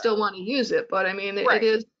mean you still want to use it, but I mean, right. It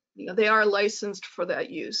is, they are licensed for that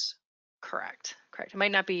use. Correct. It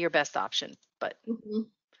might not be your best option, but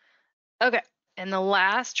okay. And the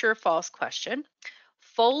last true or false question.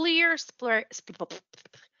 Foliar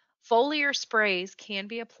sprays can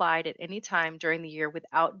be applied at any time during the year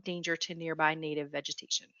without danger to nearby native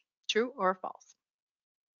vegetation. True or false?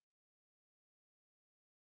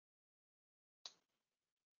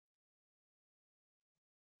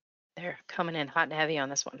 They're coming in hot and heavy on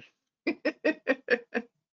this one.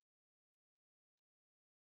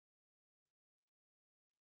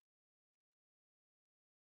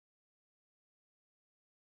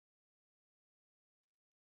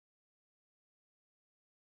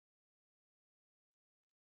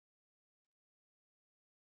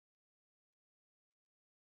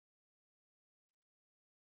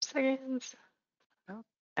 Seconds.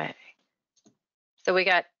 Okay. So we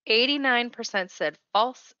got 89% said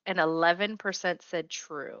false and 11% said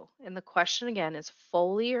true. And the question again is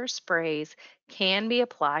foliar sprays can be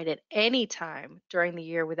applied at any time during the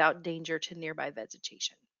year without danger to nearby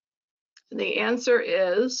vegetation. And the answer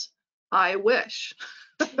is, I wish.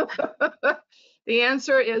 The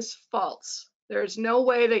answer is false. There's no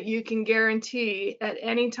way that you can guarantee at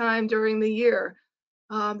any time during the year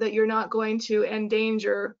that you're not going to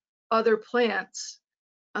endanger other plants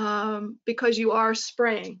because you are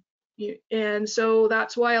spraying. And so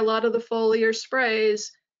that's why a lot of the foliar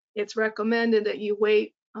sprays, it's recommended that you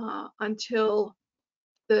wait until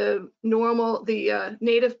the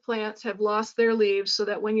native plants have lost their leaves, so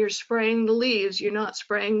that when you're spraying the leaves, you're not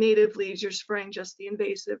spraying native leaves, you're spraying just the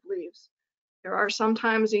invasive leaves. There are some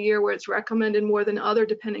times a year where it's recommended more than other,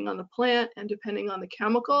 depending on the plant and depending on the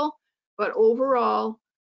chemical. But overall,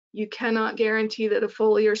 you cannot guarantee that a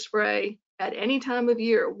foliar spray at any time of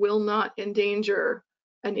year will not endanger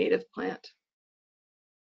a native plant.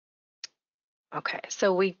 Okay,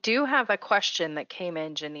 so we do have a question that came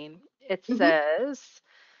in, Janine. It says,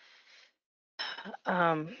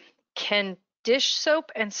 Can dish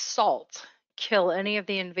soap and salt kill any of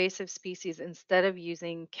the invasive species instead of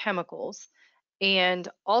using chemicals? And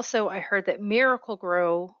also, I heard that Miracle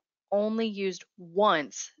Grow only used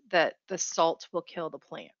once that the salt will kill the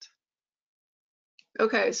plant.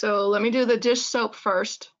 Okay, so let me do the dish soap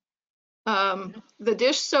first. The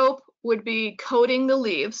dish soap would be coating the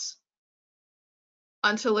leaves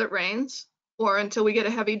until it rains or until we get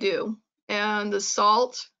a heavy dew. And the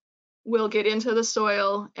salt will get into the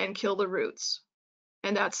soil and kill the roots.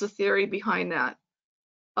 And that's the theory behind that.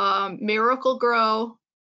 Miracle Grow,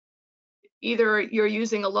 either you're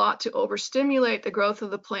using a lot to overstimulate the growth of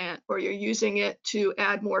the plant or you're using it to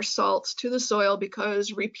add more salts to the soil,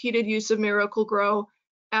 because repeated use of Miracle Grow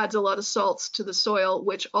adds a lot of salts to the soil,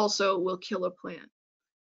 which also will kill a plant.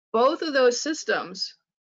 Both of those systems,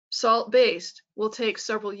 salt-based, will take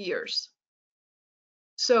several years.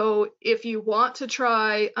 So if you want to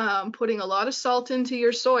try putting a lot of salt into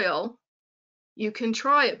your soil, you can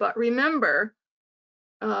try it. But remember,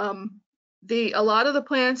 a lot of the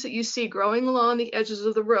plants that you see growing along the edges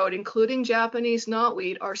of the road, including Japanese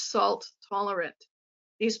knotweed, are salt tolerant.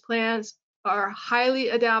 These plants are highly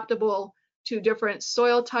adaptable to different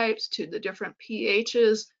soil types, to the different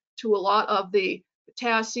pHs, to a lot of the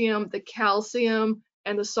potassium, the calcium,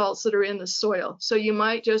 and the salts that are in the soil. So you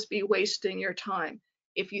might just be wasting your time.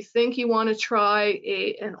 If you think you want to try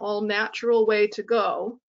an all-natural way to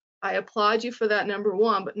go, I applaud you for that, number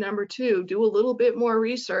one. But number two, do a little bit more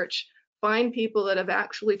research. Find people that have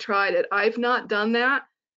actually tried it. I've not done that.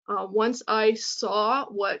 Once I saw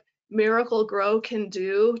what Miracle Grow can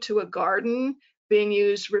do to a garden being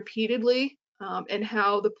used repeatedly, and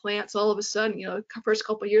how the plants all of a sudden, the first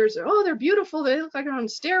couple of years, they're beautiful, they look like they're on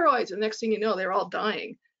steroids, and next thing you know, they're all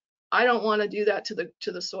dying. I don't want to do that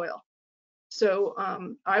to the soil. So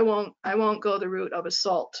I won't go the route of a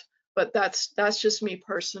salt, but that's just me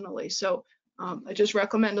personally. So I just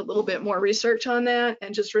recommend a little bit more research on that,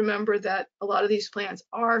 and just remember that a lot of these plants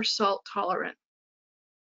are salt tolerant.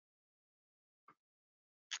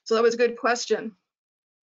 So that was a good question.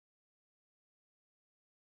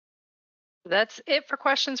 That's it for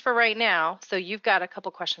questions for right now. So you've got a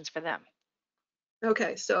couple questions for them.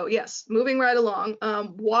 Okay, so yes, moving right along.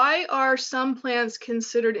 Why are some plants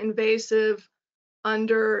considered invasive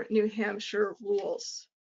under New Hampshire rules?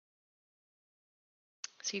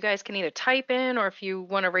 So you guys can either type in, or if you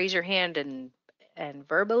want to raise your hand and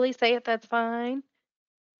verbally say it, that's fine.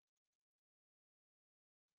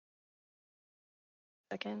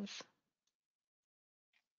 Seconds.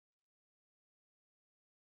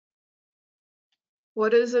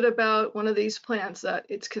 What is it about one of these plants that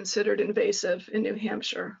it's considered invasive in New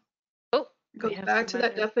Hampshire? Oh, Go we have back to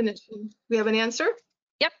that somebody. definition. We have an answer?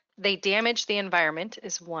 Yep, they damage the environment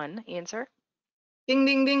is one answer. Ding,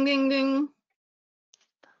 ding, ding, ding, ding.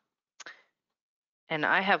 And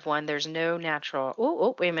I have one. There's no natural.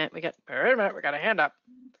 Oh, wait a minute. We got a hand up.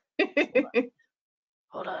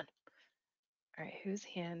 Hold on. All right, whose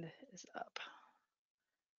hand is up?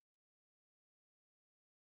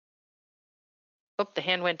 Oh, the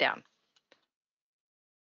hand went down.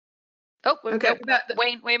 Oh, Okay, nope.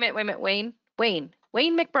 Wayne, wait a minute. Wayne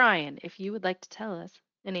McBrien, if you would like to tell us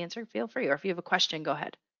an answer, feel free. Or if you have a question, go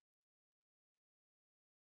ahead.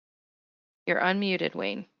 You're unmuted,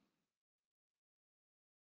 Wayne.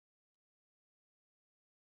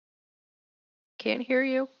 Can't hear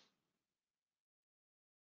you.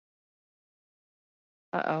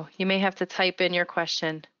 Uh-oh, you may have to type in your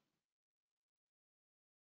question.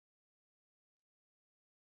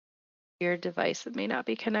 Your device may not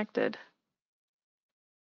be connected.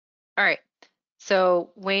 All right.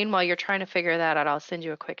 So Wayne, while you're trying to figure that out, I'll send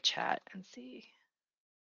you a quick chat and see.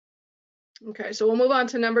 Okay, so we'll move on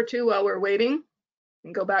to number two while we're waiting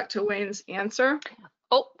and go back to Wayne's answer.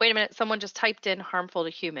 Oh, wait a minute. Someone just typed in harmful to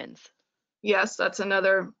humans. Yes, that's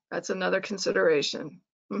another consideration.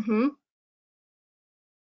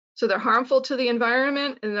 So they're harmful to the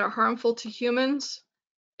environment and they're harmful to humans,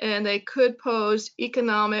 and they could pose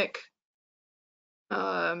economic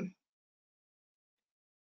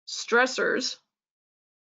stressors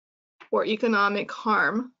or economic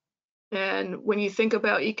harm. And when you think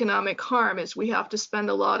about economic harm, is we have to spend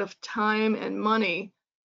a lot of time and money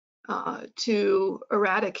to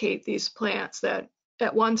eradicate these plants that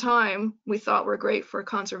at one time we thought were great for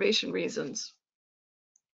conservation reasons.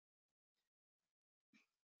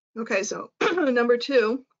 Okay, so number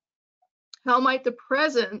two, how might the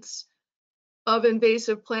presence of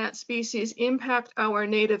invasive plant species impact our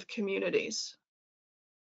native communities?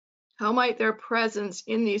 How might their presence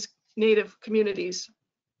in these native communities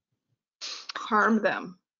harm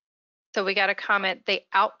them? So we got a comment, they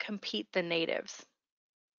outcompete the natives.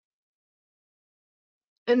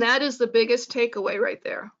 And that is the biggest takeaway right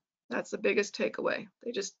there. That's the biggest takeaway.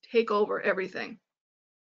 They just take over everything.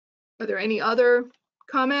 Are there any other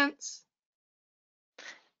comments?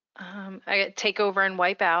 I take over and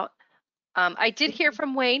wipe out. I did hear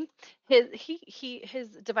from Wayne. His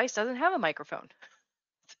device doesn't have a microphone,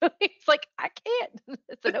 so he's like, I can't.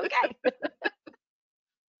 It's an okay.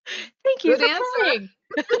 Thank you Good for answer. playing.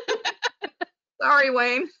 Sorry,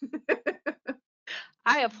 Wayne.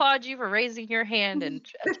 I applaud you for raising your hand and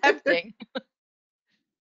attempting.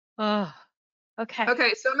 Oh, okay.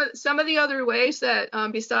 Okay, some of the other ways that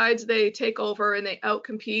besides they take over and they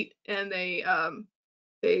outcompete and they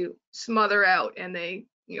smother out and they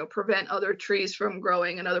prevent other trees from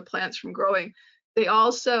growing and other plants from growing, they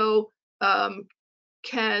also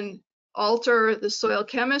can alter the soil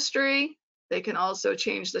chemistry. They can also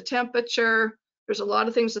change the temperature. There's a lot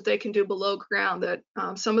of things that they can do below ground that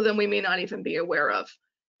some of them we may not even be aware of.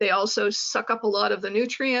 They also suck up a lot of the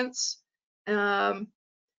nutrients, and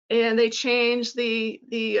they change the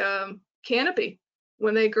canopy.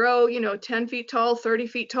 When they grow, 10 feet tall, 30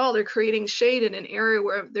 feet tall, they're creating shade in an area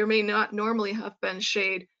where there may not normally have been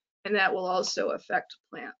shade, and that will also affect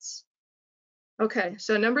plants. Okay,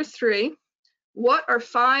 so number 3. What are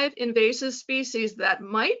 5 invasive species that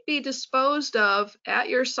might be disposed of at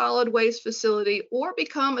your solid waste facility or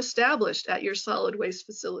become established at your solid waste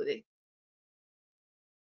facility?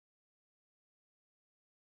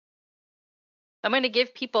 I'm going to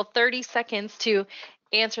give people 30 seconds to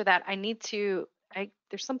answer that.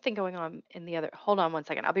 There's something going on in the other. Hold on one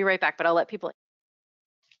second. I'll be right back, but I'll let people.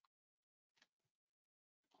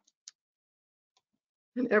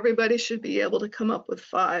 And everybody should be able to come up with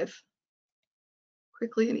 5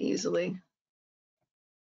 quickly and easily.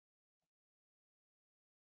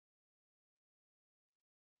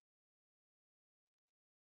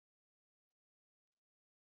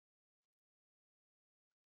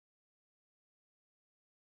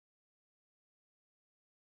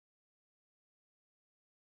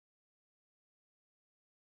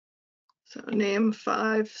 So name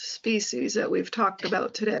 5 species that we've talked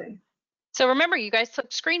about today. So remember, you guys took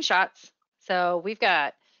screenshots. So we've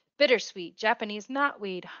got bittersweet, Japanese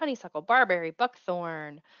knotweed, honeysuckle, barberry,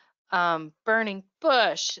 buckthorn, burning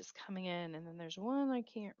bush is coming in. And then there's one, I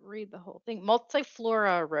can't read the whole thing,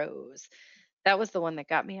 multiflora rose. That was the one that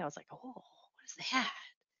got me. I was like, oh, what is that?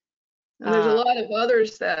 And there's a lot of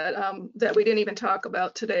others that we didn't even talk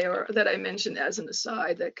about today, or that I mentioned as an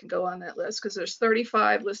aside, that can go on that list, because there's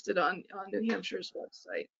 35 listed on New Hampshire's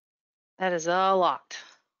website. That is a lot.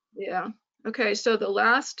 Yeah. Okay. So the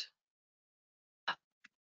last.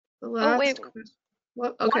 Oh wait,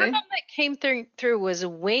 Well, one of okay. them that came through was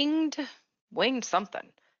winged something.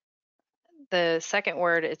 The second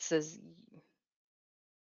word, it says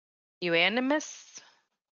euonymus,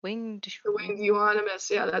 winged. The winged euonymus.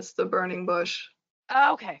 Yeah, that's the burning bush.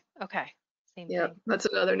 Oh, okay. Same Yeah, thing. that's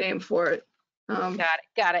another name for it.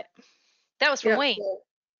 Got it. That was from Yeah. Wayne.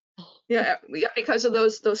 So, yeah, because of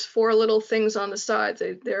those 4 little things on the sides,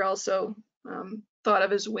 they're also thought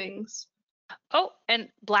of as wings. Oh, and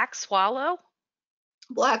black swallow.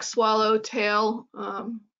 Black swallowtail.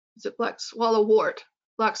 Is it black swallowwort?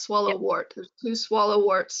 Black swallowwort. There's 2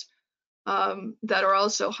 swallowworts that are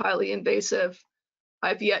also highly invasive.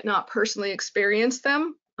 I've yet not personally experienced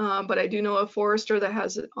them, but I do know a forester that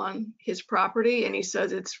has it on his property, and he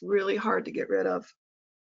says it's really hard to get rid of.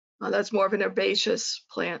 That's more of an herbaceous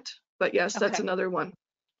plant, but yes, that's another one.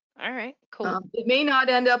 All right, cool. It may not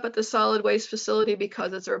end up at the solid waste facility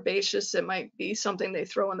because it's herbaceous. It might be something they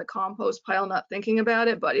throw in the compost pile, not thinking about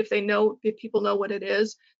it. But if people know what it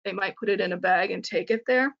is, they might put it in a bag and take it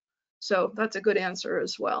there. So that's a good answer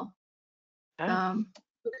as well.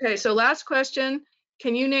 Okay, so last question.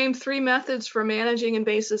 Can you name 3 methods for managing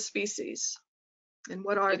invasive species? And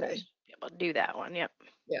what are they? Be able to do that one, yep.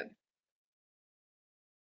 Yeah.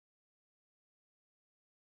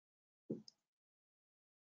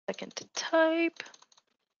 Second to type.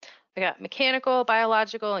 I got mechanical,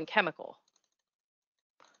 biological, and chemical.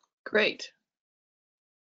 Great.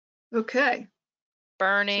 Okay.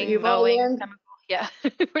 Burning, so mowing, chemical. Yeah,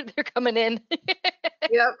 they're coming in.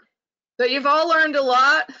 Yep. So you've all learned a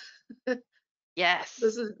lot. Yes.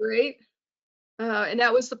 This is great. And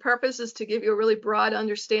that was the purpose, is to give you a really broad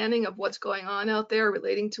understanding of what's going on out there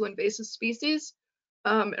relating to invasive species,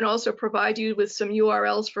 and also provide you with some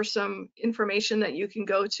URLs for some information that you can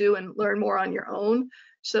go to and learn more on your own,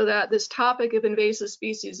 so that this topic of invasive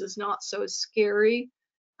species is not so scary,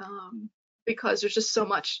 because there's just so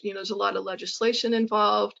much, there's a lot of legislation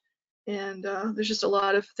involved, and there's just a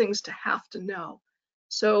lot of things to have to know.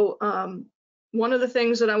 So one of the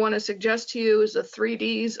things that I want to suggest to you is the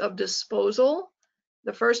 3Ds of disposal.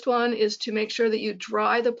 The first one is to make sure that you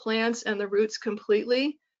dry the plants and the roots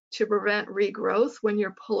completely to prevent regrowth. When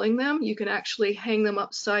you're pulling them, you can actually hang them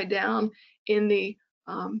upside down in the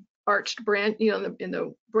arched branch, in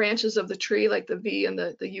the branches of the tree, like the V and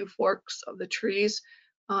the U forks of the trees.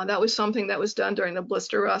 That was something that was done during the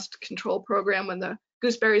blister rust control program when the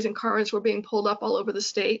gooseberries and currants were being pulled up all over the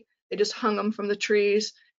state. They just hung them from the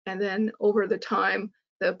trees, and then over the time,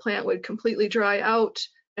 the plant would completely dry out,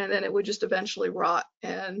 and then it would just eventually rot,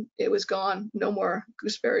 and it was gone. No more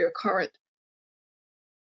gooseberry or currant.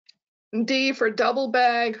 D for double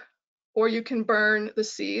bag, or you can burn the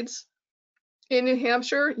seeds. In New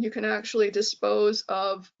Hampshire, you can actually dispose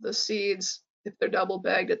of the seeds if they're double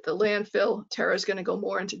bagged at the landfill. Tara's going to go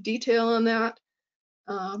more into detail on that.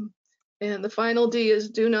 And the final D is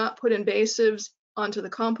do not put invasives onto the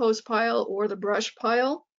compost pile or the brush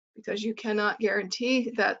pile, because you cannot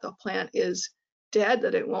guarantee that the plant is dead,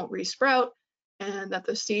 that it won't resprout, and that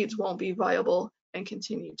the seeds won't be viable and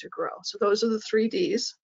continue to grow. So those are the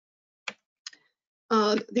 3Ds.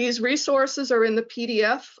 These resources are in the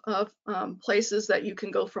PDF of places that you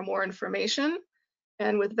can go for more information.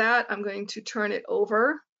 And with that, I'm going to turn it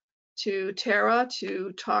over to Tara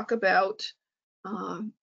to talk about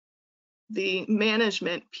the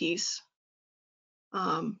management piece,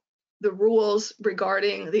 the rules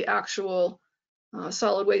regarding the actual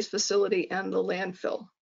solid waste facility and the landfill.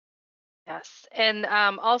 Yes, and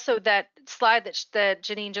also that slide that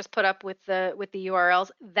Janine just put up with the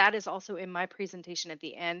URLs, that is also in my presentation at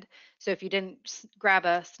the end. So if you didn't grab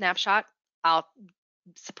a snapshot, I'll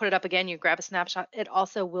put it up again. You grab a snapshot. It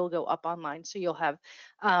also will go up online, so you'll have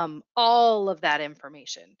all of that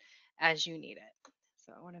information as you need it.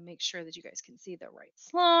 So I want to make sure that you guys can see the right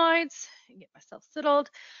slides and get myself settled.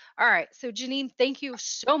 All right, so Janine, thank you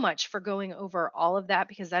so much for going over all of that,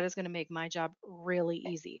 because that is going to make my job really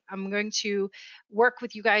easy. I'm going to work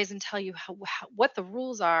with you guys and tell you what the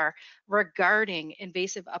rules are regarding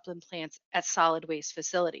invasive upland plants at solid waste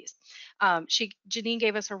facilities. Janine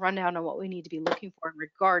gave us a rundown on what we need to be looking for in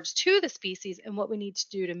regards to the species and what we need to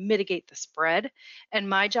do to mitigate the spread. And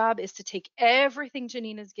my job is to take everything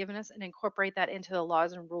Janine has given us and incorporate that into the laws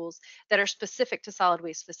and rules that are specific to solid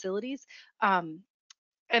waste facilities.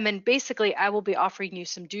 And then basically I will be offering you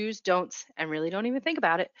some do's, don'ts, and really don't even think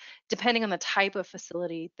about it, depending on the type of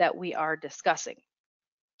facility that we are discussing.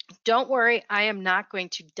 Don't worry, I am not going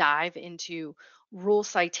to dive into rule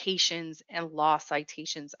citations and law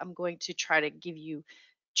citations. I'm going to try to give you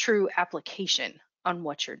true application on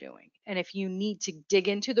what you're doing. And if you need to dig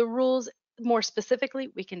into the rules more specifically,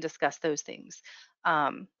 we can discuss those things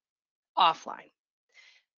offline.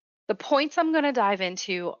 The points I'm going to dive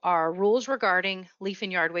into are rules regarding leaf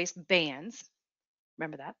and yard waste bans.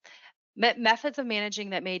 Remember that. Methods of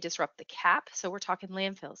managing that may disrupt the cap. So we're talking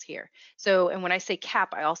landfills here. So, and when I say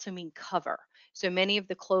cap, I also mean cover. So many of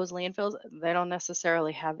the closed landfills, they don't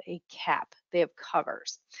necessarily have a cap. They have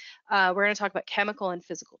covers. We're going to talk about chemical and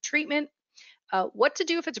physical treatment. What to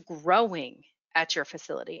do if it's growing at your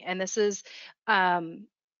facility. And this is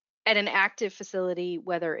at an active facility,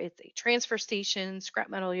 whether it's a transfer station,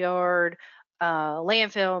 scrap metal yard,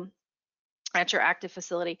 landfill, at your active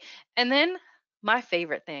facility. And then my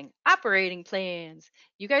favorite thing, operating plans.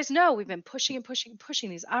 You guys know we've been pushing and pushing and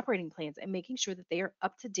pushing these operating plans and making sure that they are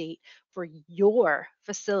up to date for your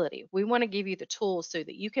facility. We want to give you the tools so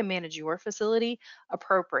that you can manage your facility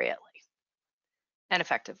appropriately and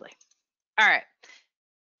effectively. All right.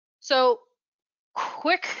 So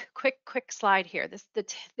quick slide here.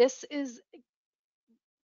 This is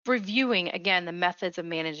reviewing again the methods of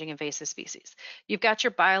managing invasive species. You've got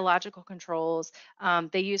your biological controls.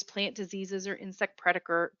 They use plant diseases or insect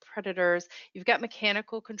predators. You've got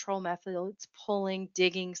mechanical control methods: pulling,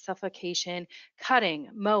 digging, suffocation, cutting,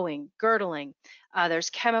 mowing, girdling. There's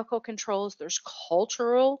chemical controls. There's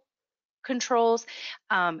cultural controls.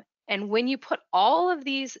 And when you put all of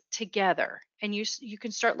these together, and you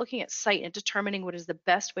can start looking at site and determining what is the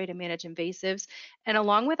best way to manage invasives, and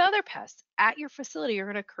along with other pests at your facility, you're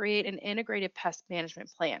going to create an integrated pest management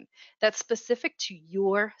plan that's specific to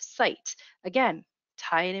your site. Again,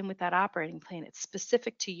 tie it in with that operating plan. It's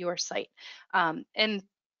specific to your site. And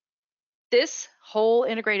this whole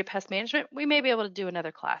integrated pest management, we may be able to do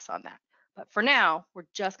another class on that. But for now, we're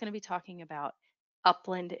just going to be talking about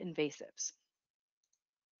upland invasives.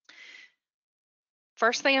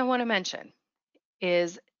 First thing I want to mention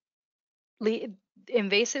is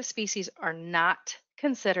invasive species are not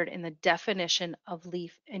considered in the definition of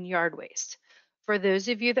leaf and yard waste. For those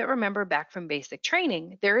of you that remember back from basic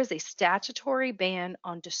training, there is a statutory ban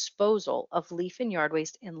on disposal of leaf and yard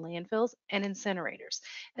waste in landfills and incinerators.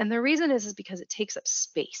 And the reason is because it takes up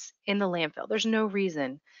space in the landfill. There's no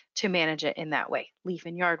reason to manage it in that way, leaf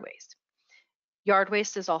and yard waste. Yard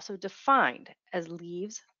waste is also defined as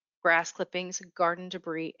leaves, grass clippings, garden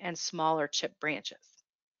debris, and smaller chipped branches.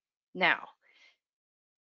 Now,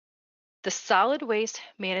 the Solid Waste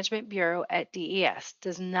Management Bureau at DES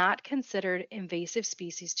does not consider invasive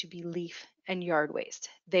species to be leaf and yard waste.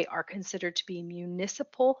 They are considered to be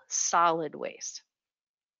municipal solid waste.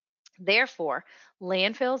 Therefore,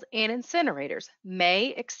 landfills and incinerators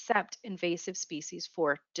may accept invasive species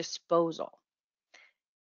for disposal.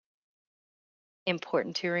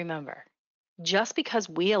 Important to remember, just because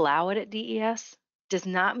we allow it at DES does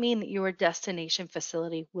not mean that your destination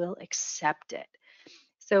facility will accept it.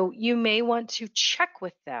 So you may want to check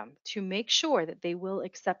with them to make sure that they will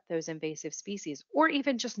accept those invasive species, or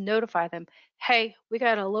even just notify them, hey, we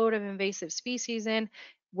got a load of invasive species in,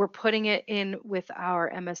 we're putting it in with our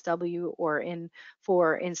MSW or in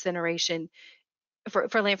for incineration, for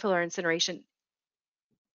landfill or incineration,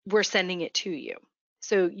 we're sending it to you.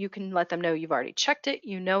 So you can let them know you've already checked it,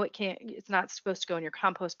 you know it's not supposed to go in your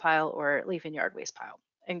compost pile or leaf and yard waste pile,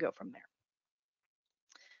 and go from there.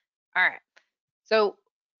 All right, so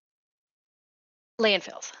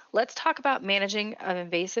landfills. Let's talk about managing of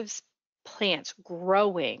invasive plants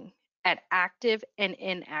growing at active and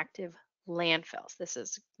inactive landfills. This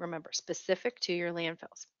is, remember, specific to your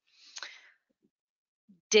landfills.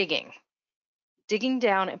 Digging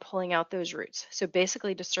down and pulling out those roots. So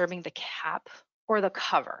basically disturbing the cap or the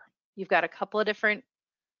cover. You've got a couple of different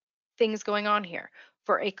things going on here.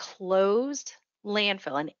 For a closed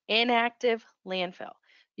landfill, an inactive landfill,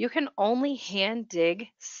 you can only hand dig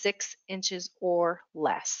 6 inches or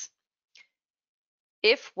less.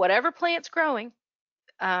 If whatever plant's growing,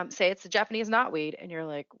 say it's the Japanese knotweed, and you're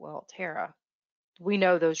like, well, Tara, we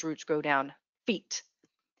know those roots grow down feet.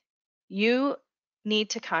 You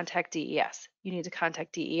need to contact DES. You need to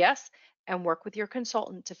contact DES and work with your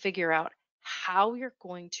consultant to figure out how you're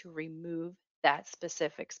going to remove that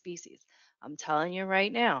specific species. I'm telling you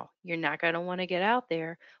right now, you're not going to want to get out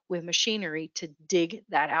there with machinery to dig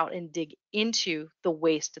that out and dig into the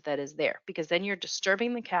waste that is there, because then you're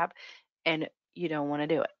disturbing the cap and you don't want to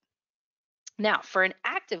do it. Now, for an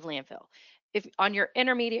active landfill, if on your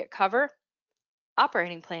intermediate cover,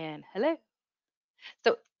 operating plan, hello.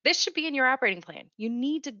 So this should be in your operating plan. You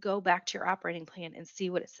need to go back to your operating plan and see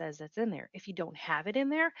what it says that's in there. If you don't have it in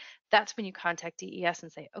there, that's when you contact DES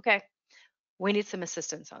and say, okay, we need some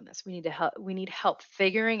assistance on this. We need help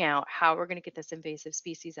figuring out how we're going to get this invasive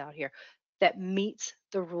species out here that meets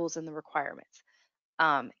the rules and the requirements.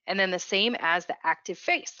 And then the same as the active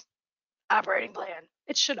phase operating plan.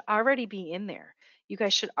 It should already be in there. You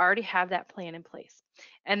guys should already have that plan in place.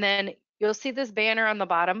 And then you'll see this banner on the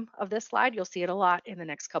bottom of this slide. You'll see it a lot in the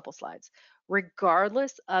next couple slides.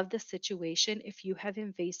 Regardless of the situation, if you have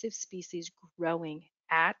invasive species growing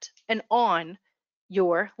at and on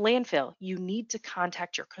your landfill, you need to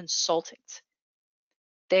contact your consultant.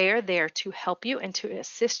 They are there to help you and to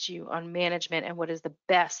assist you on management and what is the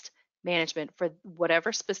best management for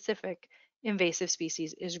whatever specific invasive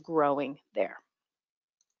species is growing there.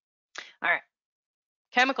 All right,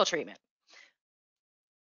 chemical treatment.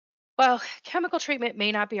 Well, chemical treatment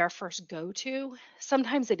may not be our first go-to.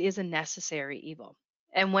 Sometimes it is a necessary evil.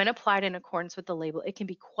 And when applied in accordance with the label, it can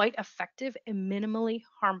be quite effective and minimally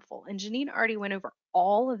harmful. And Janine already went over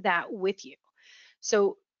all of that with you.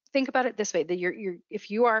 So think about it this way, that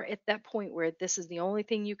if you are at that point where this is the only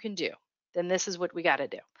thing you can do, then this is what we got to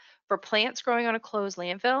do. For plants growing on a closed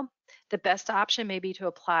landfill, the best option may be to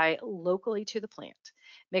apply locally to the plant.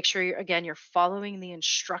 Make sure you're following the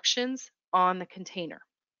instructions on the container.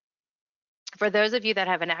 For those of you that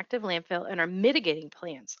have an active landfill and are mitigating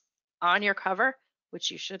plants on your cover,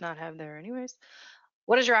 which you should not have there anyways,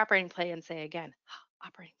 what does your operating plan say again?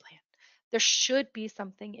 Operating plan. There should be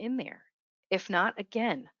something in there. If not,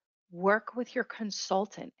 again, work with your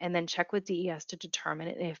consultant and then check with DES to determine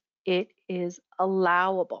if it is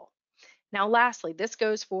allowable. Now, lastly, this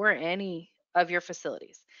goes for any of your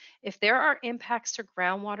facilities. If there are impacts to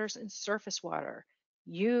groundwaters and surface water,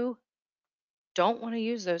 you don't want to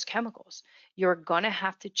use those chemicals. You're going to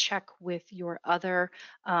have to check with your other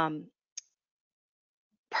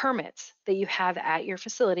permits that you have at your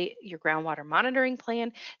facility, your groundwater monitoring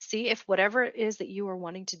plan, see if whatever it is that you are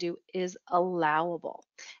wanting to do is allowable.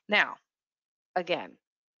 Now, again,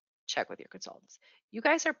 check with your consultants. You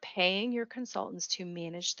guys are paying your consultants to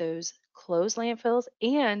manage those closed landfills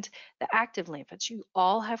and the active landfills. You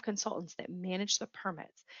all have consultants that manage the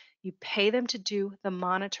permits. You pay them to do the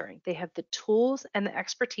monitoring. They have the tools and the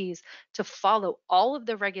expertise to follow all of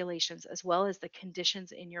the regulations as well as the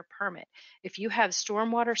conditions in your permit. If you have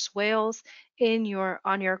stormwater swales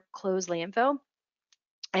on your closed landfill,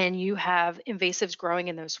 and you have invasives growing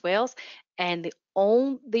in those swales, and the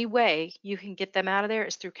only way you can get them out of there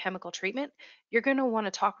is through chemical treatment, you're going to want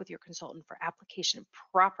to talk with your consultant for application,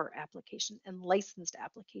 proper application, and licensed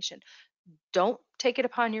application. Don't take it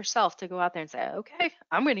upon yourself to go out there and say, okay,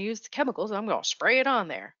 I'm going to use the chemicals, I'm going to spray it on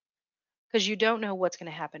there, because you don't know what's going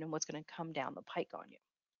to happen and what's going to come down the pike on you.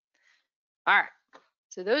 All right,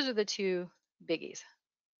 so those are the two biggies.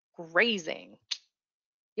 Grazing.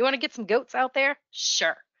 You want to get some goats out there?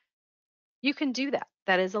 Sure. You can do that.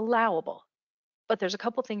 That is allowable. But there's a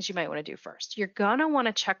couple things you might want to do first. You're going to want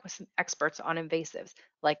to check with some experts on invasives,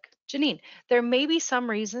 like Janine. There may be some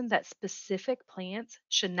reason that specific plants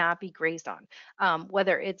should not be grazed on,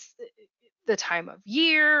 whether it's the time of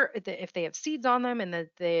year, if they have seeds on them, and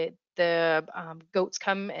the goats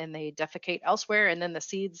come and they defecate elsewhere, and then the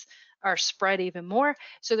seeds are spread even more.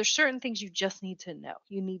 So there's certain things you just need to know.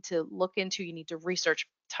 You need to look into, you need to research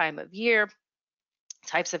time of year,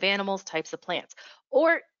 types of animals, types of plants.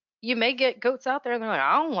 Or you may get goats out there and they're like,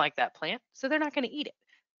 I don't like that plant, so they're not going to eat it.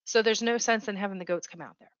 So there's no sense in having the goats come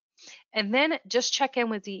out there. And then just check in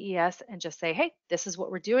with DES and just say, hey, this is what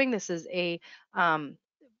we're doing. This is a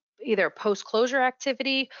either post-closure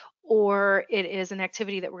activity, or it is an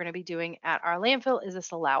activity that we're going to be doing at our landfill. Is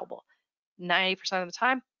this allowable? 90% of the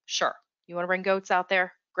time, sure. You want to bring goats out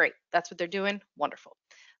there? Great. That's what they're doing. Wonderful.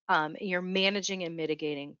 You're managing and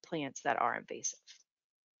mitigating plants that are invasive.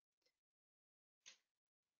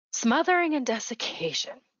 Smothering and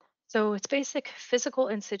desiccation. So it's basic physical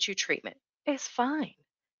in situ treatment. It's fine.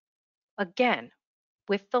 Again,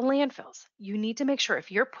 with the landfills, you need to make sure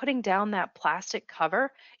if you're putting down that plastic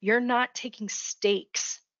cover, you're not taking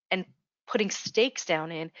stakes and putting stakes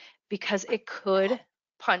down in, because it could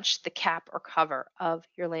punch the cap or cover of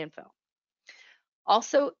your landfill.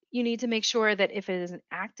 Also, you need to make sure that if it is an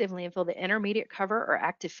active landfill, the intermediate cover or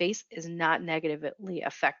active face is not negatively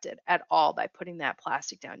affected at all by putting that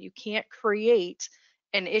plastic down. You can't create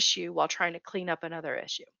an issue while trying to clean up another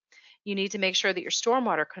issue. You need to make sure that your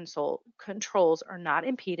stormwater controls are not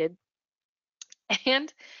impeded.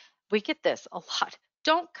 And we get this a lot.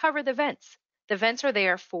 Don't cover the vents. The vents are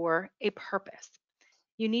there for a purpose.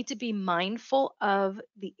 You need to be mindful of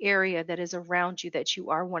the area that is around you that you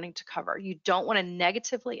are wanting to cover. You don't want to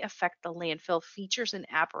negatively affect the landfill features and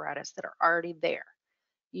apparatus that are already there.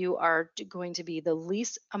 You are going to be the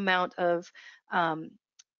least amount of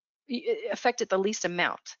affected the least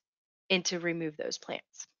amount, and to remove those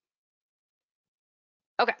plants.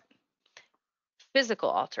 Okay.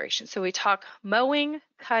 Physical alteration. So we talk mowing,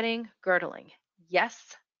 cutting, girdling. Yes,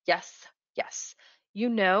 yes, yes. You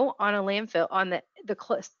know, on a landfill, on the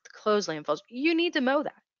closed landfills, you need to mow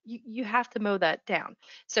that. You have to mow that down.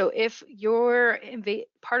 So if your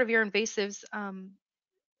part of your invasives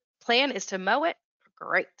plan is to mow it,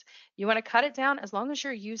 great. You want to cut it down, as long as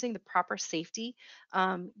you're using the proper safety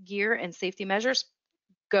gear and safety measures,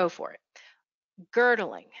 go for it.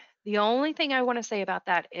 Girdling. The only thing I want to say about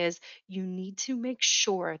that is you need to make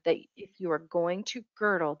sure that if you are going to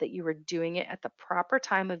girdle, that you are doing it at the proper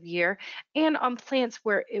time of year and on plants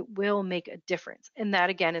where it will make a difference. And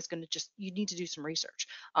that, again, is going to you need to do some research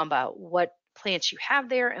about what plants you have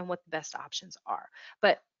there and what the best options are.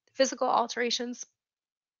 But physical alterations,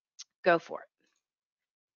 go for it.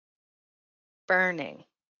 Burning.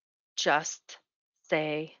 Just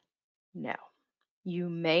say no. You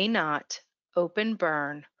may not open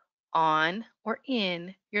burn on or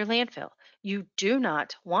in your landfill. You do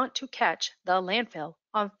not want to catch the landfill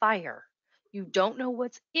on fire. You don't know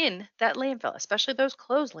what's in that landfill, especially those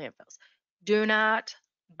closed landfills. Do not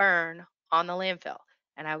burn on the landfill.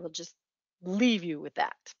 And I will just leave you with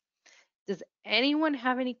that. Does anyone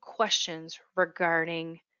have any questions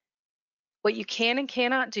regarding what you can and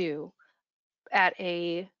cannot do at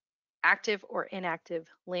a active or inactive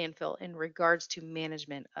landfill in regards to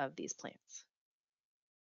management of these plants?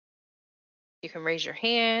 You can raise your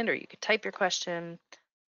hand or you could type your question.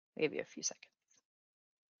 I'll give you a few seconds.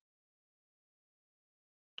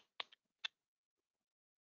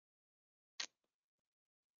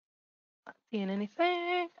 Not seeing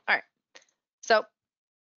anything. All right. So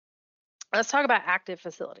let's talk about active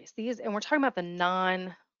facilities. And we're talking about the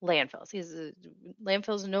non-landfills. These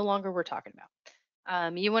landfills no longer we're talking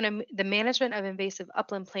about. You want the management of invasive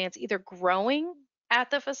upland plants either growing at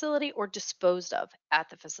the facility or disposed of at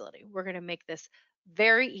the facility. We're going to make this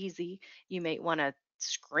very easy. You may want to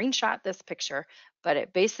screenshot this picture, but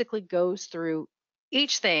it basically goes through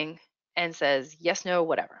each thing and says yes, no,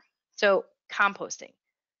 whatever. So composting,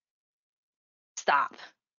 stop.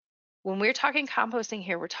 When we're talking composting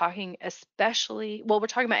here, we're talking especially, well, we're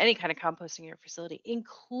talking about any kind of composting in your facility,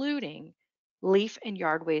 including leaf and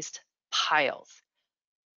yard waste piles.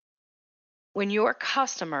 When your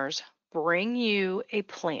customers bring you a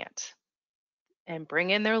plant and bring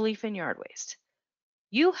in their leaf and yard waste,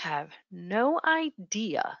 you have no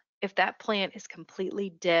idea if that plant is completely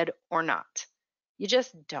dead or not. You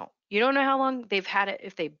just don't. You don't know how long they've had it,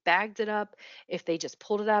 if they bagged it up, if they just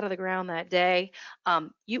pulled it out of the ground that day.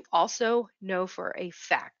 You also know for a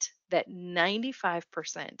fact that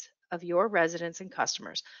 95% of your residents and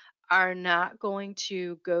customers are not going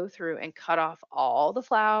to go through and cut off all the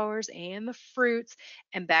flowers and the fruits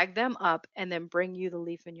and bag them up and then bring you the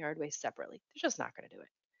leaf and yard waste separately. They're just not going to do it.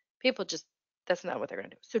 People just, that's not what they're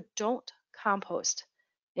going to do. So don't compost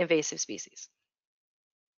invasive species.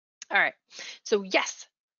 All right. So yes,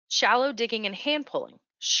 shallow digging and hand pulling,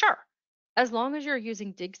 sure, as long as you're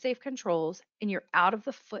using dig safe controls and you're out of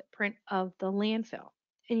the footprint of the landfill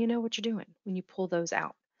and you know what you're doing when you pull those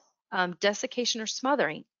out. Desiccation or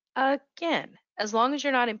smothering, again, as long as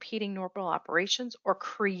you're not impeding normal operations or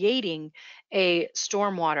creating a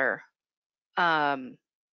stormwater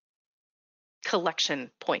collection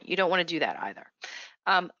point. You don't want to do that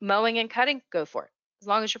either. Mowing and cutting, go for it. As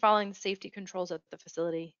long as you're following the safety controls at the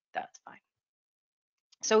facility, that's fine.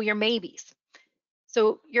 So your maybes.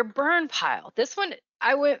 So your burn pile. This one,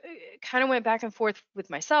 I kind of went back and forth with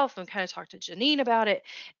myself and kind of talked to Janine about it.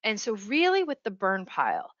 And so really with the burn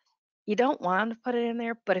pile, you don't want to put it in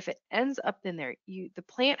there, but if it ends up in there, the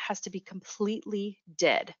plant has to be completely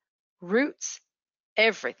dead. Roots,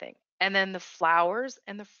 everything. And then the flowers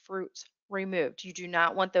and the fruits removed. You do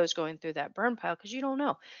not want those going through that burn pile because you don't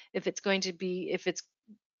know if it's going to be,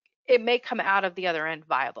 it may come out of the other end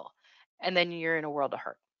viable, and then you're in a world of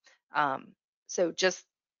hurt. So just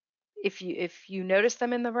if you notice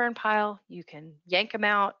them in the burn pile, you can yank them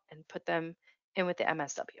out and put them in with the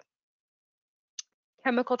MSW.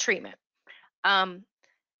 Chemical treatment.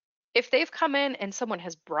 If they've come in and someone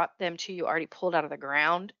has brought them to you already pulled out of the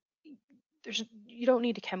ground, you don't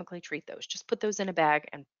need to chemically treat those. Just put those in a bag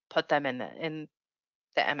and put them in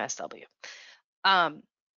the MSW.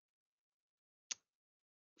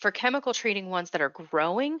 For chemical treating ones that are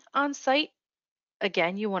growing on site,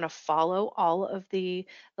 again, you want to follow all of the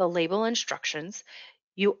label instructions.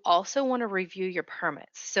 You also want to review your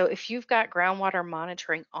permits. So if you've got groundwater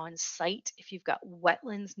monitoring on site, if you've got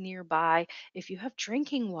wetlands nearby, if you have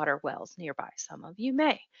drinking water wells nearby, some of you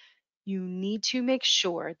may, you need to make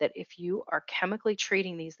sure that if you are chemically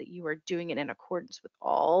treating these, that you are doing it in accordance with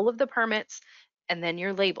all of the permits and then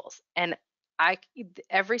your labels. And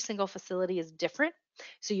every single facility is different.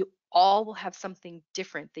 So you all will have something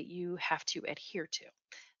different that you have to adhere to.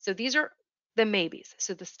 So these are the maybes.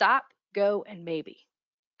 So the stop, go, and maybe.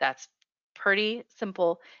 That's pretty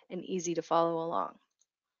simple and easy to follow along.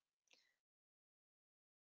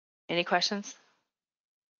 Any questions?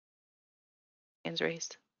 Hands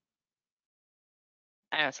raised.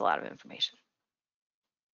 I know it's a lot of information.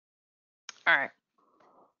 All right.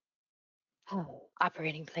 Oh,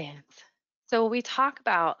 operating plans. So we talk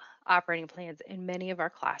about operating plans in many of our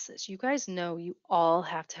classes. You guys know you all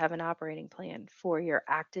have to have an operating plan for your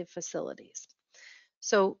active facilities.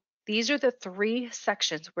 So these are the 3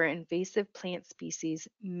 sections where invasive plant species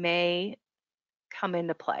may come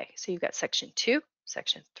into play. So you've got section 2,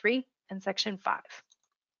 section 3, and section 5.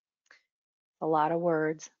 A lot of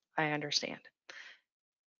words, I understand.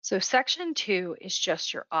 So section 2 is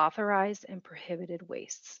just your authorized and prohibited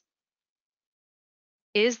wastes.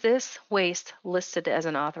 Is this waste listed as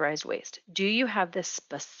an authorized waste? Do you have this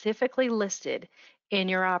specifically listed in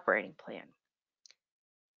your operating plan?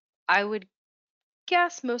 I would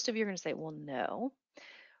guess most of you are going to say, well, no.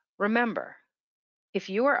 Remember, if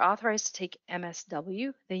you are authorized to take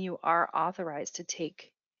MSW, then you are authorized to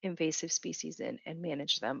take invasive species in and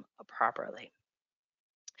manage them properly.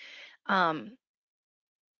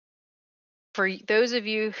 For those of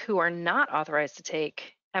you who are not authorized to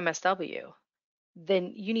take MSW,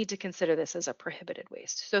 then you need to consider this as a prohibited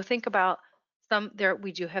waste. So think about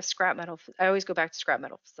we do have scrap metal. I always go back to scrap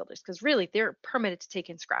metal facilities because really they're permitted to take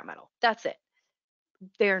in scrap metal. That's it.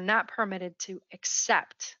 They're not permitted to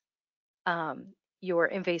accept your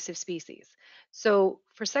invasive species. So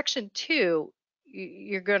for section 2,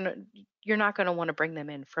 you're not gonna want to bring them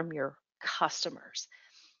in from your customers.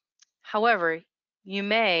 However, you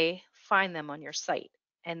may find them on your site,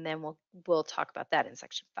 and then we'll talk about that in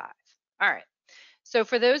section 5. All right. So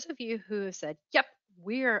for those of you who have said, yep,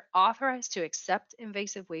 we are authorized to accept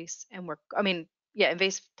invasive waste and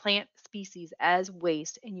invasive plant species as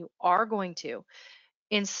waste, and you are going to,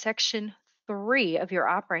 In section 3 of your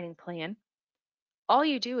operating plan, all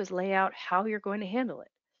you do is lay out how you're going to handle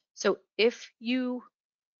it. So if you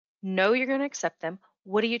know you're going to accept them,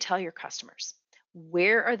 what do you tell your customers?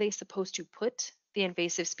 Where are they supposed to put the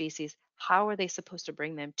invasive species? How are they supposed to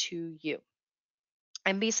bring them to you?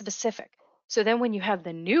 And be specific. So then when you have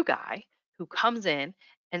the new guy who comes in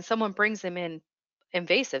and someone brings them in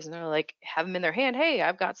invasives and they're like, have them in their hand, hey,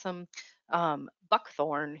 I've got some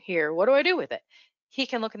buckthorn here. What do I do with it? He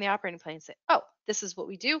can look in the operating plan and say, oh, this is what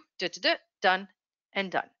we do, done and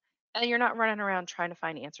done. And you're not running around trying to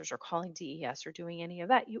find answers or calling DES or doing any of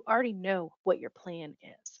that. You already know what your plan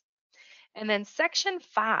is. And then section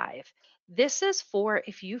 5, this is for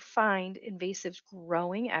if you find invasives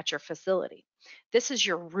growing at your facility. This is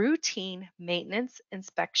your routine maintenance,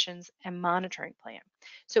 inspections, and monitoring plan.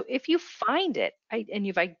 So if you find it and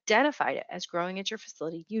you've identified it as growing at your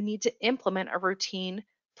facility, you need to implement a routine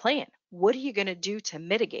plan. What are you going to do to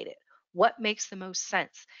mitigate it? What makes the most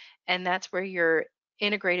sense? And that's where your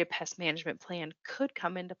integrated pest management plan could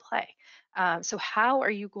come into play. So how are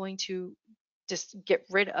you going to just get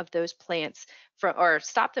rid of those plants from or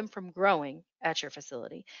stop them from growing at your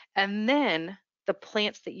facility? And then the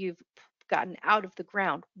plants that you've gotten out of the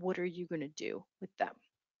ground, what are you going to do with them?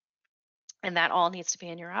 And that all needs to be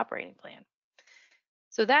in your operating plan.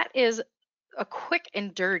 So that is a quick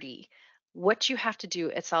and dirty what you have to do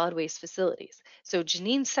at solid waste facilities. So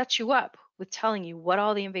Janine set you up with telling you what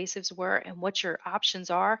all the invasives were and what your options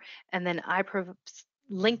are, and then I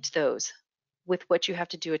linked those with what you have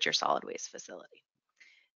to do at your solid waste facility.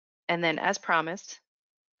 And then as promised,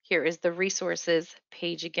 here is the resources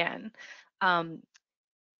page again.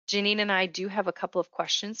 Janine and I do have a couple of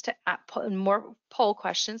questions more poll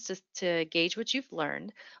questions to gauge what you've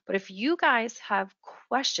learned. But if you guys have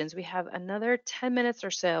questions, we have another 10 minutes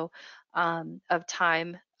or so of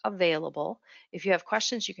time available. If you have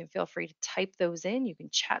questions, you can feel free to type those in. You can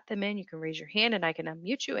chat them in. You can raise your hand and I can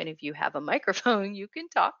unmute you. And if you have a microphone, you can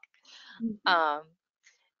talk. Um,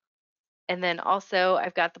 and then also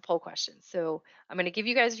I've got the poll questions. So I'm going to give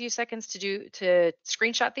you guys a few seconds to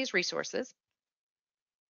screenshot these resources.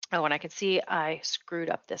 Oh, and I can see I screwed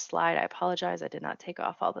up this slide. I apologize. I did not take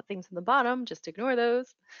off all the things in the bottom. Just ignore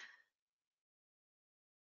those.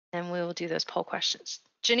 And we will do those poll questions.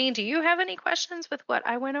 Janine, do you have any questions with what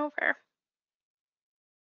I went over?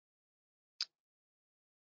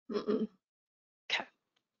 Okay.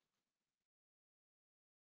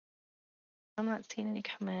 I'm not seeing any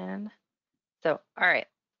come in. So, all right.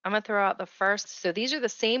 I'm going to throw out the first. So these are the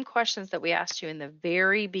same questions that we asked you in the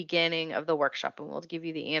very beginning of the workshop, and we'll give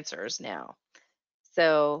you the answers now.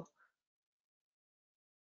 So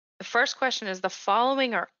the first question is, the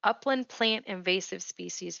following are upland plant invasive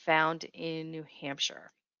species found in New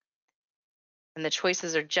Hampshire. And the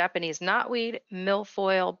choices are Japanese knotweed,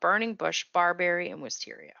 milfoil, burning bush, barberry, and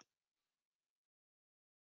wisteria.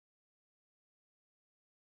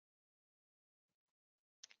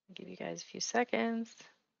 I'll give you guys a few seconds.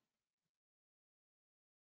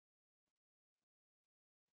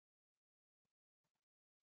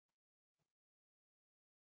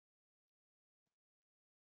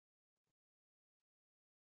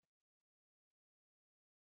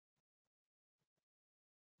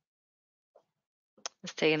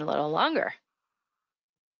 It's taking a little longer.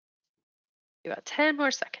 About 10 more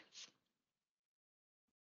seconds.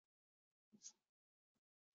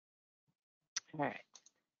 All right.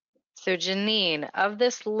 So Janine, of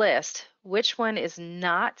this list, which one is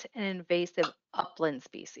not an invasive upland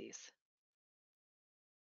species?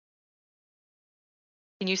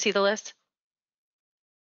 Can you see the list?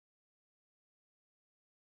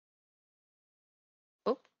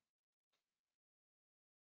 Oh,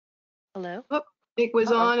 hello? Oh, it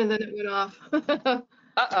was Uh-oh. on and then it went off.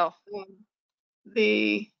 Uh-oh.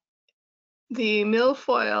 The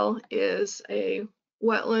milfoil is a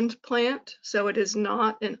wetland plant, so it is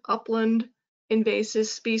not an upland invasive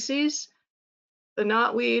species. The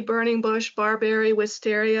knotweed, burning bush, barberry,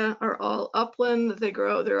 wisteria are all upland.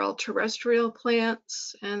 They're all terrestrial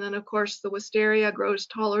plants. And then of course the wisteria grows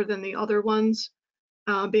taller than the other ones,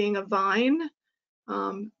 being a vine.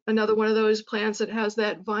 Another one of those plants that has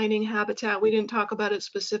that vining habitat. We didn't talk about it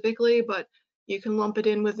specifically, but you can lump it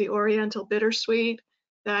in with the oriental bittersweet,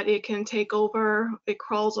 that it can take over, it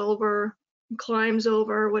crawls over, climbs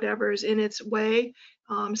over whatever's in its way,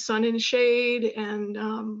 sun and shade, and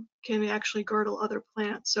can actually girdle other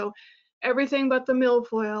plants. So everything but the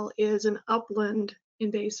milfoil is an upland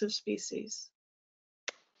invasive species.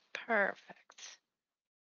 Perfect.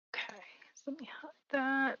 Okay, so let me hide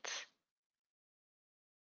that.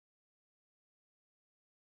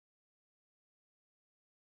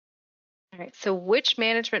 All right. So which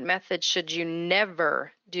management method should you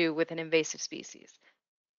never do with an invasive species?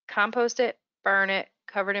 Compost it, burn it,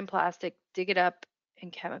 cover it in plastic, dig it up,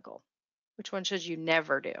 and chemical. Which one should you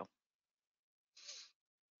never do?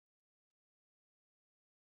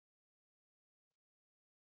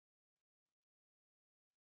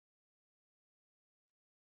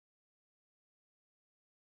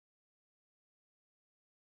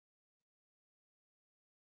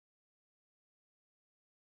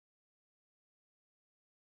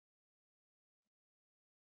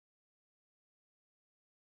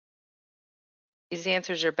 These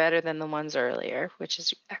answers are better than the ones earlier, which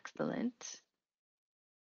is excellent.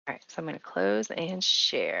 All right, so I'm going to close and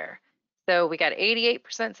share. So we got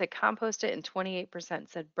 88% said compost it and 28%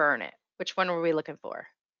 said burn it. Which one were we looking for?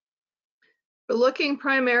 We're looking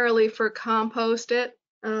primarily for compost it,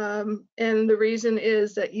 and the reason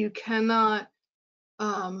is that you cannot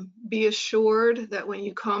be assured that when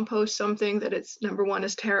you compost something that it's, number one,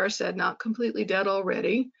 as Tara said, not completely dead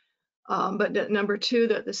already, but that number two,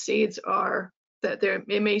 that the seeds are, that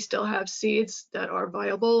it may still have seeds that are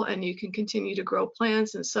viable and you can continue to grow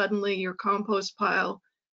plants, and suddenly your compost pile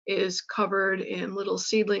is covered in little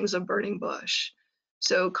seedlings of burning bush.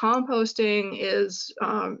 So composting is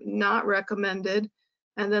not recommended.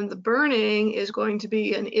 And then the burning is going to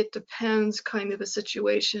be an it depends kind of a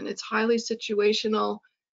situation. It's highly situational.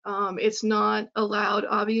 It's not allowed,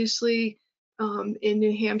 obviously, in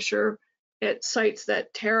New Hampshire at sites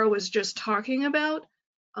that Tara was just talking about.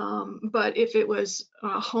 But if it was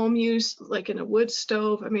home use, like in a wood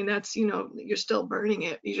stove, I mean, that's, you're still burning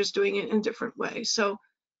it. You're just doing it in a different way. So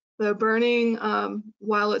the burning,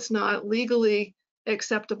 while it's not legally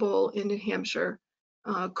acceptable in New Hampshire,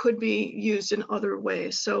 could be used in other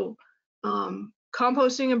ways. So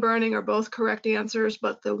composting and burning are both correct answers,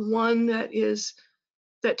 but the one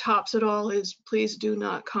that tops it all is please do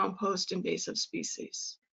not compost invasive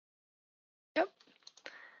species. Yep.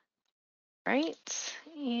 Right.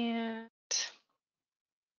 And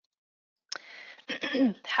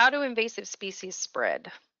how do invasive species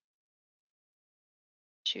spread?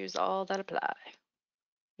 Choose all that apply.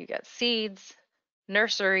 You got seeds,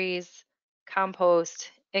 nurseries,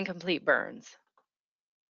 compost, incomplete burns.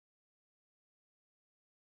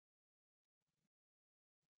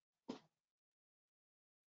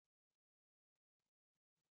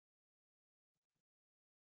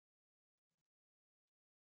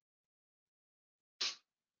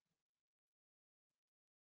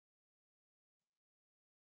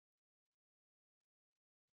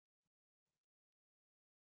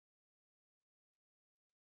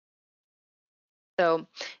 So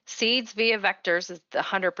seeds via vectors is the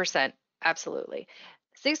 100%, absolutely.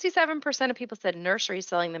 67% of people said nurseries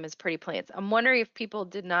selling them as pretty plants. I'm wondering if people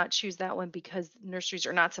did not choose that one because nurseries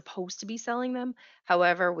are not supposed to be selling them.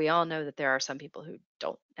 However, we all know that there are some people who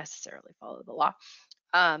don't necessarily follow the law.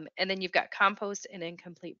 And then you've got compost and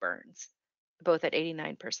incomplete burns, both at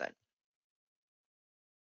 89%.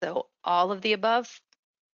 So all of the above,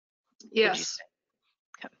 would you Yes. say?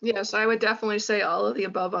 Okay, Yes, I would definitely say all of the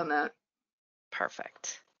above on that.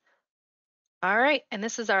 perfect. All right, and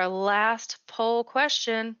this is our last poll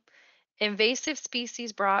question. Invasive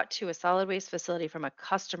species brought to a solid waste facility from a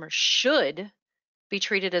customer should be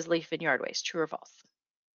treated as leaf and yard waste. True or false?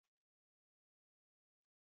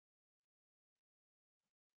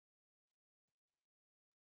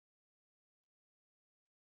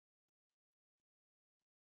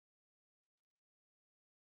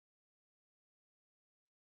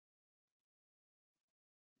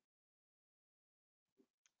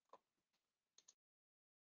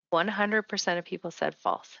 100% of people said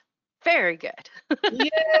false. Very good.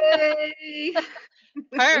 Yay!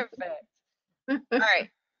 Perfect. All right.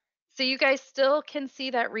 So you guys still can see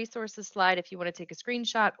that resources slide if you want to take a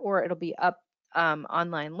screenshot, or it'll be up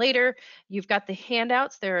online later. You've got the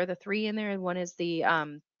handouts. There are the three in there. One is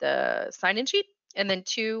the sign-in sheet, and then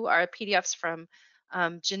two are PDFs from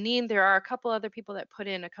Janine. There are a couple other people that put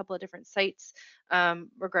in a couple of different sites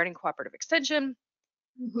regarding cooperative extension.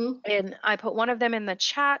 Mhm. And I put one of them in the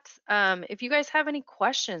chat. If you guys have any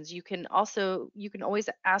questions, you can always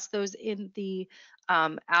ask those in the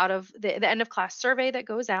out of the end of class survey that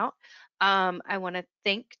goes out. I want to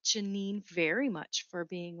thank Janine very much for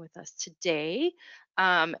being with us today.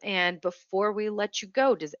 And before we let you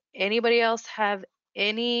go, does anybody else have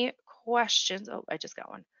any questions? Oh, I just got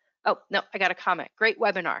one. Oh, no, I got a comment. Great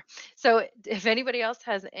webinar. So if anybody else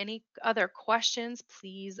has any other questions,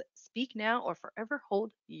 please speak now or forever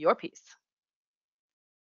hold your peace.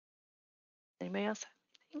 Anybody else?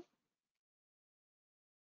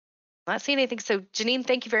 Not seeing anything. So Janine,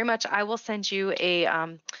 thank you very much. I will send you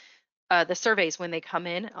the surveys when they come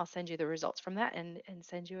in. I'll send you the results from that and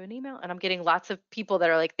send you an email. And I'm getting lots of people that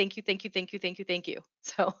are like, thank you, thank you, thank you, thank you, thank you.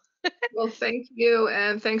 So Well, thank you,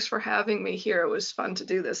 and thanks for having me here. It was fun to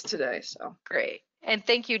do this today. So, great. And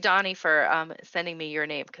thank you, Donnie, for sending me your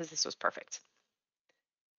name because this was perfect.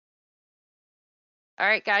 All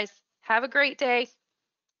right, guys, have a great day.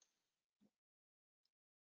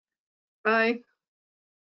 bye.